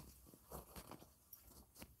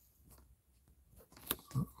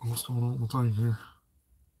 What's going on with my thing here?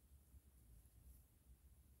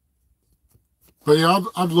 But yeah,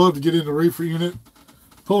 I'd love to get into reefer unit,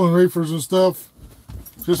 pulling reefers and stuff,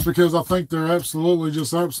 just because I think they're absolutely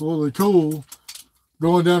cool.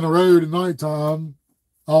 Going down the road at nighttime,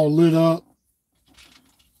 all lit up.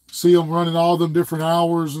 See them running all them different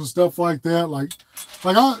hours and stuff like that. Like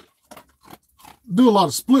I do a lot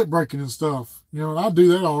of split breaking and stuff. You know, and I do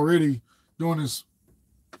that already doing this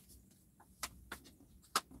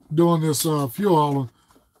fuel hauling.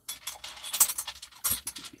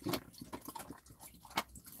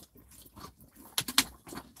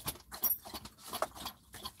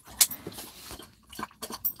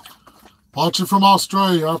 Watching from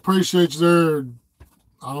Australia, I appreciate you there.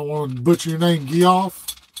 I don't want to butcher your name, Geoff.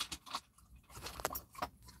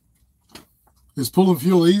 Is pulling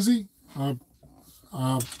fuel easy?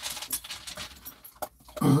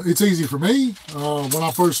 It's easy for me. When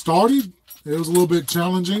I first started, it was a little bit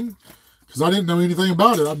challenging because I didn't know anything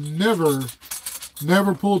about it. I've never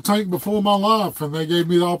pulled tank before in my life, and they gave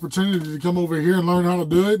me the opportunity to come over here and learn how to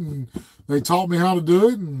do it, and they taught me how to do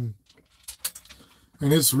it, and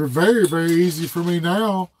it's very, very easy for me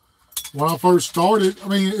now. When I first started, I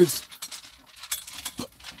mean, it's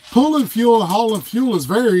pulling fuel and hauling fuel is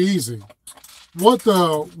very easy.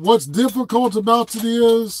 What's difficult about it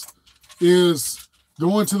is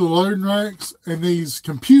going to the loading racks and these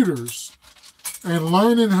computers and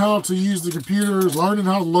learning how to use the computers, learning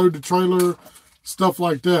how to load the trailer, stuff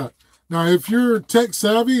like that. Now, if you're tech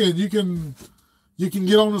savvy and you can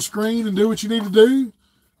get on the screen and do what you need to do,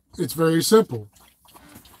 it's very simple.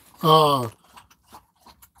 It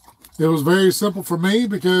was very simple for me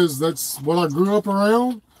because that's what I grew up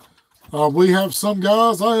around. I have some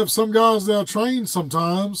guys that I train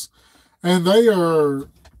sometimes, and they're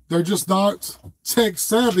just not tech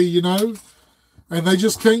savvy, you know, and they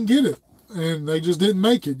just can't get it, and they just didn't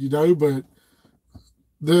make it, you know. But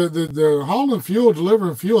the hauling fuel,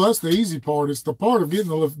 delivering fuel, that's the easy part. It's the part of getting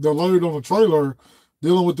the load on the trailer,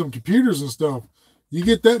 dealing with them computers and stuff. You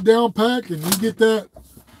get that down pack, and you get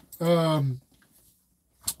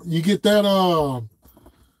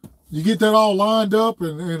that all lined up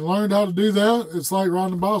and learned how to do that. It's like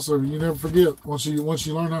riding a bicycle. You never forget once you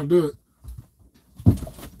learn how to do it.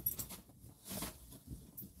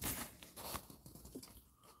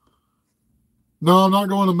 No, I'm not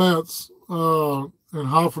going to Mets in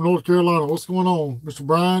Hartford, North Carolina. What's going on, Mr.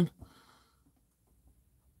 Brian?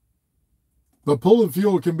 But pulling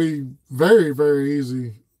fuel can be very, very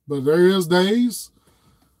easy. But there is days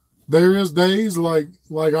like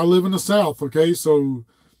I live in the South, okay? So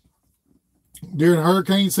during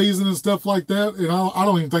hurricane season and stuff like that, and I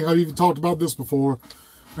don't even think I've even talked about this before,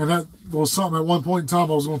 and that was something at one point in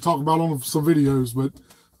time I was going to talk about on some videos, but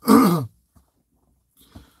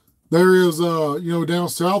there is, down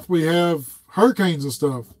south we have hurricanes and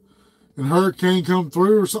stuff, and hurricane come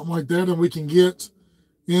through or something like that, and we can get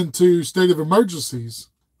into state of emergencies.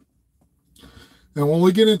 And when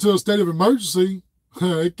we get into a state of emergency,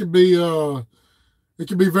 it can be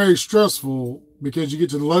very stressful because you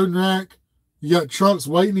get to the loading rack, you got trucks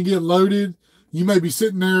waiting to get loaded. You may be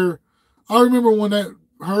sitting there. I remember when that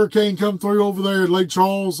hurricane come through over there at Lake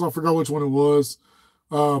Charles. I forgot which one it was.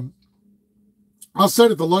 I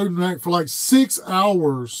sat at the loading rack for like 6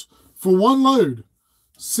 hours for one load.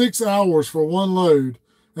 6 hours for one load.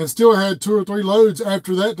 And still had 2 or 3 loads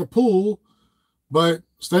after that to pull. But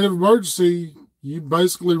state of emergency, you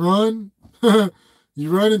basically run.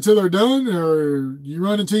 You run until they're done, or you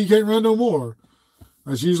run until you can't run no more.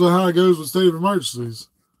 That's usually how it goes with state of emergencies.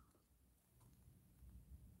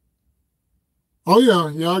 Oh yeah,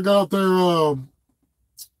 I got out there.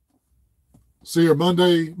 See here,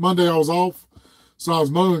 Monday I was off, so I was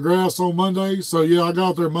mowing grass on Monday. So yeah, I got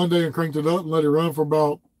out there Monday and cranked it up and let it run for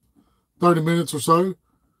about 30 minutes or so.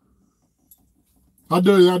 I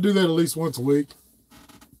do that at least once a week.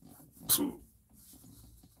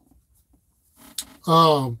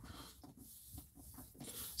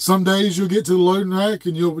 Some days you'll get to the loading rack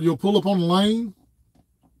and you'll pull up on the lane,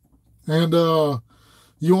 and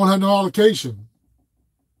you won't have no allocation.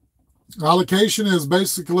 Allocation is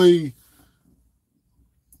basically,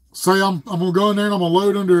 say I'm gonna go in there and I'm gonna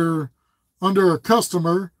load under a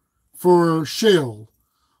customer for Shell.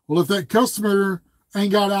 Well, if that customer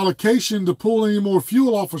ain't got allocation to pull any more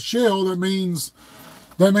fuel off of Shell, that means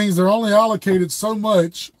they're only allocated so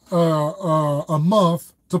much a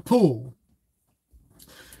month to pull.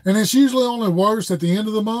 And it's usually only worse at the end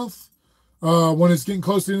of the month, when it's getting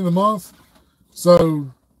close to the end of the month. So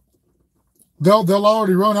they'll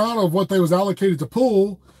already run out of what they was allocated to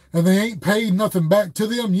pull, and they ain't paid nothing back to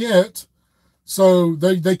them yet, so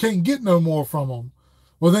they can't get no more from them.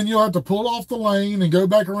 Well, then you'll have to pull off the lane and go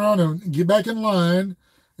back around and get back in line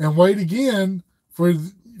and wait again for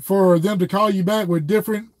them to call you back with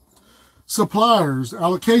different suppliers,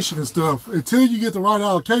 allocation and stuff, until you get the right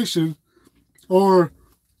allocation, or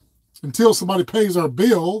until somebody pays our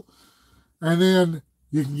bill, and then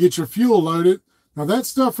you can get your fuel loaded. Now that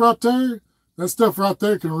stuff right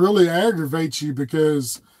there can really aggravate you,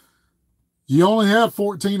 because you only have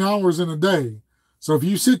 14 hours in a day. So if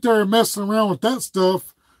you sit there messing around with that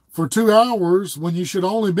stuff for 2 hours when you should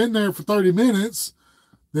only been there for 30 minutes,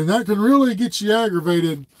 then that can really get you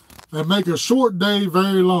aggravated and make a short day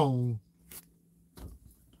very long.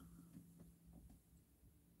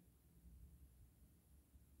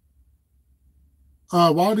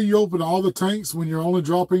 Why do you open all the tanks when you're only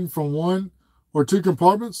dropping from 1 or 2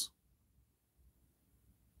 compartments?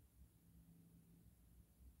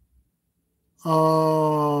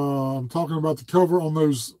 I'm talking about the cover on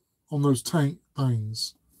those tank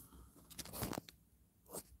things.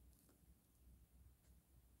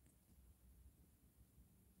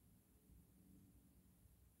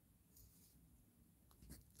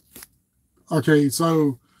 Okay,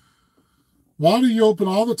 so why do you open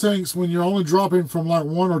all the tanks when you're only dropping from like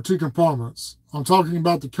 1 or 2 compartments? I'm talking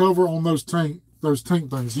about the cover on those tank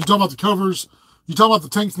things. You talking about the covers? You talking about the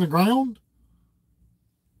tanks in the ground?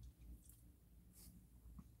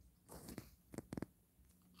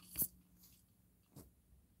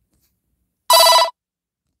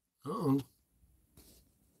 Uh-oh.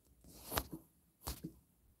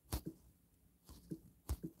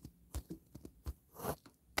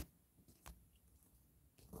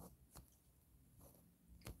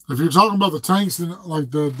 If you're talking about the tanks in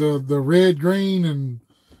like the red, green, and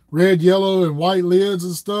red, yellow, and white lids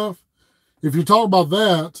and stuff, if you're talking about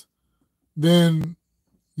that, then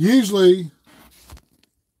usually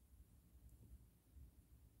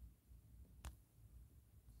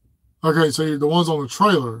okay, so you're the ones on the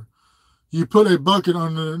trailer, you put a bucket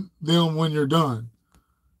under them when you're done.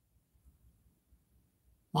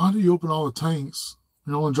 Why do you open all the tanks?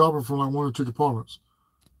 You're only dropping from like 1 or 2 compartments.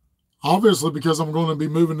 Obviously, because I'm going to be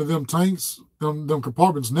moving to them tanks, them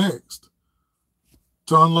compartments next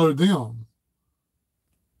to unload them.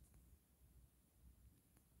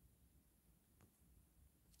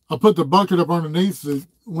 I put the bucket up underneath it.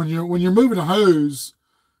 When you're moving a hose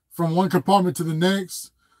from one compartment to the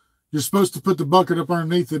next, you're supposed to put the bucket up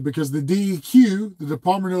underneath it, because the DEQ, the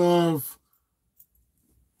Department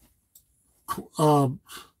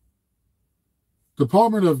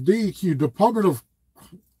of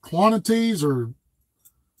Quantities or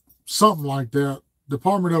something like that,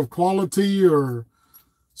 Department of Quality or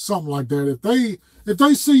something like that. If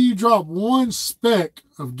they see you drop 1 speck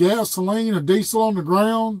of gasoline or diesel on the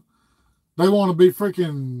ground, they want to be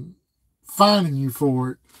freaking fining you for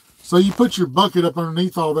it. So you put your bucket up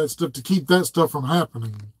underneath all that stuff to keep that stuff from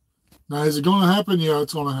happening. Now, is it going to happen? Yeah,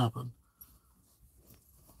 it's going to happen.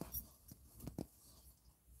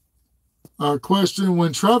 Question: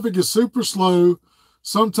 when traffic is super slow,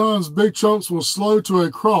 sometimes big trucks will slow to a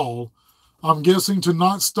crawl. I'm guessing to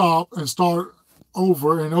not stop and start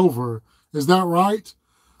over and over. Is that right?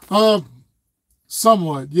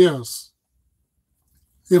 Somewhat, yes.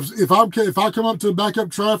 If I come up to backup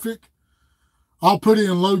traffic, I'll put it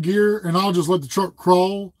in low gear and I'll just let the truck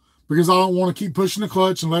crawl, because I don't want to keep pushing the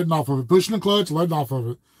clutch and letting off of it. Pushing the clutch, letting off of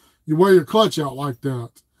it. You wear your clutch out like that.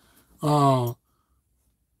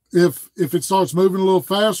 If it starts moving a little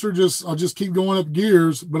faster, I'll just keep going up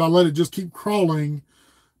gears, but I let it just keep crawling.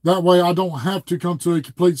 That way I don't have to come to a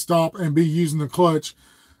complete stop and be using the clutch.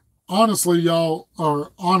 Honestly, y'all,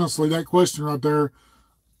 or honestly, that question right there,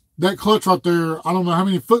 that clutch right there, I don't know how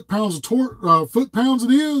many foot-pounds of foot-pounds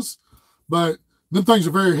it is, but them things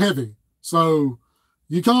are very heavy. So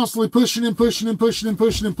you constantly pushing and pushing and pushing and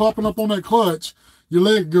pushing and popping up on that clutch, your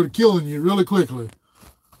leg go to killing you really quickly.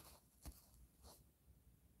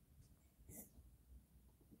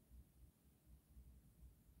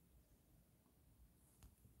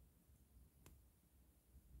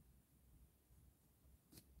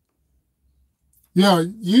 Yeah,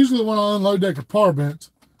 usually when I unload that compartment,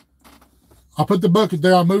 I put the bucket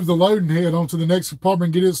there, I move the loading head onto the next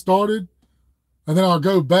compartment, get it started, and then I'll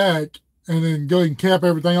go back and then go and cap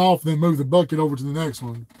everything off, and then move the bucket over to the next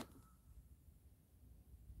one.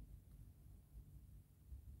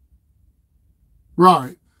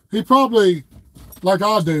 Right. He probably, like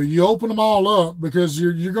I do, you open them all up because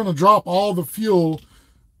you're going to drop all the fuel.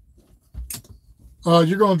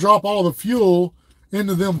 You're going to drop all the fuel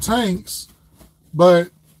into them tanks,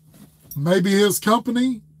 but maybe his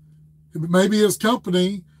company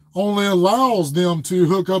only allows them to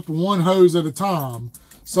hook up one hose at a time.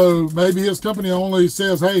 So maybe his company only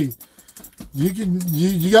says, hey,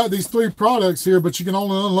 you got these 3 products here, but you can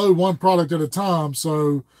only unload one product at a time.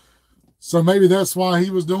 So maybe that's why he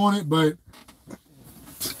was doing it, but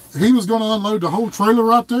he was going to unload the whole trailer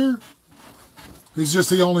right there.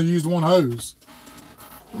 He only used one hose,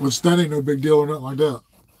 which that ain't no big deal or nothing like that.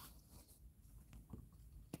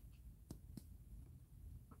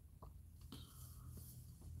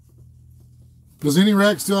 Does any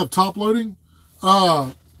rack still have top loading?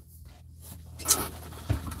 I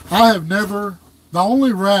have never. The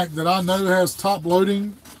only rack that I know has top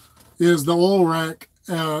loading is the oil rack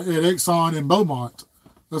at Exxon in Beaumont.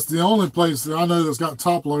 That's the only place that I know that's got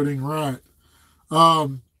top loading rack.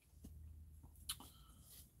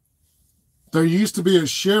 There used to be a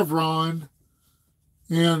Chevron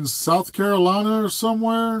in South Carolina or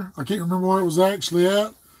somewhere. I can't remember where it was actually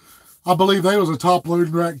at. I believe they was a top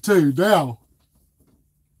loading rack too. Now,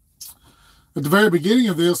 at the very beginning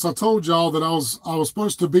of this, I told y'all that I was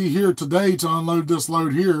supposed to be here today to unload this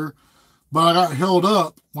load here, but I got held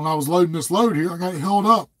up when I was loading this load here. I got held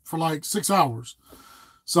up for like 6 hours.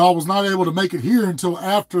 So I was not able to make it here until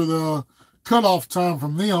after the cutoff time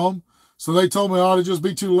from them. So they told me I ought to just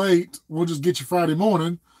be too late. We'll just get you Friday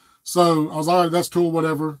morning. So I was like, all right, that's cool,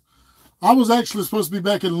 whatever. I was actually supposed to be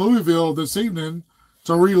back in Louisville this evening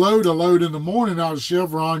to reload a load in the morning out of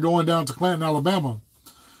Chevron going down to Clanton, Alabama.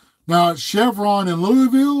 Now, at Chevron in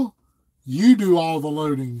Louisville, you do all the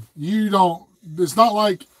loading. You don't, it's not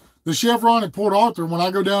like the Chevron at Port Arthur. When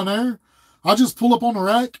I go down there, I just pull up on the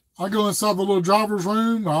rack. I go inside the little driver's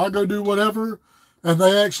room, or I go do whatever, and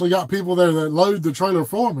they actually got people there that load the trailer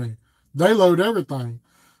for me. They load everything.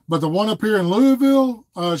 But the one up here in Louisville,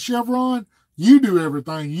 Chevron, you do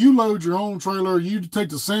everything. You load your own trailer. You take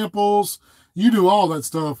the samples. You do all that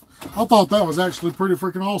stuff. I thought that was actually pretty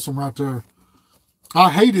freaking awesome right there.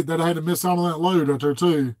 I hated that I had to miss out on that load out there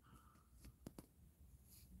too.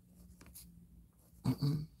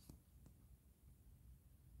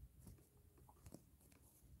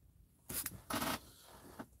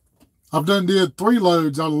 I've did 3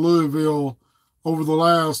 loads out of Louisville over the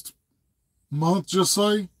last month, just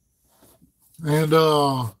say. And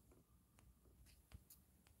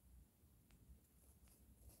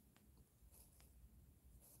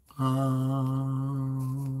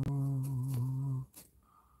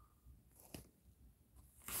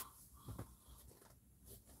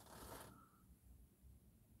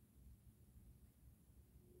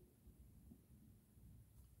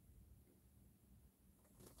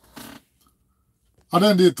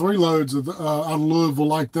I did 3 loads out of Louisville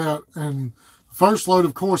like that. And the first load,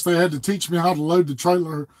 of course, they had to teach me how to load the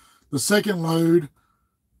trailer. The second load,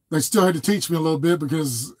 they still had to teach me a little bit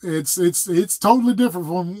because it's totally different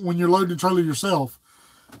from when you're loading the trailer yourself.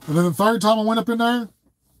 And then the third time I went up in there,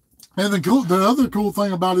 and the other cool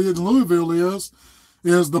thing about it in Louisville is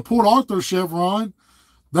the Port Arthur Chevron,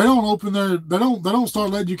 they don't start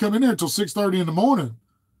letting you come in there until 6:30 in the morning.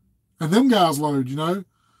 And them guys load, you know.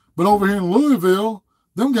 But over here in Louisville,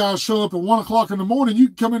 them guys show up at 1 o'clock in the morning. You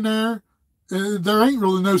can come in there. There ain't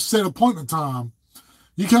really no set appointment time.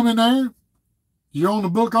 You come in there, you're on the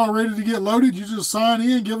book all ready to get loaded. You just sign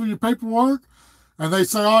in, give them your paperwork, and they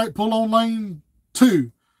say, all right, pull on lane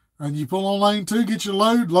 2. And you pull on lane 2, get your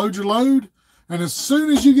load your load. And as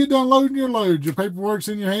soon as you get done loading your load, your paperwork's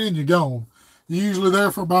in your hand, you're gone. You're usually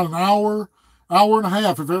there for about an hour and a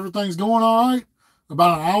half. If everything's going all right,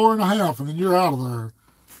 about an hour and a half, and then you're out of there.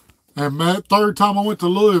 And man, third time I went to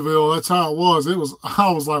Louisville, that's how it was. I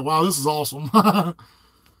was like, wow, this is awesome.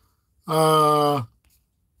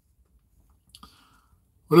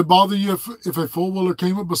 Would it bother you if a four-wheeler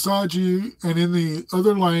came up beside you and in the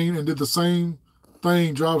other lane and did the same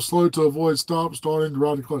thing, drive slow to avoid starting,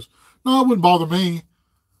 ride the clutch? No, it wouldn't bother me.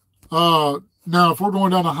 Now, if we're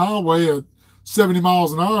going down the highway at 70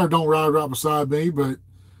 miles an hour, don't ride right beside me, but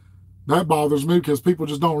that bothers me because people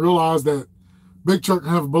just don't realize that big truck can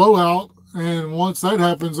have a blowout, and once that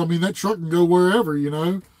happens, I mean, that truck can go wherever, you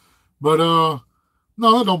know. But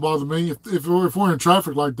no, that don't bother me if we're in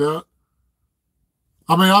traffic like that.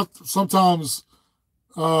 I mean, sometimes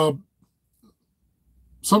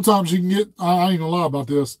you can get, I ain't gonna lie about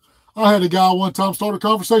this. I had a guy one time start a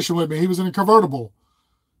conversation with me. He was in a convertible,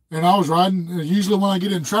 and I was riding. Usually when I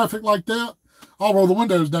get in traffic like that, I'll roll the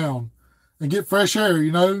windows down and get fresh air,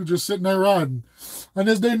 you know, just sitting there riding. And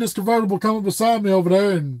this dude in this convertible coming beside me over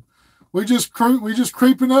there, and we just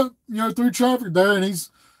creeping up, you know, through traffic there, and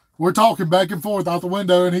we're talking back and forth out the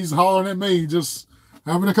window, and he's hollering at me, just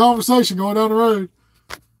having a conversation going down the road.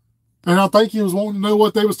 And I think he was wanting to know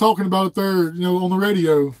what they was talking about up there, on the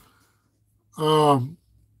radio.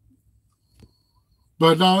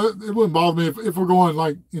 But no, it wouldn't bother me if we're going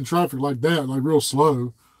like in traffic like that, like real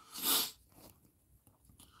slow.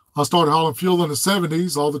 I started hauling fuel in the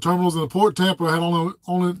 70s. All the terminals in the Port Tampa had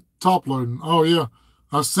only top loading. Oh yeah,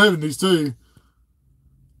 that's 70s too.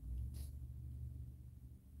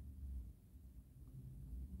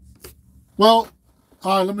 Well,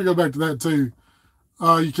 all right, let me go back to that too.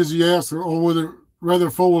 Because you asked, or whether rather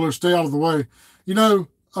four wheelers stay out of the way. You know,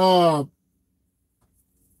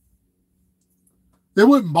 it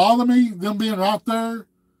wouldn't bother me them being right there,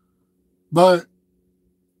 but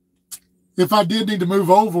if I did need to move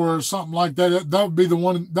over or something like that, that would be the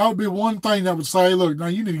one. That would be one thing that would say, "Look, now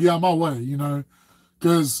you need to get out of my way,"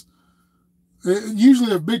 because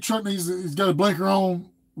usually if a big truck he's got a blinker on,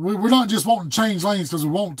 we're not just wanting to change lanes because we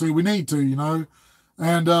want to. We need to,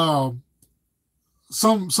 and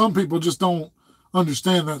some people just don't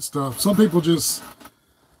understand that stuff. Some people just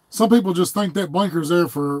think that blinker's there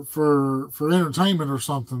for entertainment or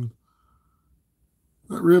something.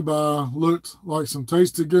 That ribeye looked like some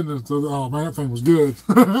tasty goodness. Oh man, that thing was good.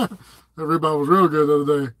 That ribeye was real good the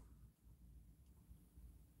other day.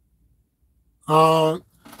 Uh,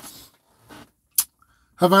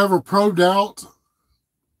 have I ever probed out?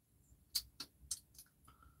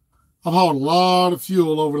 I've hauled a lot of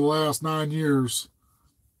fuel over the last 9 years.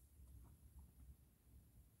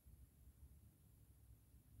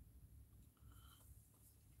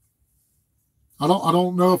 I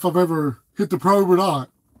don't know if I've ever hit the probe or not.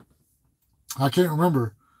 I can't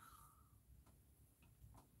remember.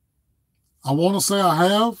 I want to say I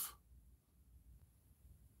have,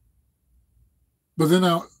 but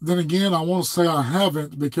then again I want to say I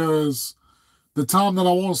haven't because the time that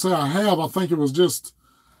I want to say I have, I think it was just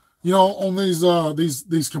on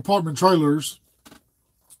these compartment trailers.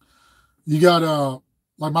 You got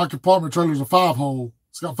like my compartment trailer is a 5-hole.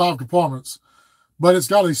 It's got 5 compartments, but it's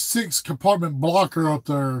got a 6-compartment blocker up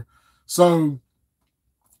there. So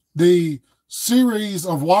the series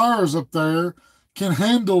of wires up there can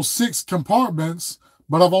handle 6 compartments,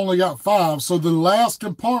 but I've only got 5. So the last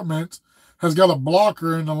compartment has got a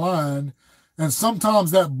blocker in the line, and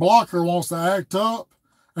sometimes that blocker wants to act up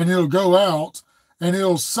and it'll go out and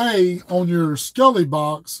it'll say on your Scully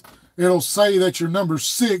box, it'll say that your number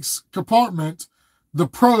 6 compartment, the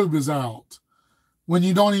probe is out. When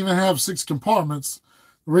you don't even have 6 compartments,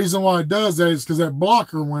 the reason why it does that is because that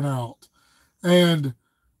blocker went out. And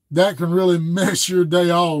that can really mess your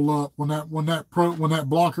day all up when that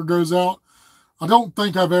blocker goes out. I don't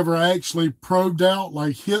think I've ever actually probed out,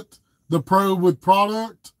 like hit the probe with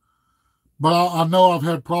product, but I know I've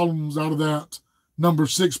had problems out of that number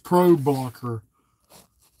 6 probe blocker.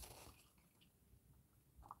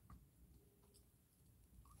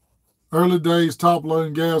 Early days, top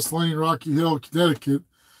loading gasoline, Rocky Hill, Connecticut.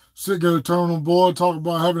 Citgo terminal boy talk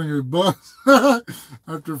about having a bus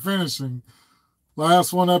after finishing.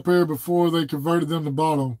 Last one up here before they converted them to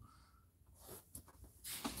bottom.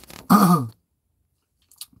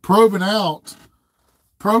 Probing out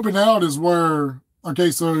is where,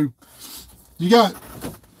 okay, so you got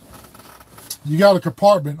a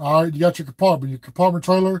compartment, all right? You got your compartment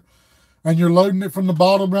trailer, and you're loading it from the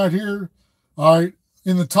bottom right here, all right?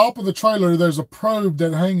 In the top of the trailer, there's a probe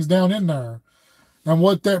that hangs down in there. And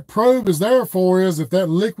what that probe is there for is if that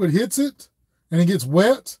liquid hits it and it gets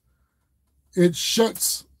wet, it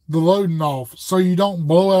shuts the loading off so you don't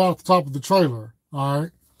blow it out the top of the trailer, all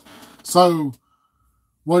right? So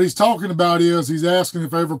what he's talking about is he's asking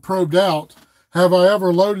if I ever probed out, have I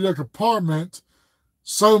ever loaded a compartment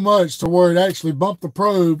so much to where it actually bumped the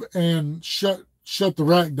probe and shut the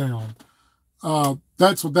rack down?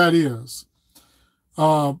 That's what that is.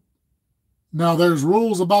 Now there's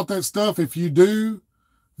rules about that stuff. If you do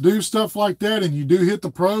stuff like that and you do hit the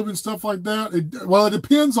probe and stuff like that, it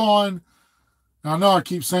depends on, I know I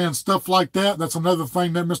keep saying stuff like that. That's another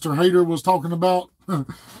thing that Mr. Hater was talking about.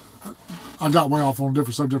 I got way off on a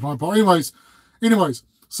different subject. Anyways,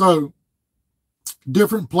 so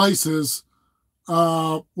different places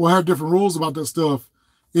will have different rules about that stuff.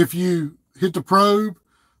 If you hit the probe,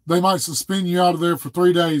 they might suspend you out of there for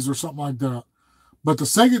 3 days or something like that. But the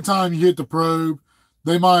second time you hit the probe,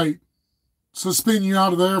 they might suspend you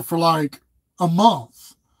out of there for like a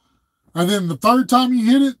month. And then the third time you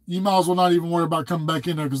hit it, you might as well not even worry about coming back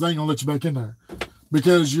in there because they ain't gonna let you back in there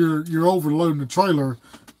because you're overloading the trailer.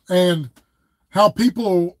 And how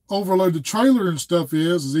people overload the trailer and stuff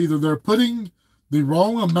is either they're putting the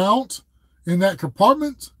wrong amount in that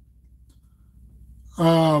compartment,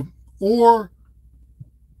 or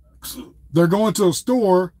they're going to a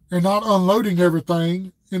store and not unloading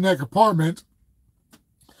everything in that compartment.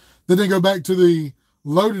 Then they go back to the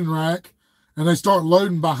loading rack and they start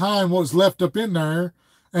loading behind what's left up in there,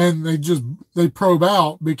 and they probe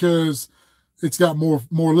out because it's got more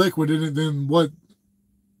liquid in it than what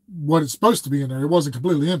it's supposed to be in there. It wasn't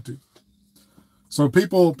completely empty. So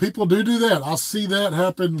people do that. I see that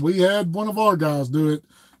happen. We had one of our guys do it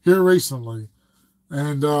here recently,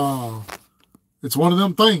 and it's one of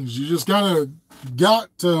them things. You just got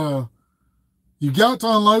to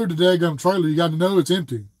unload the daggum trailer. You got to know it's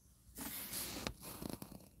empty.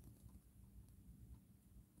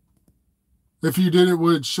 If you did it,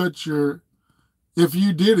 would shut your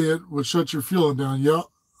fueling down. Yep,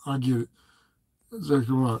 I get it.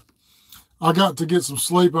 Exactly right. I got to get some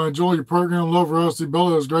sleep. I enjoy your program. Love Rusty.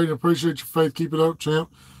 Bella is great and appreciate your faith. Keep it up,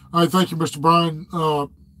 champ. All right, thank you, Mr. Brian.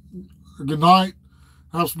 Good night.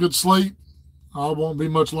 Have some good sleep. I won't be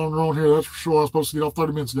much longer on here, that's for sure. I was supposed to get off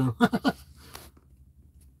 30 minutes ago.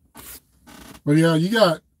 But yeah, you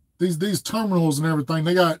got these terminals and everything.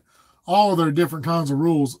 They got all their different kinds of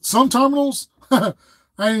rules. Some terminals, I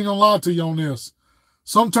ain't gonna lie to you on this.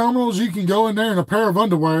 Some terminals you can go in there in a pair of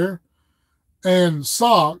underwear and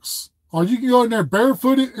socks, or you can go in there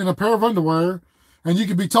barefooted in a pair of underwear, and you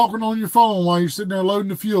could be talking on your phone while you're sitting there loading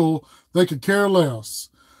the fuel. They could care less.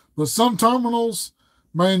 But some terminals,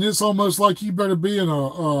 man, it's almost like you better be in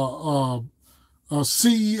a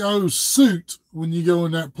CEO suit when you go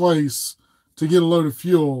in that place to get a load of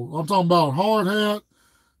fuel. I'm talking about hard hat,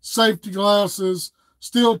 safety glasses,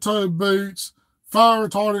 steel-toed boots, fire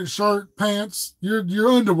retardant shirt, pants. Your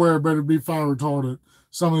underwear better be fire retardant.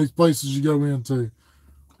 Some of these places you go into.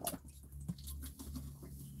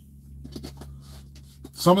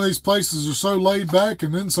 Some of these places are so laid back,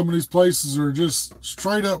 and then some of these places are just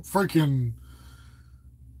straight up freaking.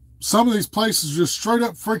 Some of these places are just straight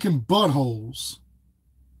up freaking buttholes.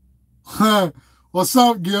 What's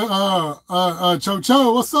up,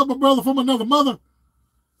 Cho? What's up, my brother from another mother?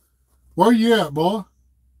 Where you at, boy?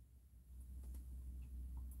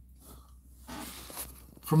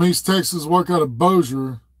 From East Texas, work out of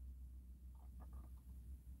Bossier.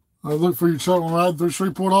 I look for your truck when riding through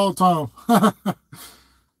Shreveport all the time.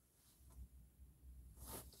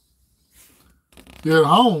 You at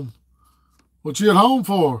home? What you at home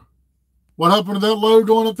for? What happened to that load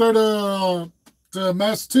going up there to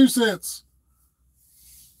Massachusetts?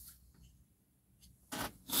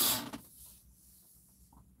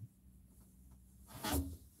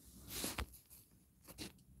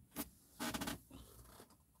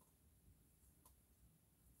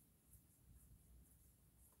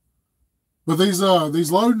 But these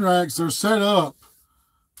loading racks are set up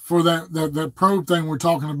for that probe thing we're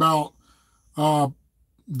talking about.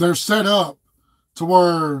 They're set up to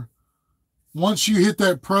where once you hit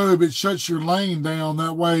that probe, it shuts your lane down.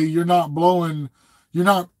 That way you're not doming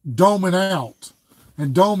out.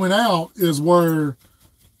 And doming out is where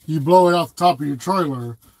you blow it off the top of your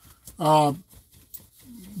trailer.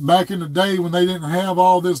 Back in the day when they didn't have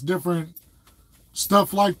all this different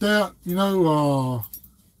stuff like that,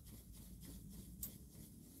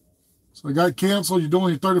 so I got canceled. You're doing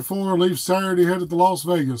your 34, leave Saturday, headed to Las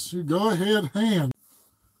Vegas. You go ahead, hand.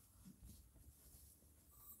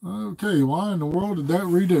 Okay, why in the world did that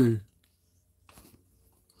redo?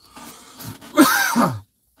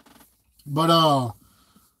 But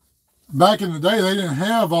back in the day, they didn't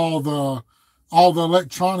have all the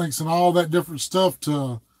electronics and all that different stuff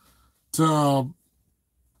to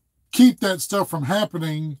keep that stuff from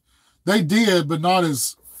happening. They did, but not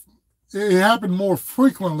as it happened more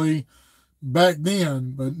frequently back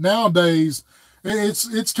then. But nowadays,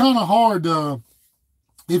 it's kind of hard to,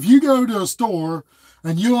 if you go to a store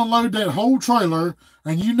and you unload that whole trailer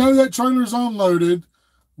and you know that trailer's unloaded.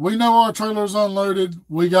 We know our trailer's unloaded.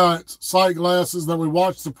 We got sight glasses that we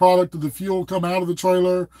watch the product of the fuel come out of the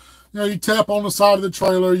trailer. You tap on the side of the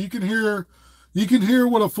trailer. You can hear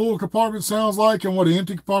what a full compartment sounds like and what an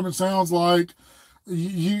empty compartment sounds like.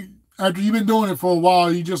 After you've been doing it for a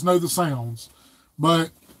while, you just know the sounds. But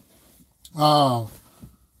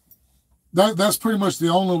that's pretty much the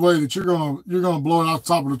only way that you're gonna blow it off the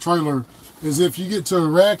top of the trailer is if you get to a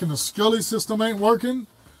rack and the Scully system ain't working,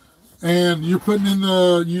 and you're putting in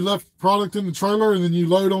you left product in the trailer, and then you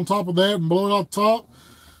load on top of that and blow it off the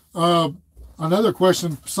top. Another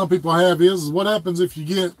question some people have is what happens if you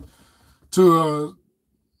get to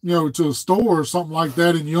a store or something like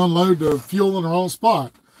that and you unload the fuel in the wrong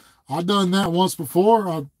spot. I've done that once before.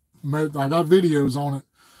 I got videos on it.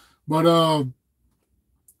 But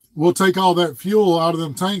we'll take all that fuel out of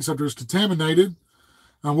them tanks after it's contaminated,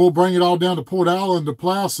 and we'll bring it all down to Port Allen to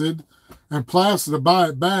Placid, and Placid to buy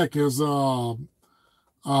it back as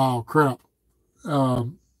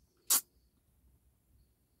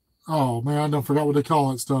oh man, I don't forgot what they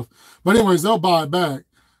call that stuff. But anyways, they'll buy it back,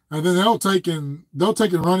 and then they'll take and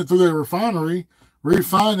run it through their refinery,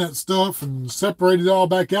 refine that stuff, and separate it all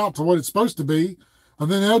back out to what it's supposed to be, and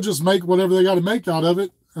then they'll just make whatever they got to make out of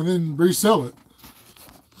it, and then resell it.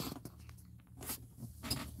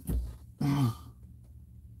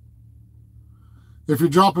 If you're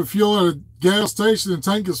dropping fuel at a gas station and the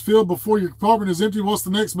tank is filled before your compartment is empty, what's the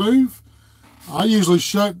next move? I usually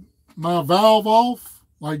shut my valve off,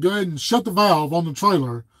 like go ahead and shut the valve on the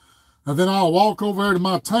trailer, and then I'll walk over there to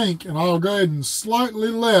my tank and I'll go ahead and slightly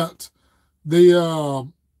let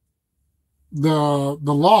the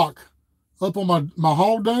lock up on my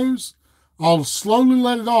hog nose. I'll slowly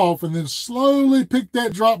let it off and then slowly pick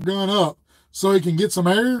that drop gun up so it can get some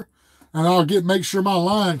air, and I'll make sure my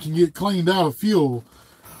line can get cleaned out of fuel,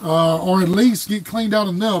 or at least get cleaned out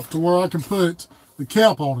enough to where I can put the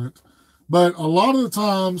cap on it. But a lot of the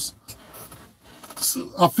times,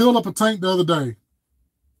 I filled up a tank the other day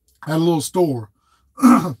at a little store,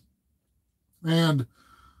 and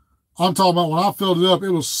I'm talking about when I filled it up,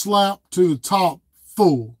 it was slapped to the top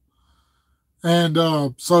full. And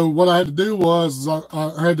so what I had to do was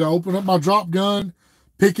I had to open up my drop gun,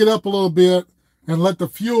 pick it up a little bit, and let the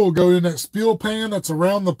fuel go in that spill pan that's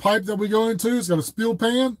around the pipe that we go into. It's got a spill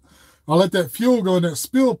pan. I'll let that fuel go in that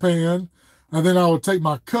spill pan, and then I would take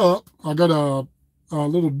my cup. I got a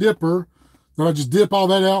little dipper that I just dip all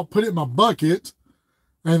that out, put it in my bucket,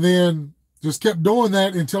 and then just kept doing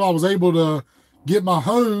that until I was able to get my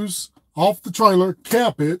hose off the trailer,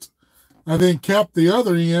 cap it, and then cap the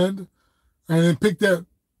other end, and then pick that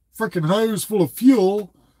freaking hose full of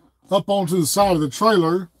fuel up onto the side of the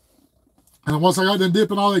trailer. And once I got done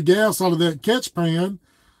dipping all that gas out of that catch pan,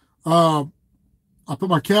 I put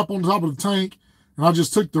my cap on top of the tank, and I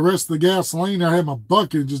just took the rest of the gasoline I had in my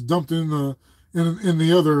bucket and just dumped it in the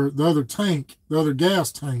other tank, the other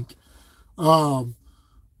gas tank.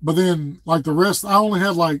 But then, like the rest, I only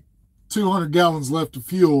had like 200 gallons left of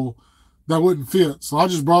fuel that wouldn't fit. So I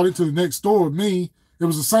just brought it to the next store with me. It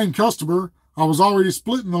was the same customer. I was already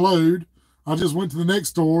splitting the load. I just went to the next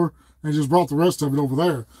store and just brought the rest of it over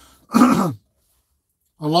there. A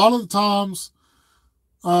lot of the times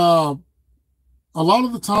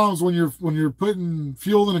when you're putting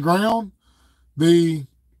fuel in the ground, the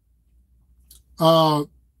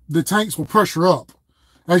tanks will pressure up.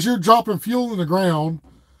 As you're dropping fuel in the ground,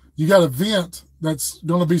 you got a vent that's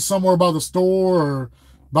going to be somewhere by the store or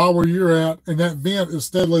by where you're at, and that vent is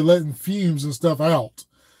steadily letting fumes and stuff out.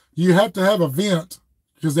 You have to have a vent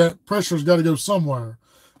because that pressure's got to go somewhere.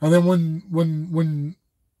 And then when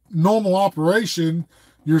normal operation,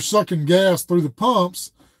 you're sucking gas through the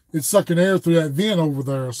pumps, it's sucking air through that vent over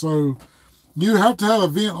there. So you have to have a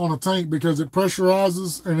vent on a tank because it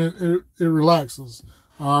pressurizes and it relaxes.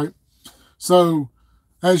 All right. So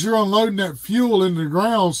as you're unloading that fuel into the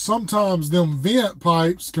ground, sometimes them vent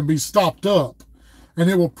pipes can be stopped up, and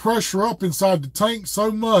it will pressure up inside the tank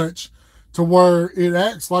so much to where it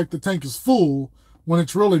acts like the tank is full when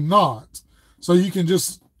it's really not. So you can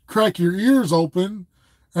just crack your ears open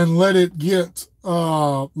and let it get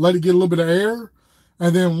a little bit of air,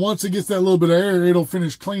 and then once it gets that little bit of air, it'll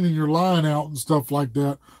finish cleaning your line out and stuff like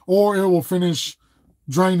that, or it will finish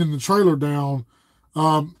draining the trailer down.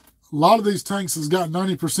 A lot of these tanks has got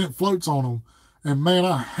 90% floats on them, and man,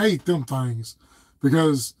 I hate them things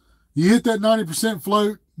because you hit that 90%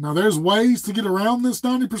 float. Now there's ways to get around this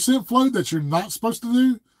 90% float that you're not supposed to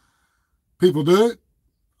do. People do it.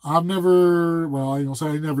 I've never, well, I ain't gonna say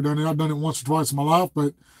I've never done it. I've done it once or twice in my life,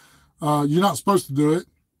 but you're not supposed to do it.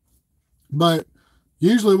 But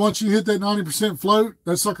usually once you hit that 90% float,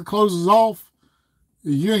 that sucker closes off.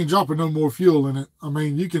 You ain't dropping no more fuel in it. I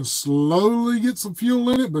mean, you can slowly get some fuel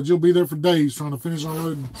in it, but you'll be there for days trying to finish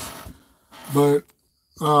unloading. But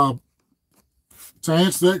to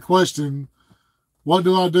answer that question, what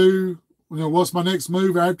do I do? You know, what's my next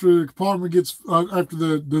move after the compartment gets, after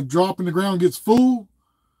the drop in the ground gets full?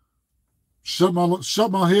 Shut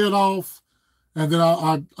my head off, and then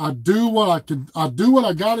I do what I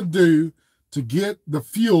got to do to get the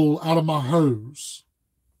fuel out of my hose.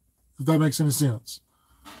 If that makes any sense.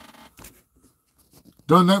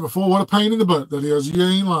 Done that before. What a pain in the butt that is. You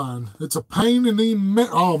ain't lying. It's a pain in the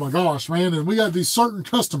oh my gosh, man. And we got these certain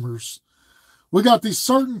customers. We got these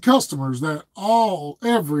certain customers that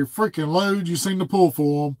every freaking load you seem to pull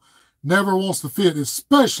for them never wants to fit,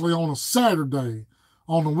 especially on a Saturday.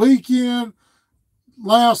 On the weekend,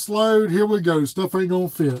 last load, here we go. Stuff ain't gonna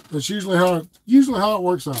fit. That's usually how it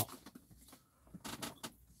works out.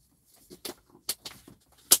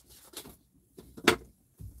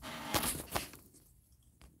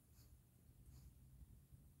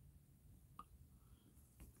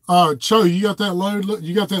 Cho, you got that load?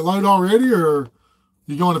 You got that load already, or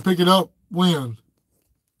you going to pick it up when?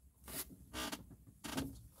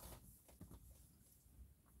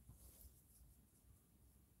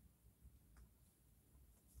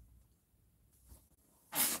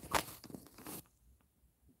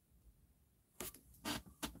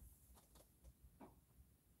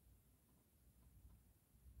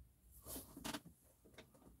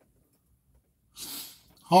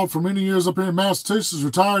 Hauled for many years up here in Massachusetts,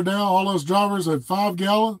 retired now. All those drivers had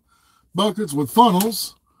 5-gallon buckets with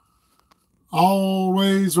funnels.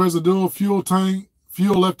 Always residual fuel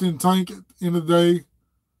left in tank at the end of the day.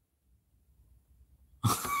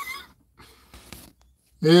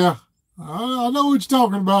 Yeah, I know what you're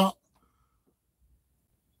talking about.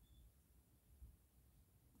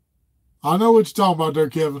 I know what you're talking about there,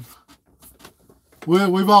 Kevin.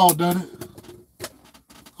 We've all done it.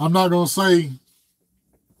 I'm not gonna say,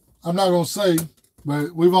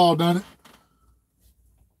 but we've all done it.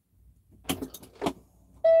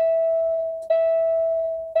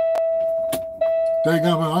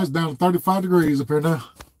 It's down to 35 degrees up here now.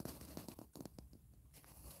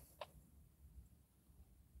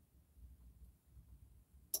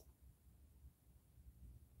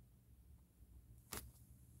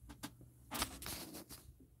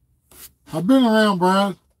 I've been around,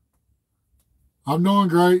 Brad. I'm doing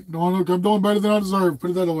great. I'm doing better than I deserve. Put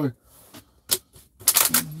it that way.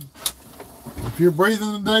 If you're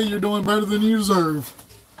breathing today, you're doing better than you deserve.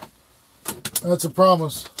 That's a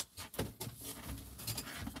promise.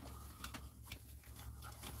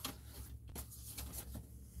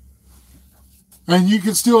 And you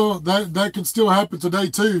can still, that can still happen today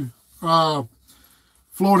too. Florida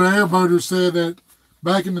Airboater said that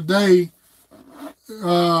back in the day,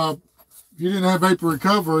 if you didn't have vapor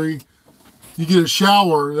recovery, you get a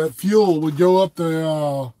shower, that fuel would go up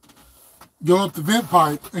the vent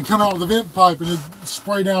pipe and come out of the vent pipe and it'd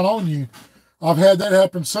spray down on you. I've had that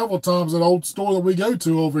happen several times at an old store that we go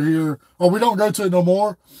to over here. Or we don't go to it no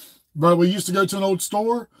more, but we used to go to an old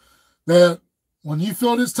store that when you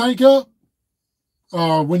filled this tank up,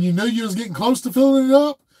 when you knew you was getting close to filling it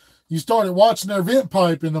up, you started watching their vent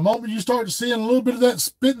pipe, and the moment you started seeing a little bit of that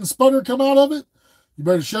spit and sputter come out of it, you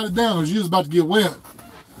better shut it down because you was about to get wet.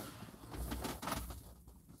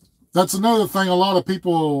 That's another thing a lot of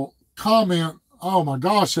people comment. Oh my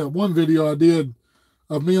gosh, that one video I did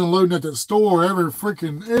of me unloading at that store,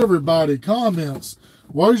 everybody comments,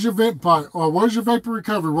 where's your vent pipe? Or where's your vapor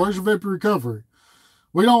recovery? Where's your vapor recovery?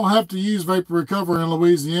 We don't have to use vapor recovery in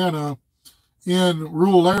Louisiana in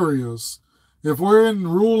rural areas. If we're in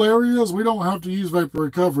rural areas, we don't have to use vapor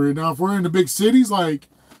recovery. Now, if we're in the big cities like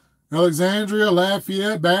Alexandria,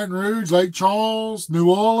 Lafayette, Baton Rouge, Lake Charles, New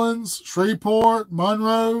Orleans, Shreveport,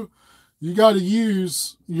 Monroe, you got to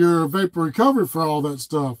use your vapor recovery for all that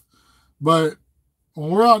stuff. But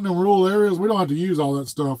when we're out in the rural areas, we don't have to use all that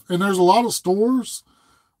stuff. And there's a lot of stores.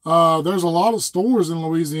 There's a lot of stores in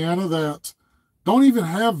Louisiana that don't even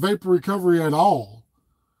have vapor recovery at all.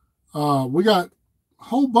 We got a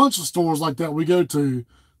whole bunch of stores like that we go to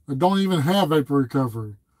that don't even have vapor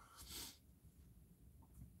recovery.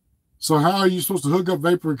 So how are you supposed to hook up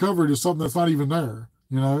vapor recovery to something that's not even there,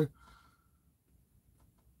 you know?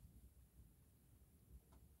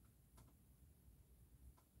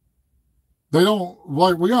 They don't,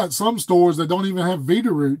 like, we got some stores that don't even have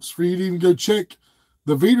Veeder-Roots for you to even go check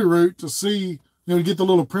the Veeder-Root to see, to get the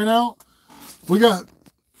little printout. We got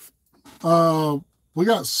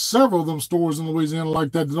several of them stores in Louisiana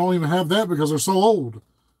like that don't even have that because they're so old.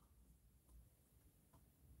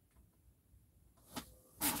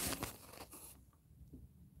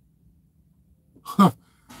 I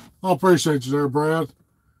appreciate you there, Brad.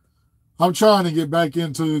 I'm trying to get back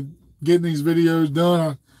into getting these videos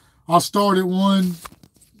done. I started one.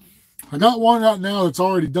 I got one right now that's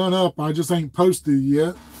already done up. I just ain't posted it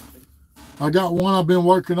yet. I got one I've been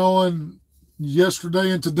working on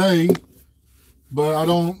yesterday and today, but I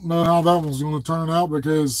don't know how that one's going to turn out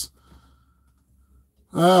because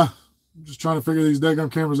I'm just trying to figure these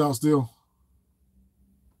daggum cameras out still.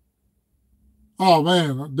 Oh,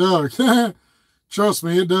 man, Doug. Trust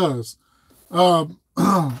me, it does.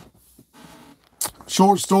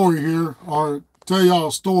 Short story here. I'll tell y'all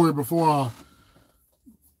a story before I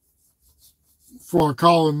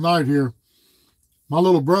call it a night here. My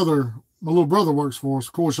little brother works for us.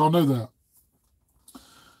 Of course, y'all know that.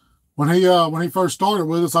 When he first started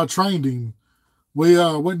with us, I trained him. We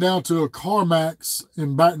went down to a CarMax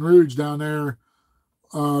in Baton Rouge down there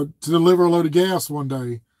to deliver a load of gas one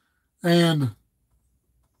day, and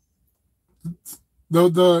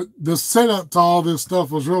the setup to all this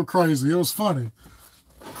stuff was real crazy. It was funny.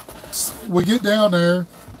 We get down there,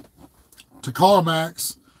 to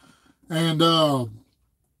CarMax, and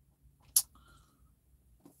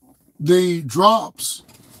the drops,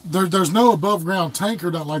 there's no above ground tank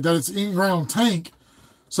or nothing like that. It's in-ground tank.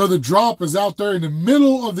 So the drop is out there in the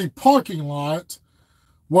middle of the parking lot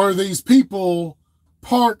where these people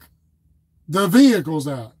park the vehicles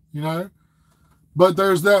at, you know. But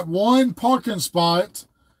there's that one parking spot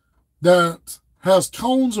that has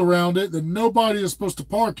cones around it that nobody is supposed to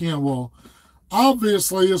park in. Well,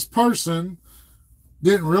 obviously this person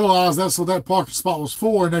didn't realize that's what that parking spot was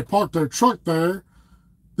for, and they parked their truck there.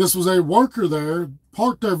 This was a worker there,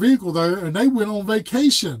 parked their vehicle there, and they went on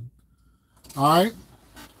vacation. All right.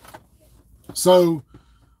 So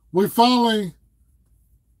we finally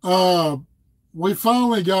got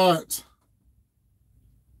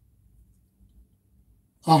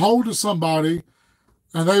a hold of somebody,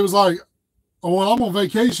 and they was like, oh, well, I'm on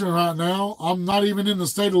vacation right now. I'm not even in the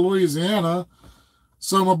state of Louisiana.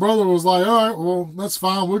 So my brother was like, all right, well, that's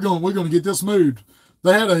fine. We're gonna get this moved.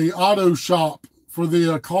 They had a auto shop for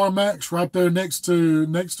the CarMax right there next to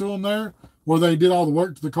them there, where they did all the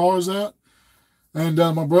work to the cars at. And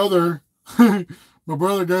my brother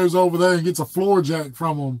goes over there and gets a floor jack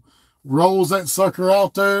from them, rolls that sucker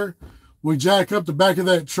out there. We jack up the back of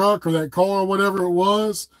that truck or that car or whatever it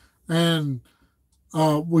was, and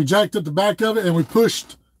we jacked up the back of it, and we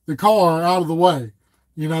pushed the car out of the way.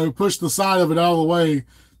 You know, pushed the side of it out of the way.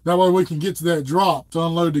 That way we can get to that drop to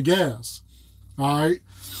unload the gas. All right.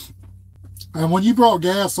 And when you brought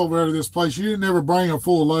gas over there to this place, you didn't ever bring a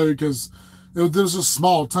full load because there was a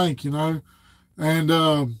small tank, you know. And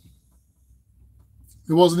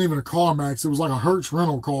it wasn't even a CarMax. It was like a Hertz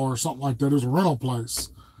rental car or something like that. It was a rental place.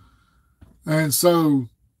 And so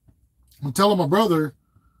I'm telling my brother,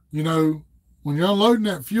 you know, when you're unloading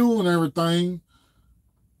that fuel and everything,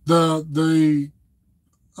 you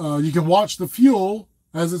can watch the fuel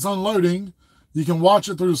as it's unloading. You can watch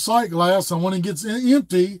it through the sight glass, and when it gets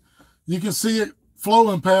empty, you can see it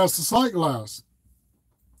flowing past the sight glass.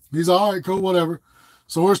 He's all right, cool, whatever.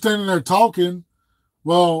 So we're standing there talking.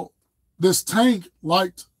 Well, this tank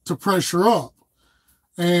liked to pressure up,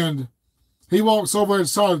 and he walks over to the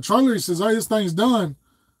side of the trailer. He says, hey, this thing's done.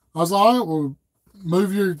 I was like, all right, well,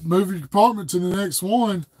 move your compartment to the next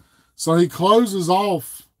one. So he closes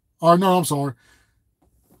off, or no, I'm sorry.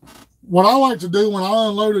 What I like to do when I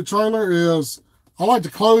unload a trailer is I like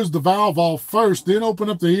to close the valve off first, then open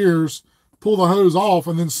up the ears, pull the hose off,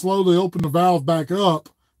 and then slowly open the valve back up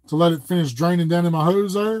to let it finish draining down in my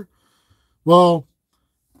hose there. Well,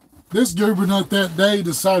 this goober nut that day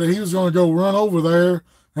decided he was going to go run over there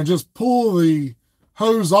and just pull the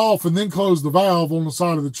hose off and then close the valve on the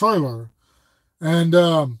side of the trailer. And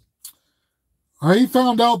he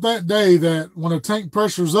found out that day that when a tank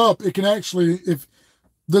pressure's up, it can actually, if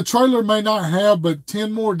the trailer may not have but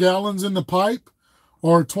 10 more gallons in the pipe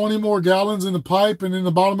or 20 more gallons in the pipe and in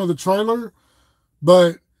the bottom of the trailer,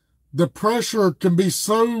 but the pressure can be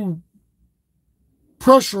so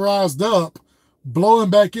pressurized up, blowing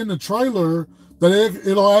back in the trailer, that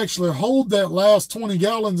it'll actually hold that last 20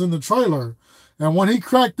 gallons in the trailer. And when he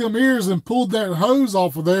cracked them ears and pulled that hose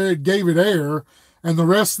off of there, it gave it air, and the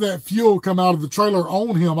rest of that fuel come out of the trailer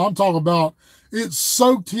on him. I'm talking about it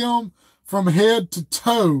soaked him from head to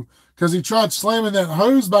toe because he tried slamming that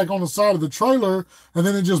hose back on the side of the trailer, and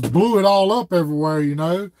then it just blew it all up everywhere, you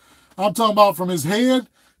know. I'm talking about from his head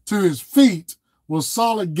to his feet was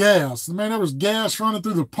solid gas. Man, there was gas running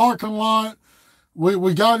through the parking lot.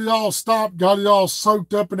 We got it all stopped, got it all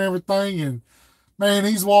soaked up and everything, and man,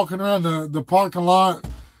 he's walking around the parking lot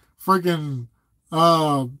freaking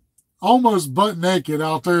almost butt naked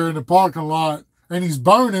out there in the parking lot, and he's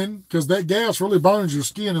burning because that gas really burns your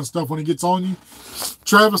skin and stuff when it gets on you.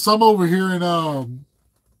 Travis, I'm over here in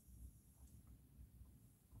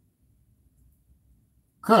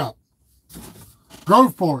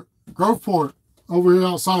Groveport, over here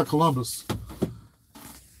outside of Columbus.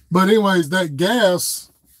 But anyways, that gas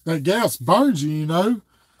burns you, you know.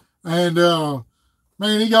 And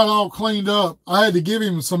man, he got all cleaned up. I had to give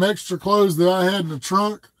him some extra clothes that I had in the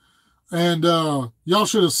trunk. And y'all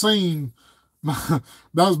should have seen that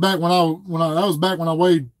was back when I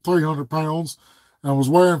weighed 300 pounds and was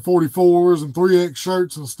wearing 44s and 3X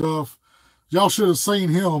shirts and stuff. Y'all should have seen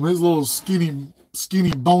him, his little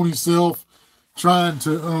skinny bony self, trying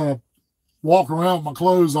to walk around with my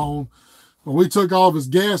clothes on. But we took off his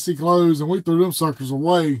gassy clothes and we threw them suckers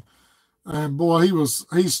away. And boy,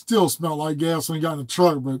 he still smelled like gas when he got in the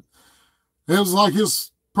truck. But it was like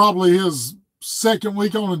probably his second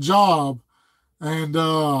week on the job, and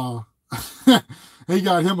he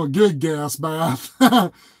got him a good gas bath.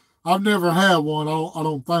 I've never had one. I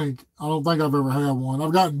don't think I've ever had one.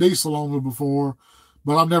 I've gotten diesel on it before,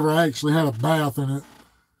 but I've never actually had a bath in it.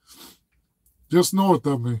 Just north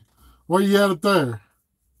of me. Where you at it there?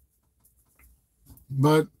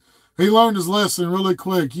 But he learned his lesson really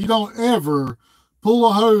quick. You don't ever pull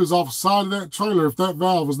a hose off the side of that trailer if that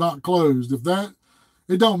valve is not closed. It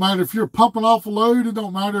don't matter if you're pumping off a load. It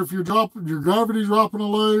don't matter if your gravity's dropping a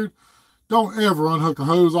load. Don't ever unhook a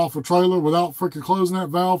hose off a trailer without freaking closing that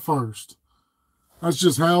valve first. That's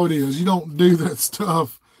just how it is. You don't do that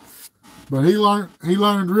stuff. But he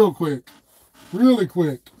learned real quick. Really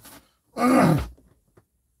quick.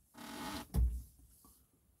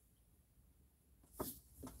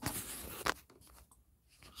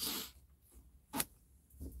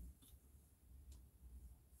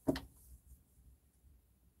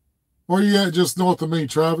 Where you at just north of me,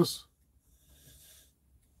 Travis?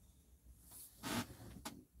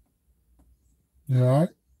 You all right?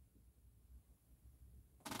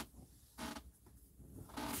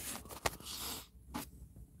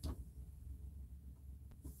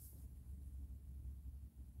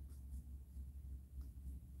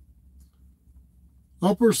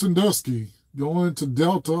 Upper Sandusky, going to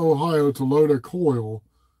Delta, Ohio to load a coil.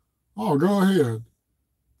 Oh, go ahead.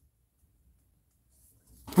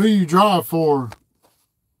 Who do you drive for?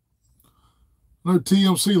 I know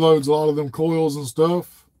TMC loads a lot of them coils and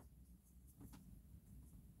stuff.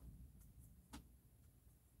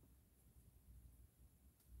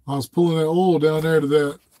 I was pulling that oil down there to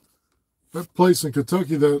that place in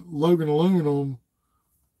Kentucky, that Logan Aluminum.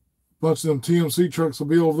 A bunch of them TMC trucks will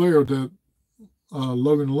be over there at that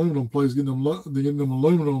Logan Aluminum place, getting them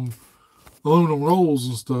aluminum rolls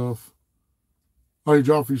and stuff. Oh, you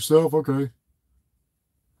drive for yourself? Okay.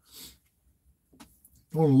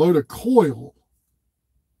 I want to load a coil.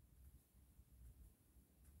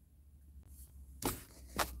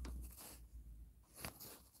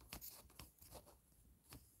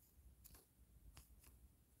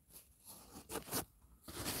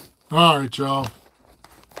 All right, y'all.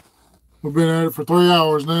 We've been at it for 3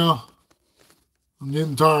 hours now. I'm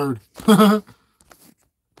getting tired. We're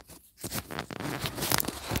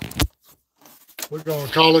going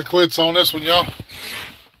to call it quits on this one, y'all.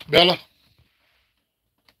 Bella?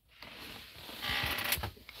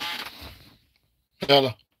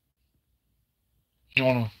 Bella? You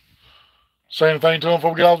want to say anything to him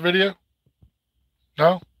before we get off the video?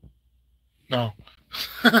 No? No.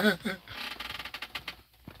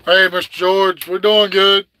 Hey, Mr. George, we're doing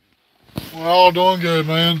good. We're all doing good,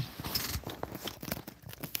 man.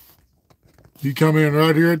 You come in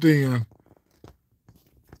right here at the end.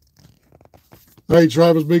 Hey,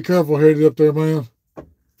 Travis, be careful headed up there, man.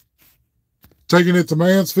 Taking it to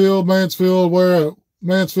Mansfield. Mansfield, where at?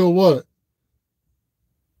 Mansfield what?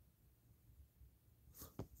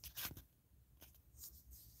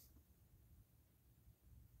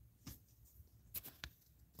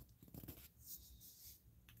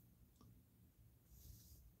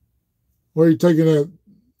 Where are you taking that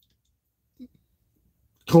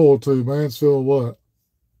coal to? Mansfield what?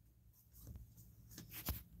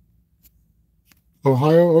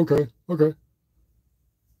 Ohio? Okay. Okay.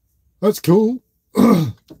 That's cool.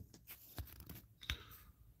 All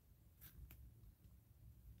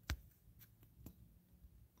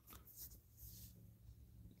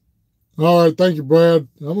right. Thank you, Brad.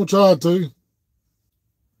 I'm going to try to.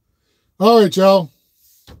 All right, y'all.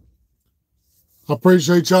 I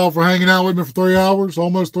appreciate y'all for hanging out with me for 3 hours,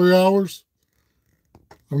 almost 3 hours.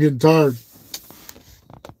 I'm getting tired.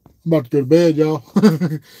 I'm about to go to bed, y'all.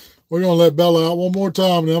 We're going to let Bella out one more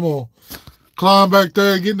time, and I'm going to climb back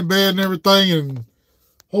there, get into bed and everything, and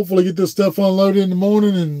hopefully get this stuff unloaded in the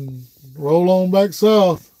morning and roll on back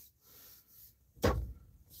south.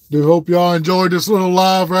 Do hope y'all enjoyed this little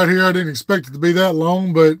live right here. I didn't expect it to be that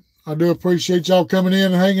long, but I do appreciate y'all coming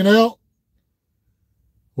in and hanging out.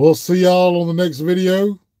 We'll see y'all on the next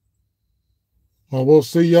video. Or we'll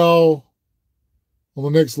see y'all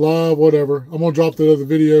on the next live, whatever. I'm going to drop the other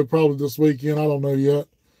video probably this weekend. I don't know yet.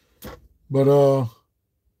 But I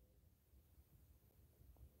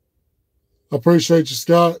appreciate you,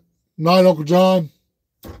 Scott. Night, Uncle John.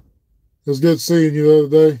 It was good seeing you the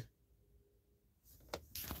other day.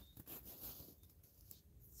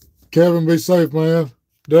 Kevin, be safe, man.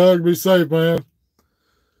 Doug, be safe, man.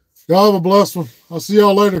 Y'all have a blessed one. I'll see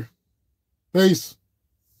y'all later. Peace.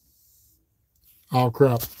 Oh,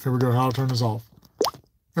 crap. Here we go. How to turn this off.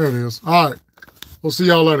 There it is. All right. We'll see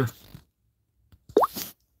y'all later.